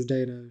plum cheese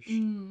Danish.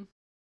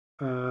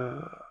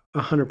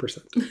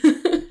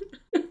 100%.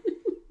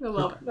 I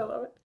love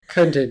it.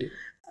 Continue.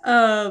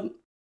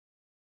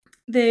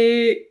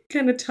 They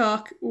kind of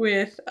talk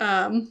with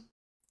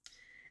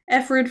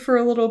Effred for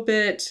a little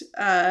bit.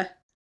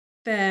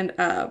 Then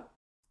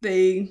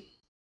they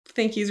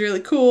think he's really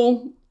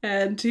cool,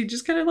 and he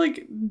just kind of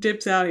like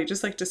dips out. He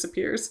just like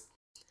disappears.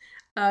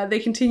 They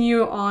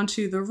continue on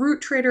to the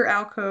Root Trader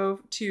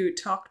alcove to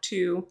talk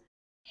to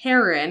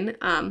Heron,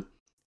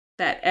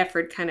 that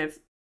Effred kind of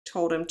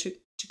told him to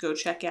go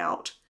check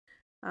out.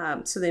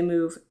 So they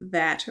move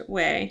that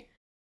way.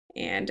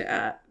 And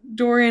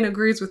Dorian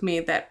agrees with me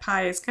that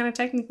pie is kind of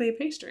technically a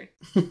pastry.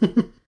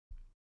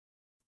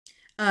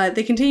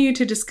 They continue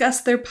to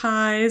discuss their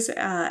pies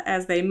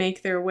as they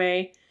make their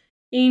way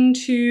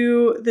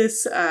into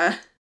this, as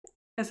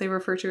they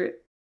refer to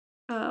it,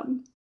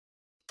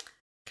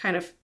 kind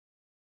of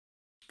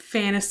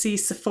fantasy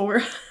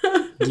Sephora.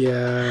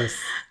 Yes.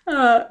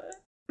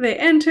 They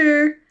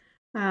enter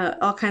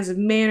all kinds of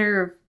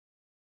manner of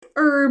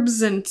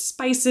herbs and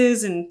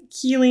spices and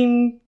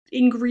healing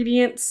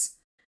ingredients.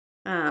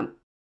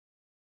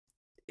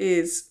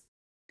 Is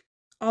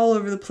all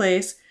over the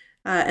place.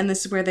 And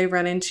this is where they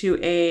run into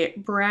a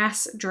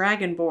brass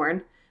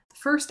dragonborn. The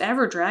first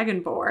ever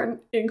dragonborn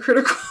in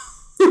Critical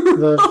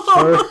The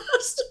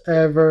first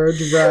ever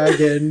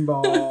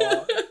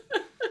dragonborn.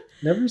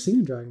 Never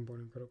seen a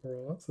dragonborn in Critical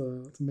Role. That's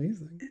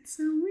amazing. It's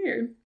so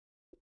weird.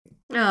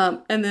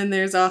 And then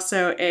there's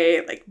also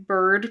a like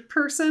bird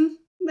person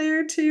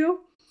there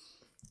too.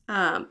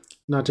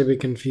 Not to be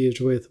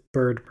confused with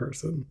Bird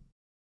Person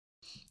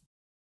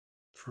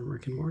from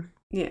Rick and Morty.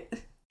 Yeah.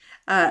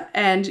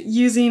 And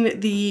using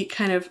the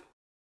kind of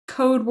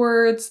code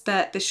words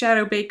that the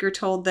Shadow Baker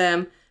told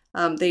them,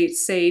 they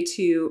say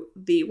to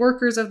the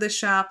workers of the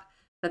shop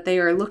that they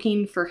are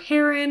looking for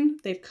Heron.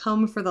 They've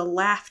come for the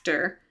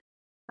laughter.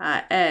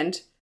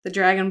 And the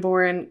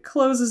Dragonborn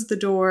closes the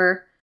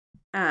door,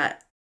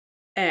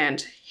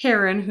 and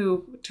Heron,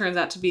 who turns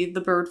out to be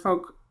the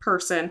birdfolk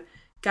person,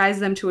 guides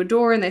them to a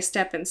door, and they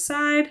step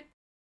inside.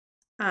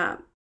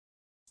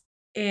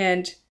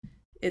 And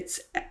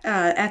it's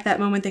at that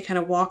moment they kind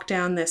of walk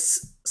down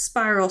this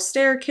spiral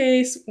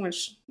staircase,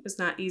 which is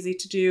not easy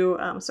to do,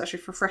 especially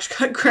for fresh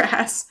cut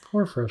grass.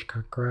 Poor fresh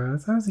cut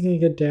grass. How's he going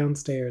to get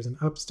downstairs and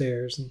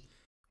upstairs? And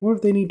what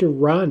if they need to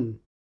run?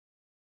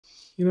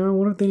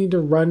 What if they need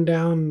to run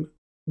down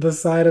the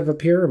side of a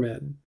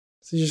pyramid?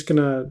 So he's just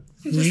going to...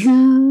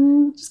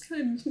 Just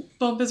kind of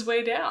bump his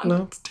way down.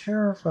 No, it's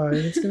terrifying.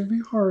 It's going to be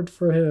hard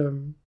for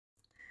him.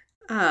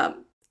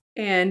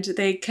 And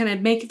they kind of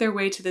make their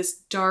way to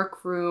this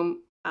dark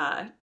room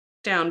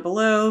down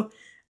below.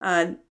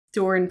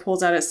 Doran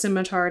pulls out a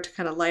scimitar to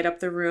kind of light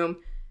up the room,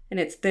 and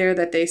it's there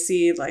that they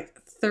see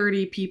like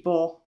 30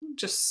 people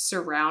just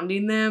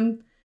surrounding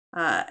them.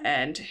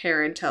 And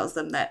Heron tells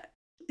them that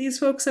these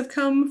folks have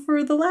come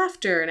for the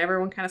laughter, and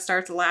everyone kind of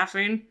starts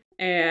laughing,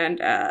 and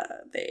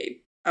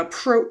they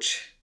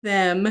approach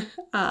them,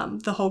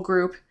 the whole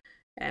group,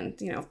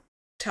 and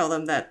tell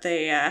them that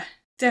they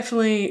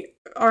definitely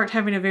aren't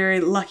having a very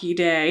lucky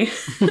day.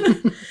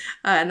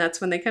 And that's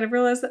when they kind of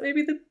realize that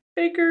maybe the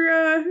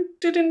baker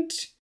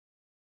didn't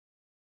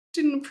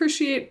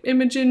appreciate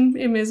Imogen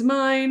in his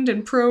mind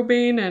and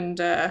probing, and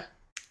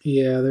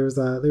yeah, there was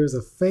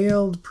a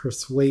failed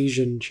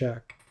persuasion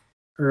check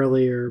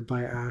earlier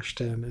by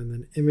Ashton, and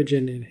then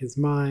Imogen in his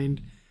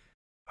mind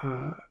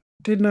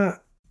did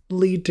not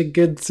lead to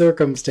good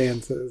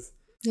circumstances.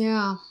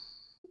 Yeah.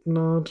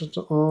 Not at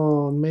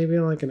all. Maybe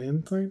like an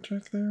insight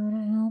check there would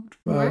have helped.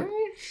 But... Right?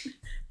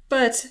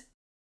 But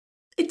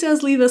it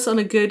does leave us on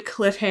a good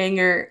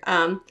cliffhanger.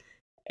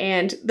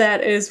 And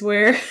that is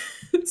where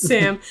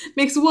Sam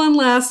makes one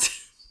last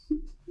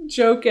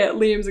joke at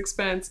Liam's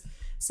expense,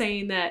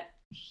 saying that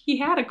he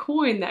had a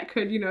coin that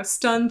could,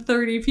 stun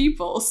 30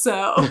 people.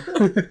 So,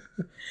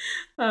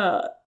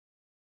 I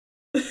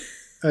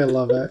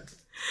love it.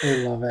 I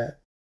love it.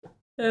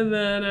 And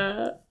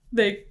then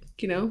they,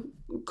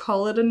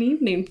 call it an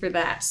evening for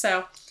that.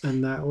 So,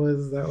 and that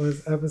was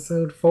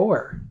episode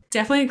 4.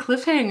 Definitely a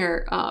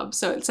cliffhanger.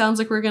 So it sounds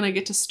like we're gonna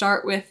get to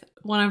start with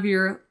one of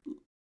your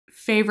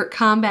favorite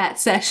combat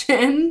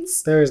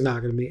sessions. There is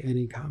not going to be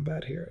any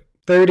combat here.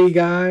 30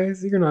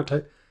 guys, you're not.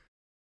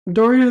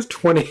 Dorian has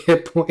 20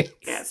 hit points.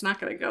 Yeah, it's not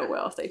going to go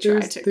well if they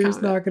try to.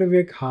 There's not going to be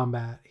a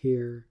combat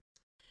here.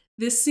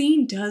 This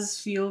scene does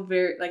feel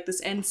very like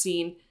this end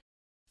scene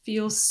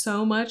feels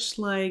so much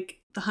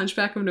like the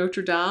Hunchback of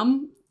Notre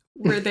Dame,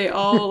 where they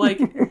all like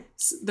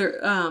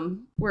they're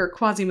where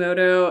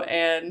Quasimodo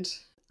and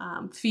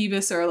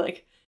Phoebus are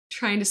like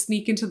trying to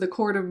sneak into the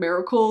Court of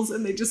Miracles,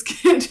 and they just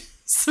get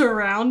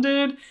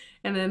surrounded,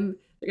 and then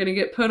they're gonna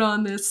get put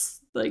on this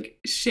like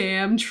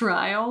sham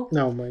trial.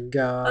 Oh my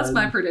god. That's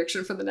my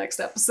prediction for the next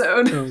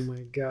episode. Oh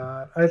my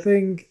god. I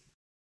think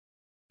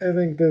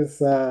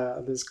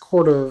this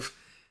Court of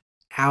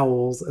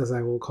Owls, as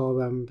I will call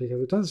them,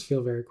 because it does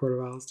feel very Court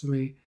of Owls to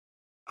me.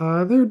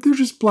 They're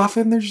just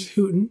bluffing, they're just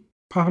hooting,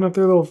 popping up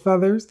their little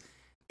feathers.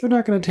 They're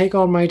not gonna take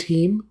on my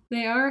team.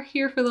 They are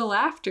here for the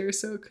laughter,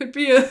 so it could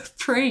be a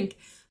prank.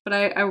 But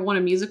I want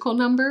a musical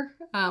number.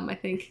 I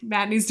think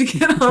Matt needs to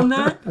get on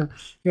that.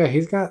 Yeah,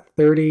 he's got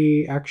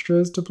 30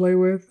 extras to play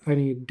with. I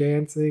need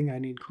dancing. I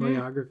need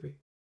choreography.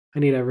 I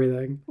need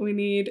everything. We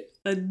need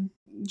a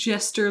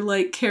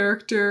jester-like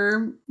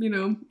character,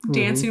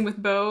 dancing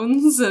with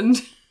bones.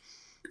 And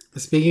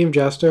speaking of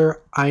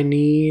jester, I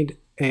need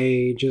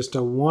just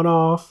a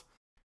one-off.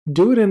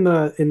 Do it in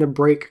the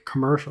break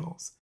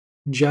commercials.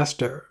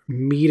 Jester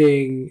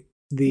meeting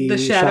the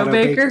Shadow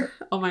Baker.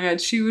 Oh my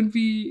god, she would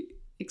be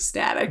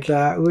ecstatic.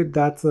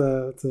 That's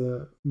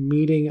a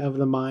meeting of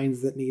the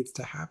minds that needs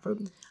to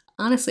happen.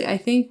 Honestly, I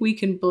think we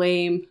can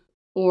blame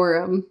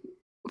Orem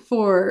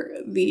for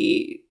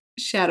the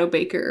Shadow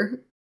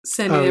Baker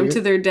sending them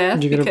to their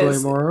death. You're gonna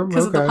blame Orem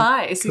because of the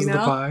pies. Because of the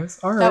pies.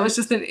 All right. That was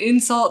just an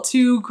insult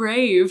to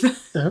grave.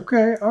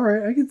 Okay, all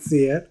right. I could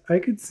see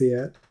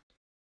it.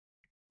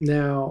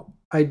 Now,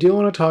 I do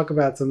want to talk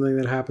about something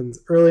that happens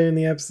early in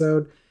the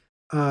episode,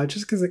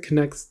 just because it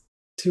connects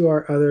to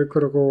our other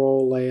Critical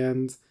Role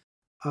lands.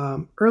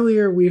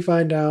 Earlier, we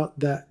find out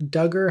that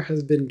Duggar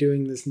has been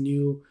doing this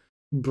new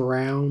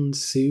brown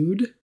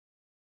sood.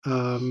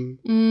 And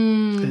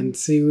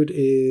sood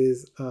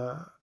is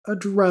a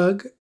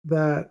drug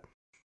that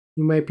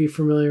you might be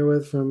familiar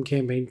with from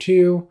Campaign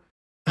 2.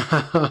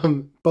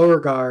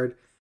 Beauregard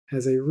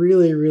has a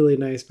really, really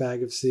nice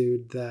bag of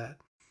sood that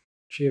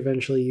she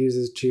eventually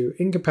uses to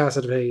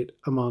incapacitate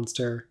a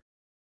monster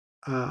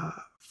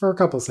for a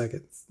couple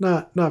seconds.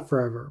 Not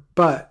forever,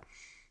 but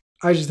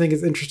I just think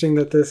it's interesting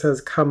that this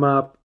has come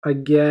up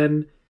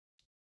again.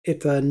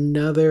 It's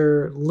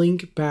another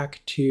link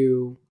back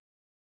to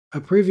a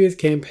previous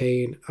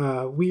campaign,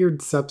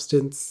 weird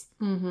substance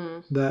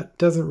that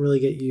doesn't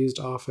really get used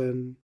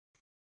often.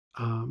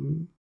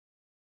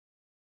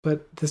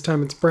 But this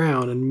time it's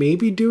brown and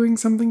maybe doing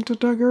something to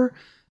Duggar.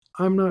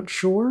 I'm not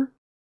sure.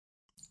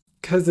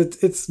 Because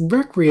it's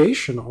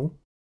recreational.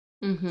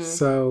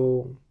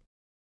 So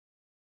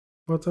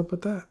what's up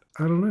with that?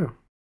 I don't know.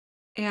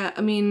 Yeah,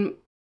 I mean,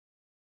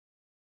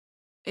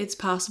 it's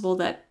possible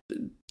that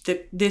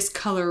this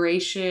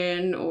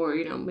coloration, or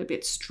maybe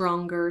it's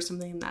stronger or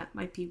something. That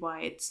might be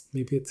why it's.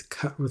 Maybe it's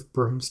cut with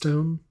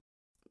brimstone.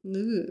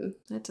 Ooh,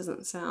 that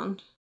doesn't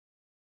sound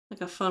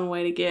like a fun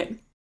way to get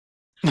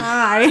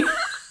high.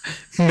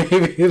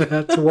 Maybe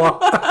that's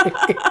why.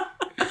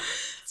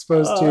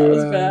 Supposed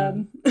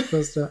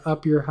to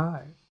up your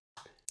high.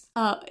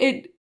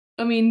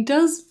 It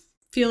does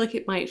feel like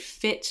it might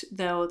fit,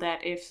 though,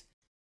 that if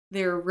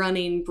they're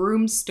running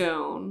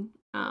brimstone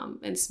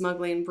and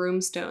smuggling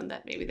brimstone,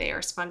 that maybe they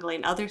are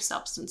smuggling other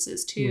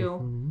substances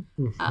too.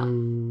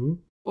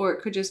 Or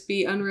it could just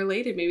be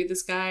unrelated. Maybe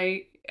this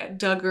guy,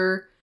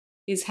 Duggar,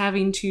 is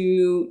having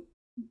to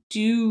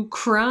do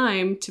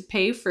crime to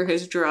pay for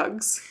his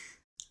drugs.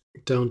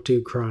 Don't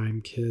do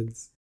crime,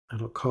 kids.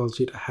 It'll cause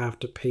you to have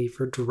to pay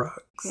for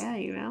drugs. Yeah,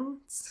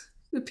 it's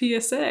the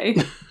PSA.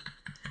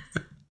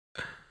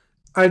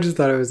 I just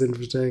thought it was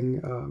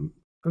interesting.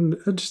 And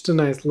just a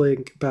nice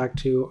link back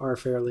to our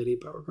fair Lady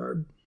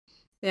Beauregard.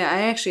 Yeah,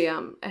 I actually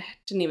I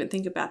didn't even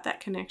think about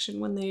that connection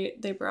when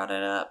they brought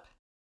it up.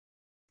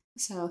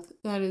 So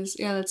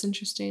that's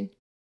interesting.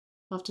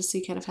 We'll have to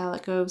see kind of how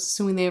that goes,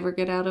 assuming they ever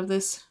get out of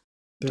this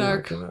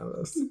dark.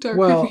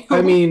 Well, reveal.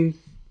 I mean,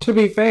 to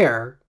be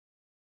fair,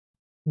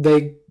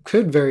 they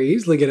could very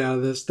easily get out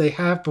of this. They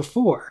have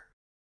before.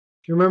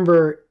 Do you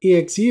remember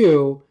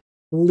EXU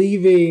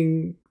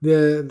leaving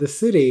the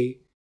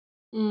city?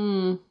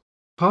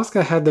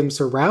 Posca had them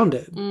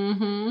surrounded.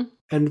 Mm-hmm.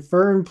 And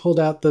Fern pulled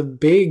out the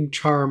big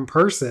charm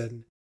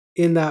person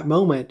in that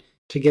moment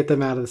to get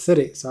them out of the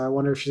city. So I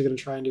wonder if she's going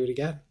to try and do it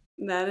again.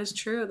 That is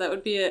true. That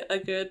would be a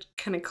good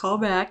kind of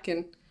callback,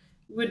 and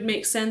would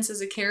make sense as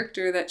a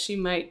character that she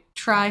might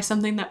try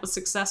something that was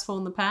successful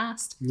in the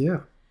past.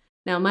 Yeah.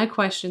 Now, my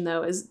question,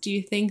 though, is do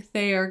you think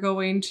they are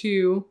going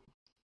to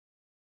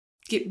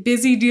get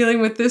busy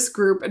dealing with this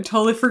group and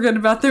totally forget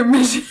about their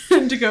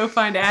mission to go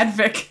find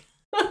Advik?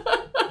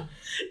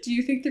 Do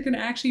you think they're going to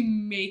actually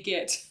make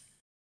it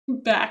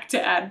back to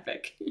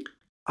Advik?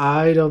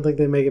 I don't think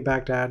they make it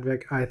back to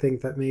Advik. I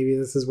think that maybe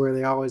this is where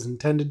they always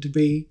intended to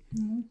be.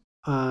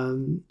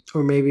 Mm-hmm.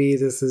 Or maybe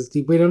this is,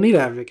 we don't need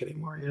Advik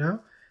anymore, you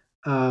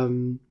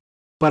know?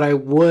 But I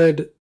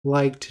would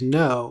like to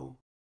know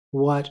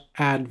what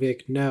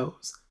Advik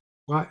knows.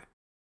 Why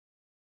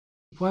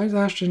has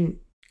Ashton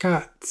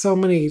got so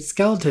many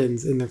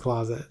skeletons in the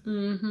closet?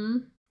 Mm-hmm.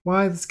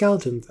 Why the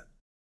skeletons?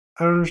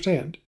 I don't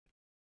understand.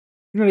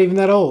 You're not even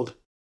that old.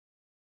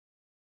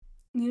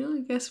 You know,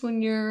 I guess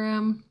when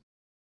you're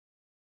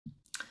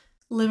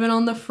living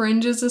on the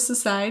fringes of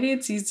society,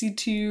 it's easy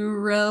to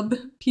rub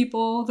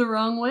people the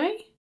wrong way.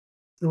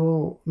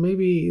 Well,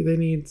 maybe they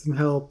need some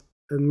help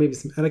and maybe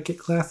some etiquette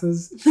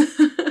classes.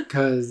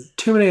 Because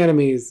too many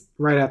enemies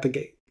right out the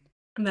gate.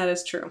 And that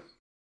is true.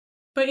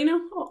 But, you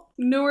know,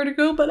 nowhere to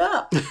go but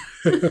up.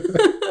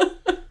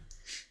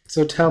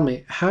 So tell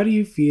me, how do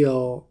you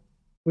feel?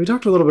 We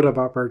talked a little bit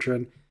about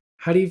Bertrand.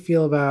 How do you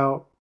feel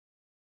about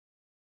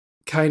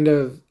kind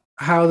of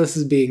how this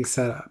is being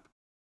set up?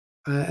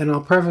 And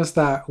I'll preface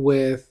that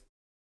with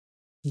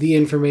the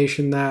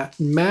information that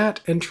Matt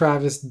and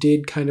Travis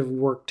did kind of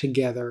work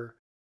together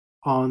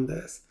on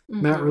this.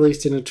 Mm-hmm. Matt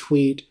released in a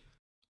tweet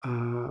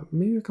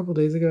maybe a couple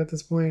days ago at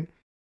this point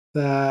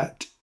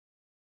that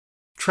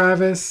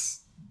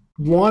Travis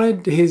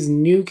wanted his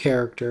new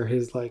character,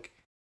 his like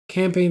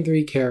Campaign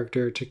 3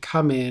 character, to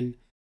come in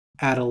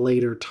at a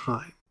later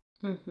time.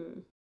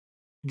 Mm-hmm.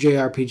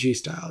 JRPG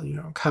style, you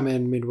know, come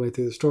in midway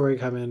through the story,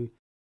 come in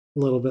a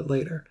little bit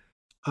later.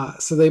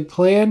 So they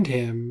planned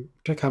him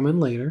to come in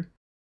later.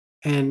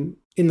 And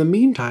in the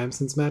meantime,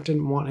 since Matt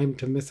didn't want him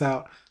to miss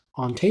out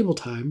on Table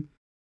Time,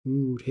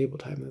 Table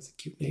Time, that's a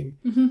cute name.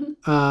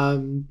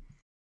 Mm-hmm.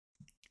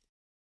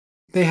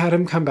 They had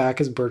him come back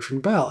as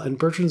Bertrand Bell. And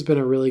Bertrand's been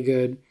a really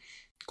good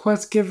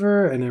quest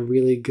giver and a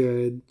really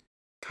good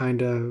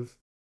kind of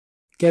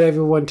get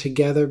everyone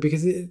together,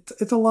 because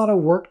it's a lot of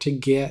work to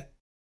get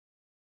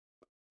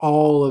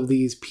all of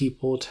these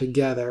people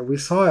together. We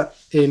saw it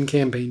in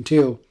Campaign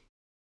 2,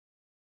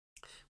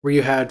 where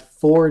you had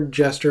Ford,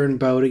 Jester, and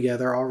Bo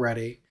together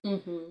already.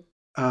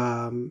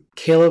 Mm-hmm.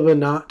 Caleb and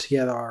Not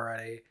together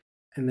already.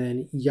 And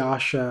then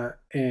Yasha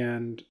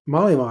and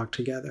Mollymog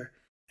together.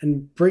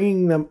 And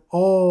bringing them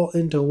all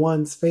into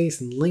one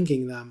space and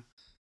linking them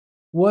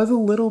was a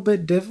little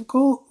bit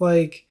difficult.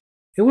 Like,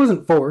 it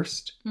wasn't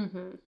forced.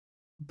 Mm-hmm.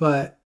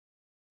 But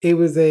it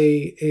was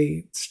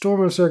a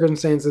storm of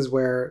circumstances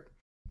where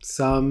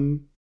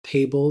some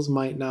tables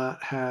might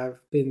not have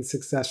been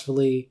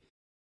successfully,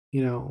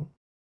 you know,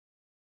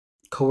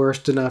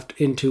 coerced enough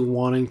into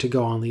wanting to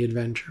go on the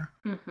adventure.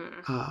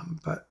 Mm-hmm.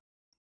 But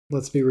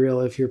let's be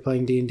real, if you're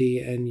playing D&D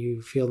and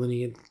you feel the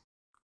need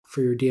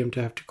for your DM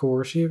to have to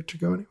coerce you to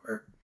go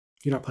anywhere,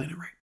 you're not playing it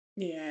right.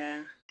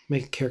 Yeah.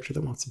 Make a character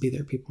that wants to be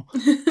there, people.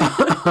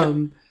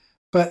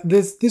 But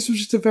this was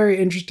just a very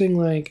interesting,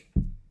 like,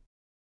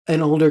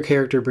 an older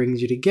character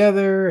brings you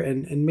together,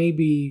 and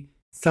maybe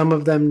some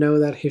of them know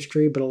that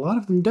history, but a lot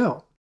of them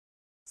don't.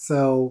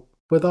 So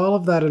with all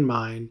of that in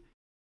mind,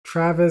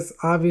 Travis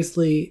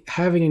obviously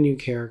having a new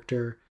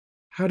character,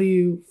 how do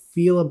you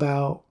feel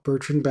about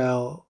Bertrand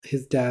Bell,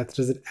 his death?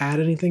 Does it add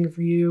anything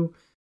for you?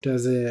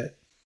 Does it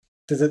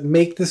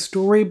make the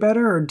story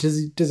better, or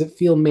does it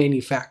feel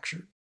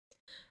manufactured?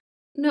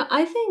 No,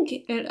 I think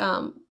it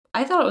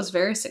I thought it was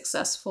very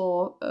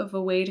successful of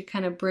a way to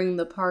kind of bring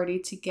the party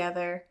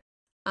together.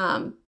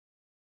 And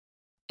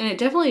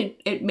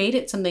it made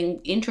it something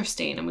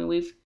interesting. I mean,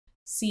 we've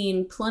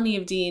seen plenty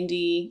of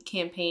D&D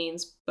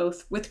campaigns,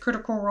 both with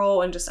Critical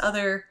Role and just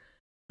other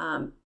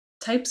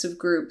types of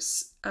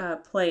groups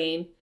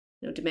playing,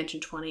 you know, Dimension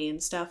 20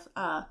 and stuff.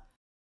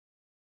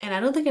 And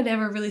I don't think I'd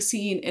ever really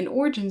seen an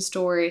origin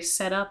story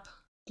set up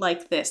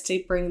like this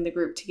to bring the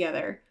group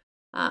together.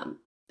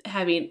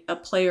 Having a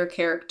player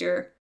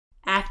character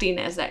acting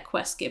as that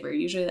quest giver.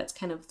 Usually that's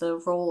kind of the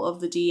role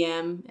of the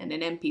DM and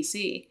an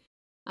NPC.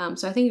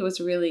 So I think it was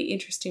a really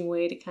interesting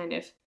way to kind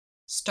of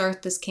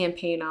start this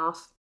campaign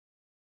off.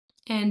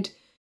 And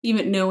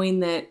even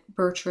knowing that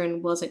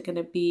Bertrand wasn't going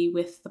to be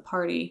with the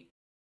party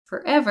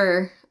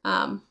forever,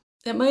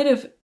 it might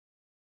have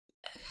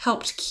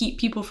helped keep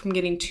people from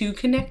getting too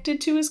connected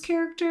to his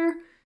character.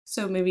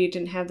 So maybe it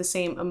didn't have the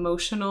same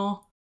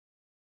emotional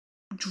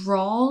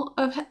draw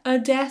of a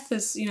death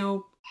as, you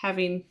know,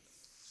 having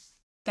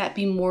that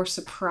be more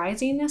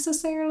surprising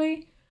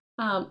necessarily.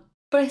 But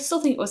I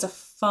still think it was a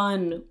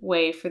fun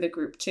way for the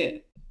group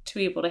to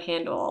be able to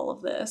handle all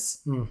of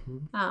this.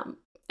 Mm-hmm.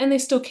 And they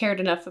still cared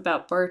enough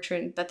about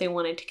Bertrand that they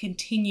wanted to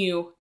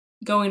continue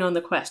going on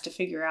the quest to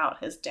figure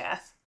out his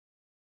death.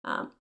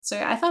 So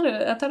I thought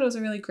it was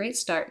a really great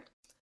start.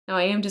 Now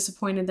I am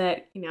disappointed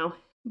that,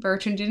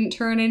 Bertrand didn't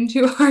turn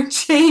into our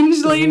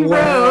changeling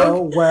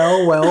rogue.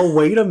 Well,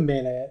 wait a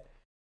minute.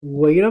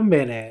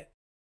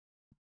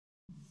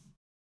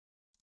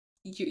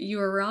 You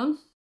were wrong?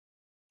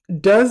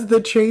 Does the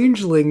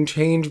changeling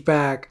change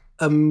back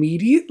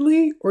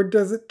immediately, or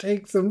does it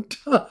take some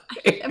time?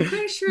 I'm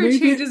pretty sure it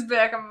changes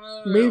back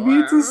immediately. Maybe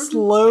it's a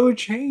slow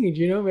change,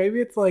 maybe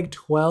it's like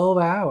 12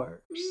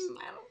 hours. I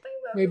don't think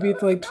that's maybe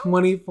it's like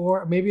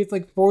 24, maybe it's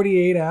like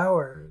 48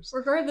 hours.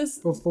 Regardless,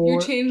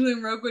 your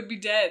changeling rogue would be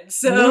dead,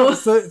 so... No,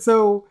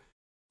 so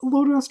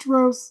Lord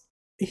Westeros,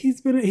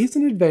 he's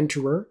an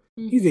adventurer.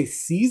 Mm-hmm. He's a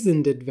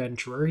seasoned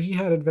adventurer. He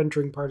had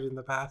adventuring parties in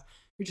the past.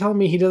 You're telling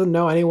me he doesn't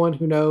know anyone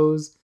who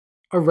knows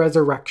a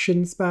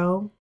resurrection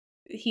spell?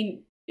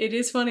 It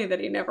is funny that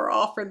he never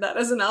offered that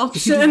as an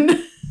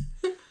option.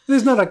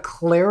 There's not a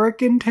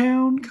cleric in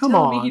town? Come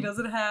on. Me he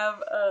doesn't have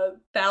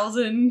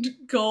 1,000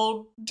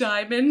 gold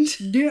diamond?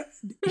 Yeah,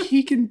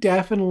 he can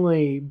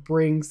definitely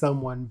bring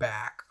someone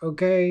back,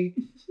 okay?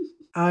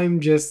 I'm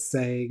just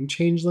saying,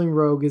 Changeling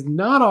Rogue is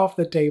not off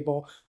the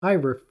table. I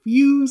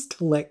refuse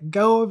to let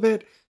go of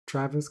it.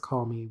 Travis,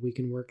 call me. We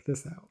can work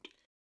this out.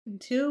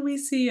 Until we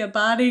see a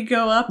body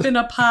go up in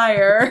a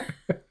pyre,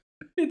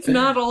 it's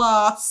not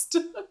lost.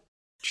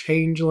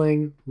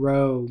 Changeling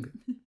Rogue.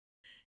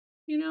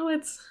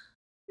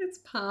 It's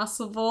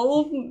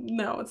possible.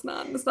 No, it's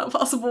not. It's not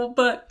possible,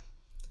 but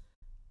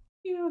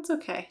it's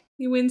okay.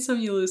 You win some,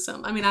 you lose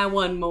some. I mean, I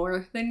won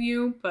more than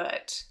you,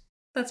 but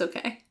that's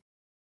okay.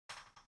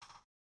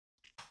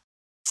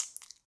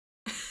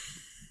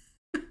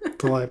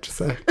 That's all I have to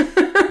say.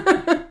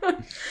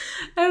 I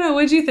don't know.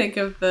 What'd you think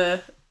of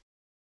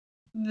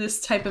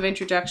this type of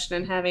introduction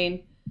and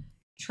having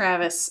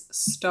Travis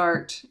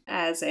start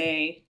as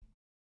a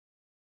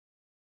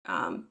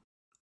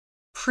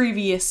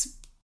previous,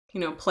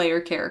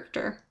 player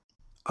character?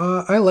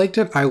 I liked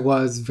it. I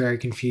was very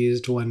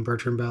confused when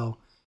Bertrand Bell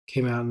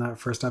came out in that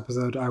first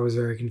episode. I was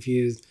very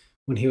confused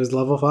when he was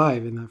level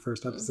 5 in that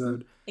first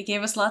episode. It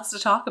gave us lots to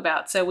talk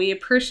about, so we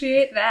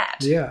appreciate that.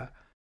 Yeah.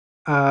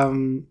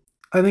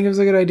 I think it was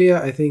a good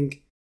idea. I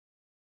think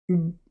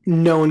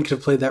no one could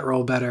have played that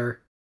role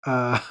better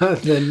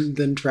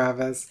than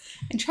Travis.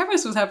 And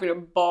Travis was having a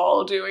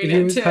ball doing it, too.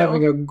 He was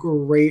having a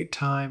great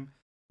time.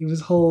 He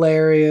was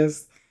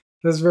hilarious.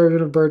 This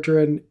version of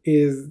Bertrand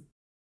is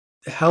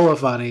hella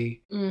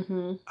funny.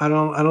 Mm-hmm. I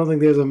don't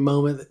think there's a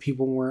moment that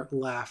people weren't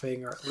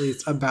laughing, or at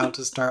least about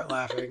to start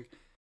laughing,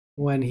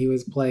 when he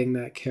was playing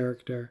that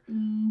character.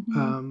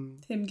 Mm-hmm.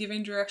 Him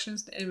giving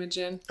directions to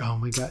Imogen. Oh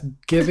my god,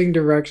 giving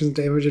directions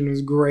to Imogen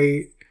was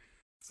great.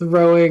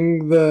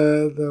 Throwing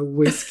the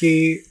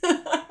whiskey,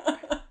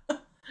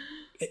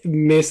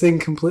 missing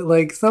complete.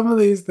 Like, some of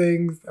these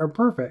things are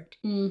perfect.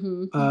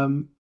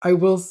 Mm-hmm. I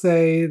will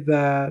say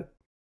that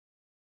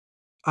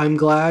I'm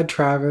glad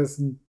Travis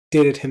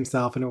did it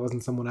himself and it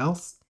wasn't someone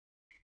else,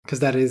 because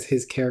that is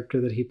his character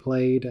that he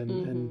played,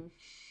 and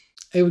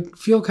it would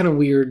feel kind of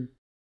weird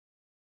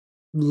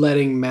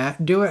letting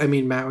Matt do it. I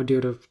mean, Matt would do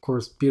it, of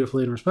course,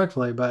 beautifully and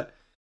respectfully, but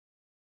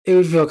it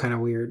would feel kind of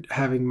weird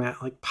having Matt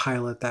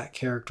pilot that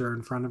character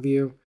in front of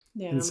you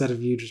instead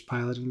of you just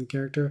piloting the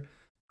character.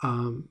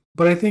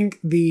 But I think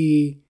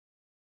the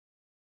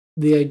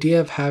idea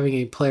of having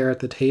a player at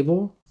the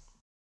table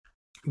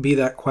be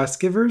that quest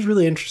giver is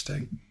really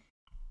interesting.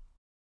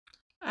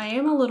 I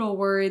am a little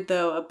worried,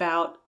 though,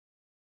 about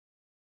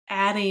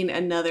adding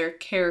another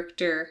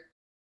character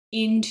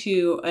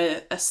into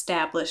an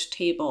established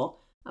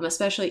table,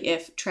 especially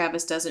if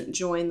Travis doesn't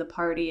join the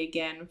party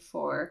again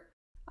for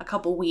a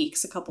couple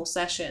weeks, a couple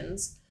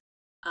sessions.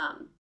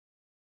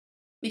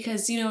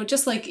 Because,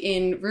 just like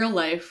in real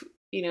life,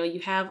 you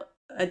have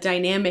a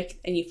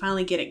dynamic and you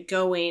finally get it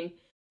going.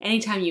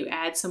 Anytime you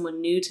add someone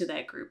new to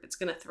that group, it's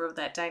going to throw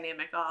that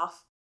dynamic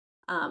off.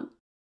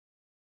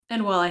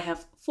 And while I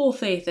have full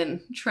faith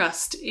and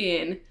trust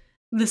in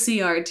the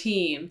CR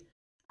team,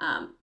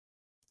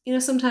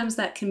 sometimes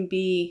that can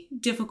be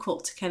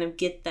difficult to kind of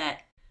get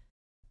that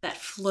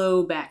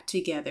flow back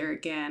together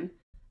again,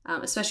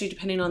 especially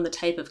depending on the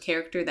type of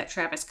character that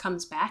Travis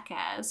comes back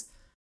as.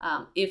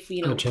 If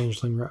a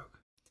changeling rogue.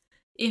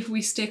 If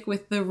we stick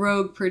with the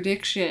rogue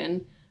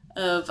prediction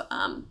of,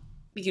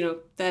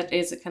 that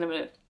is a kind of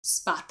a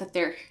spot that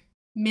they're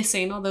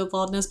missing, although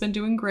Laudna's been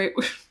doing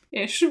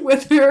great-ish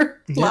with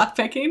her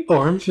lockpicking.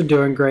 Orm's been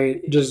doing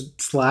great,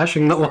 just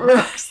slashing the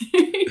locks.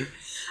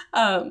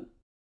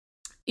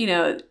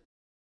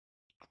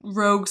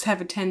 Rogues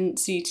have a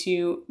tendency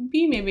to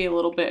be maybe a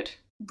little bit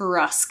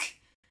brusque.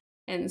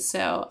 And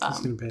so... I was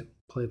going to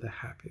play the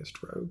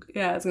happiest rogue.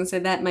 Yeah, I was going to say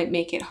that might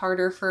make it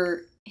harder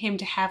for him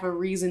to have a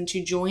reason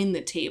to join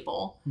the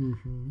table.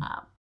 Mm-hmm.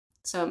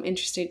 So I'm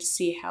interested to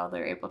see how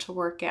they're able to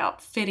work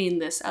out fitting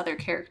this other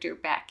character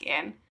back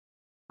in.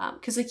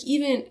 Because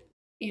even,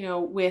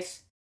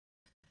 with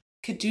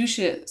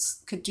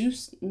Caduceus. There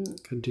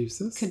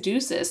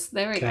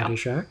we go.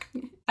 Caddyshack.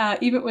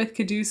 Even with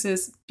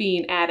Caduceus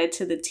being added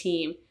to the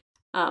team,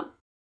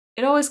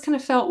 it always kind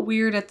of felt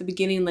weird at the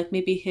beginning, like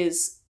maybe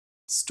his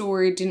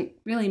story didn't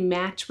really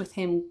match with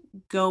him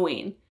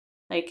going.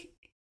 Like,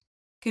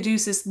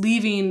 Caduceus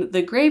leaving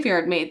the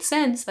graveyard made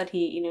sense that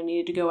he,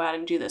 needed to go out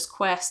and do this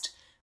quest.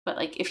 But,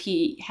 like, if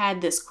he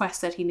had this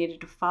quest that he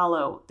needed to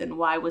follow, then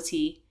why was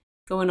he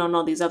going on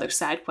all these other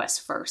side quests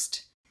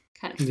first?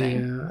 Kind of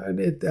thing.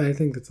 Yeah, I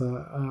think it's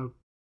a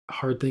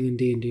hard thing in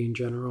D&D in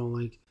general.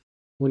 Like,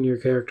 when your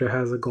character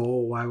has a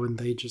goal, why wouldn't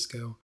they just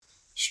go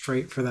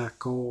straight for that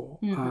goal?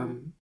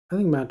 Mm-hmm. I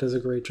think Matt does a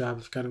great job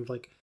of kind of,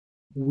 like,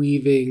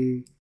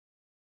 weaving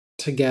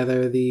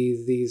together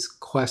these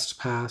quest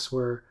paths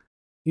where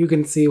you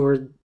can see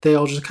where they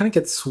all just kind of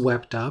get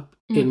swept up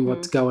in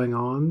what's going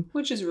on.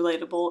 Which is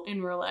relatable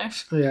in real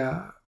life.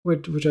 Yeah,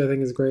 which I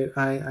think is great.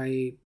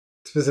 I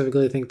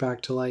specifically think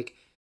back to, like,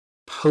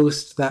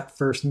 post that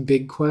first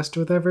big quest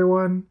with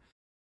everyone,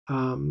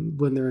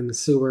 when they're in the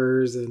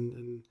sewers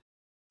and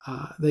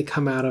they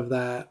come out of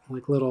that,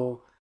 like,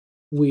 little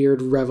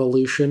weird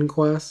revolution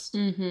quest.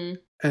 Mm-hmm.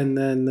 And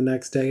then the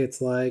next day it's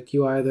like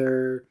you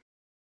either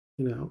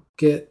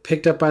get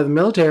picked up by the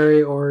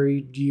military or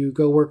you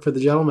go work for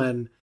the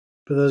gentleman.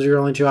 But those are your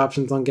only two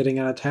options on getting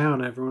out of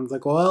town. Everyone's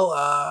like,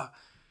 well,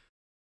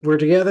 we're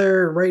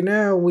together right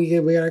now. We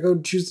gotta go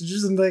choose to do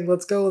something.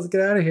 Let's go. Let's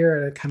get out of here.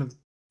 And it kind of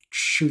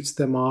shoots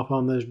them off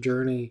on this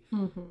journey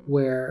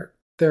where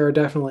there are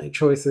definitely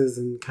choices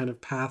and kind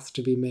of paths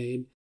to be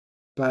made.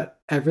 But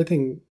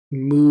everything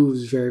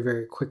moves very,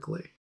 very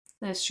quickly.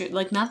 That's true.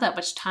 Like, not that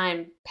much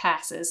time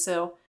passes.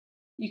 So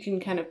you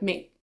can kind of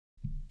make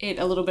it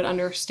a little bit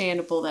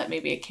understandable that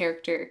maybe a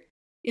character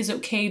is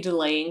okay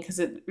delaying because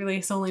it really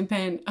has only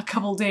been a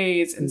couple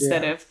days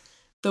instead of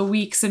the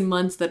weeks and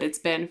months that it's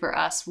been for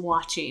us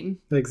watching.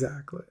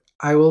 Exactly.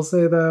 I will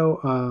say,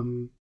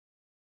 though,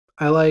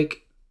 I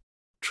like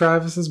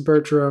Travis's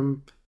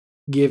Bertram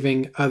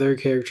giving other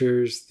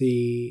characters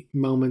the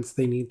moments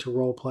they need to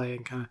roleplay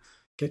and kind of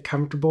get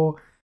comfortable.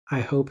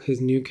 I hope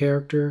his new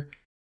character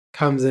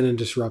comes in and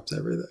disrupts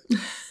everything.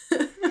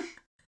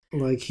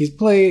 Like, he's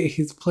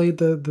played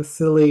the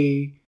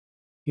silly,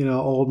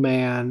 old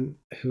man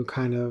who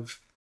kind of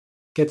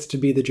gets to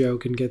be the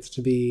joke and gets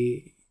to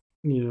be,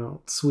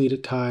 sweet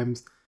at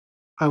times.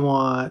 I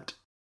want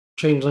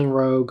Changeling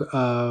Rogue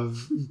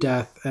of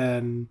death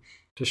and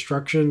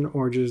destruction,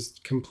 or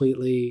just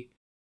completely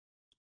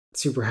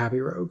super happy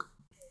rogue.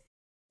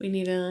 We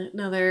need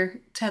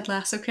another Ted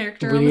Lasso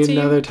character on the team. We need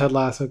another Ted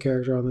Lasso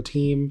character on the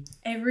team.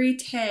 Every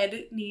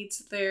Ted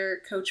needs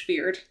their Coach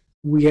Beard.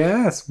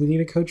 Yes, we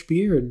need a Coach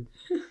Beard.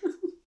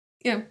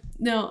 Yeah,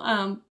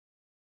 no,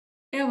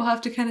 we'll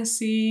have to kind of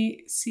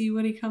see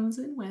what he comes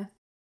in with.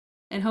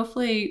 And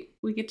hopefully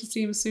we get to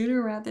see him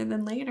sooner rather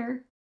than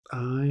later.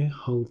 I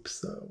hope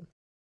so.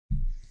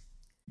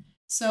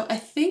 So I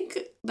think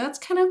that's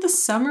kind of the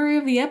summary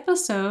of the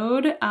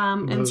episode.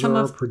 And some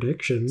of our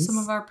predictions. Some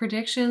of our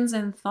predictions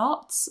and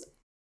thoughts.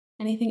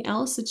 Anything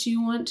else that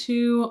you want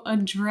to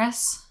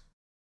address?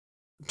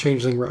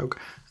 Changeling Rogue.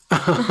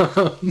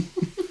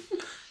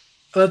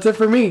 That's it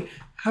for me.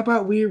 How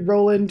about we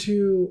roll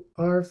into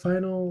our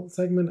final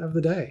segment of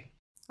the day?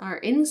 Our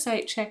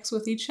insight checks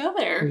with each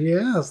other.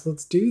 Yes,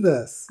 let's do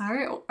this. All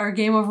right, our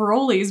game of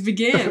rollies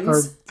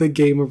begins. The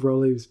game of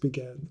rollies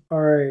begins. All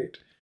right.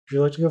 Would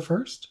you like to go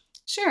first?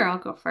 Sure, I'll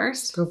go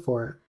first. Go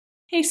for it.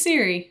 Hey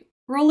Siri,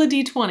 roll a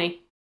d20.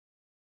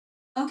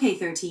 Okay,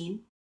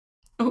 13.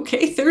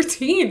 Okay,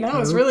 13. That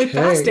was really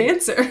fast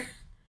answer.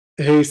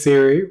 Hey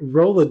Siri,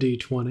 roll a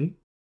d20.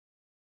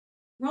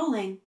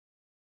 Rolling.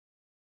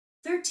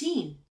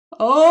 13.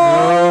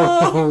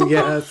 Oh,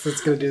 yes.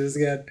 Let's go do this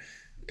again.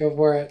 Go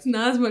for it. It's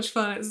not as much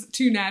fun as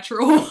two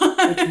natural ones.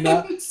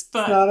 It's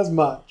not as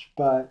much,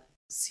 but...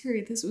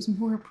 Siri, this was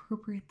more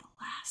appropriate the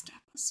last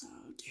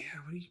episode. Yeah,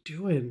 what are you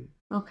doing?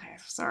 Okay,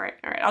 sorry.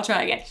 All right, I'll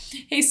try again.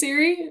 Hey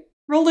Siri,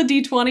 roll a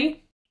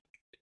d20.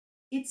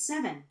 It's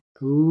 7.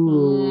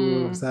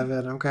 Ooh,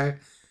 7. Okay.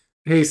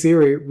 Hey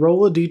Siri,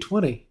 roll a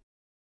d20.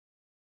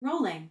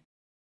 Rolling.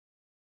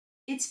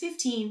 It's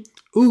 15.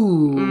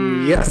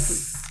 Ooh,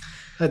 yes.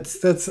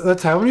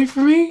 That's how many for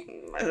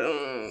me?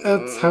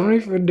 That's how many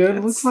for dude.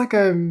 It looks like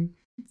I'm.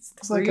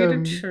 Looks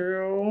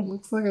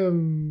like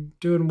I'm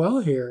doing well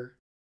here.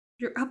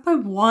 You're up by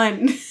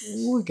 1.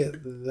 Look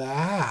at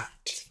that.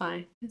 It's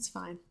fine. It's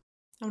fine.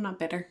 I'm not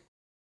bitter.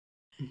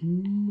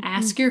 Mm-hmm.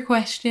 Ask your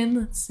question.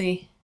 Let's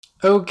see.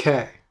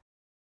 Okay.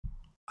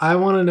 I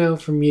want to know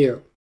from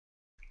you.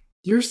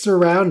 You're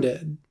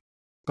surrounded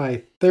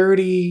by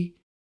 30.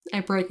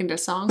 I break into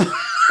song.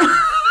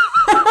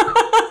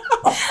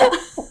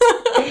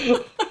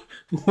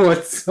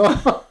 What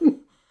song?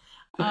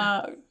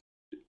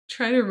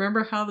 Trying to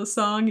remember how the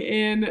song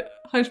in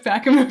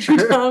Hunchback of Notre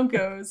Dame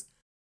goes.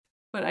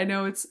 But I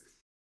know it's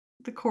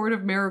the Court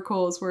of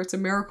Miracles, where it's a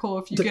miracle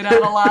if you get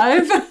out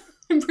alive.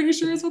 I'm pretty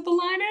sure is what the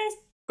line is.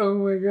 Oh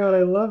my god,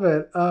 I love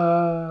it.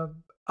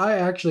 I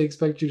actually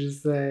expect you to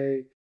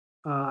say,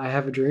 I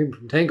Have a Dream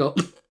from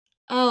Tangled.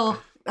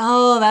 Oh,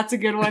 Oh, that's a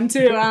good one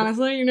too,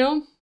 honestly, you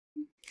know?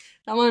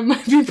 That one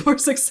might be more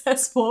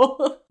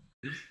successful.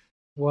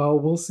 Well,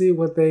 we'll see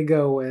what they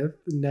go with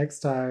next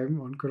time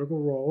on Critical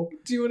Role.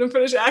 Do you want to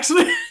finish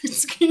actually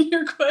asking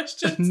your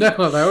questions?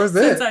 No, that was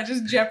it. Since I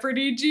just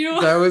Jeopardied you.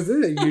 That was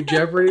it. You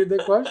Jeopardied the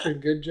question.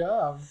 Good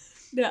job.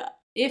 Yeah.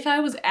 If I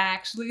was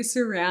actually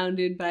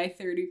surrounded by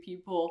 30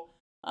 people,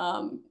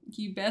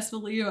 you best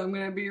believe I'm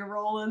going to be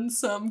rolling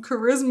some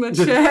charisma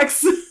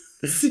checks.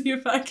 See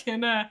if I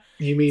can...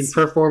 You mean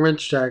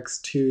performance checks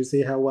to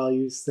see how well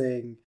you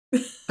sing.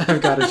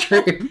 I've got a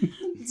dream.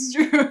 It's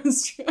true,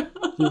 it's true.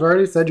 You've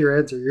already said your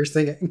answer. You're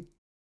singing.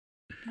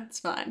 That's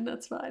fine,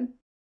 that's fine.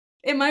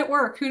 It might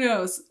work, who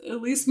knows?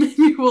 At least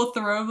maybe we'll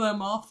throw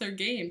them off their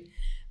game.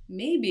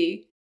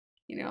 Maybe,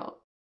 you know,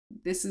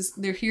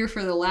 they're here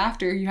for the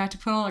laughter. You have to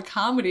put on a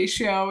comedy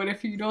show, and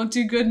if you don't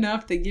do good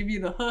enough, they give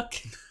you the hook.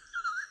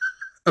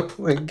 Oh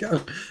my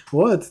god.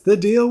 What's the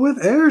deal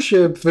with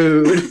airship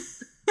food?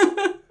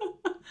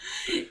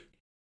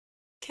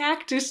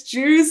 Cactus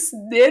juice,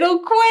 it'll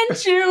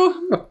quench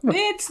you.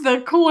 It's the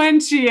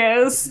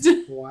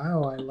quenchiest.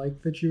 Wow, I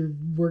like that you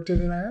worked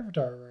in an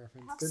Avatar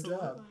reference. Absolutely.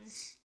 Good job.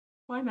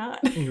 Why not?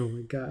 Oh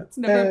my god. It's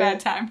never a bad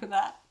time for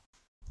that.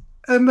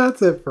 And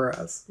that's it for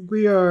us.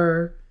 We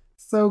are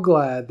so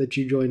glad that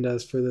you joined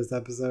us for this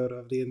episode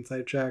of The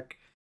Insight Check.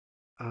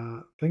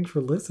 Thanks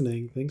for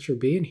listening. Thanks for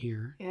being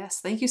here.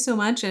 Yes, thank you so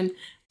much. And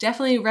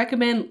definitely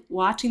recommend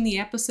watching the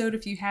episode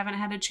if you haven't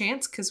had a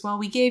chance, because while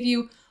we gave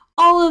you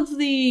all of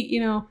the,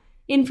 you know,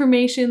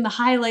 information, the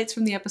highlights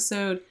from the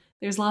episode,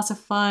 there's lots of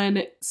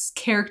fun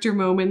character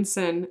moments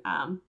and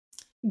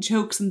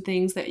jokes and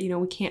things that, you know,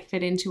 we can't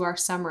fit into our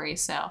summary.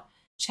 So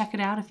check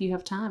it out if you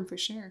have time, for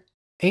sure.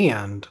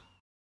 And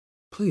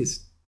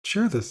please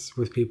share this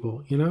with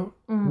people. You know,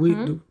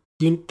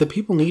 Mm-hmm. the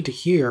people need to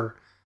hear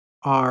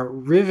our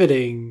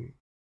riveting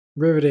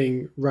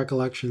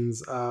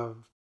recollections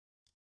of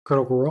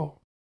Critical Role.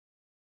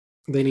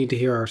 They need to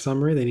hear our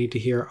summary. They need to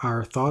hear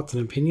our thoughts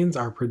and opinions,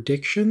 our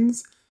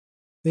predictions.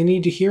 They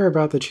need to hear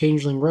about the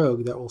changeling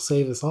rogue that will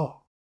save us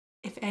all.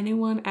 If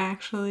anyone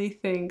actually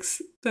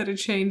thinks that a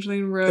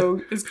changeling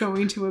rogue is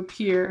going to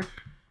appear,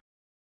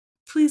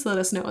 please let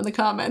us know in the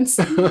comments.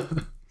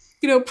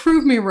 You know,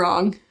 prove me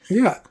wrong.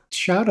 Yeah,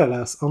 shout at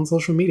us on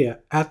social media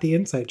at The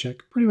Insight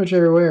Check, pretty much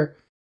everywhere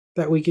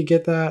that we could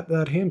get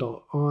that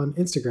handle, on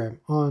Instagram,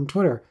 on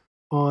Twitter,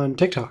 on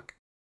TikTok.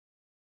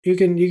 You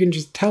can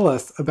just tell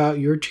us about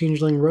your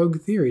changeling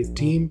rogue theories.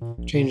 Team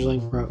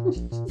Changeling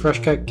Rogue. Fresh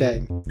cut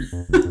gang.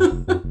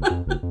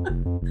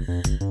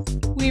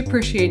 We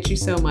appreciate you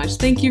so much.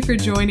 Thank you for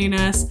joining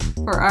us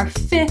for our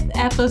 5th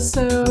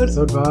episode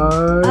Episode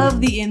 5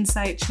 of The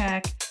Insight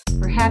Check.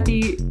 We're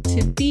happy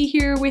to be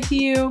here with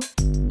you.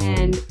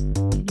 And,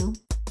 you know,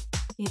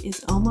 it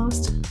is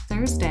almost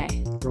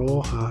Thursday.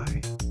 Roll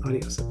high.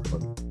 Adios,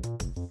 everyone.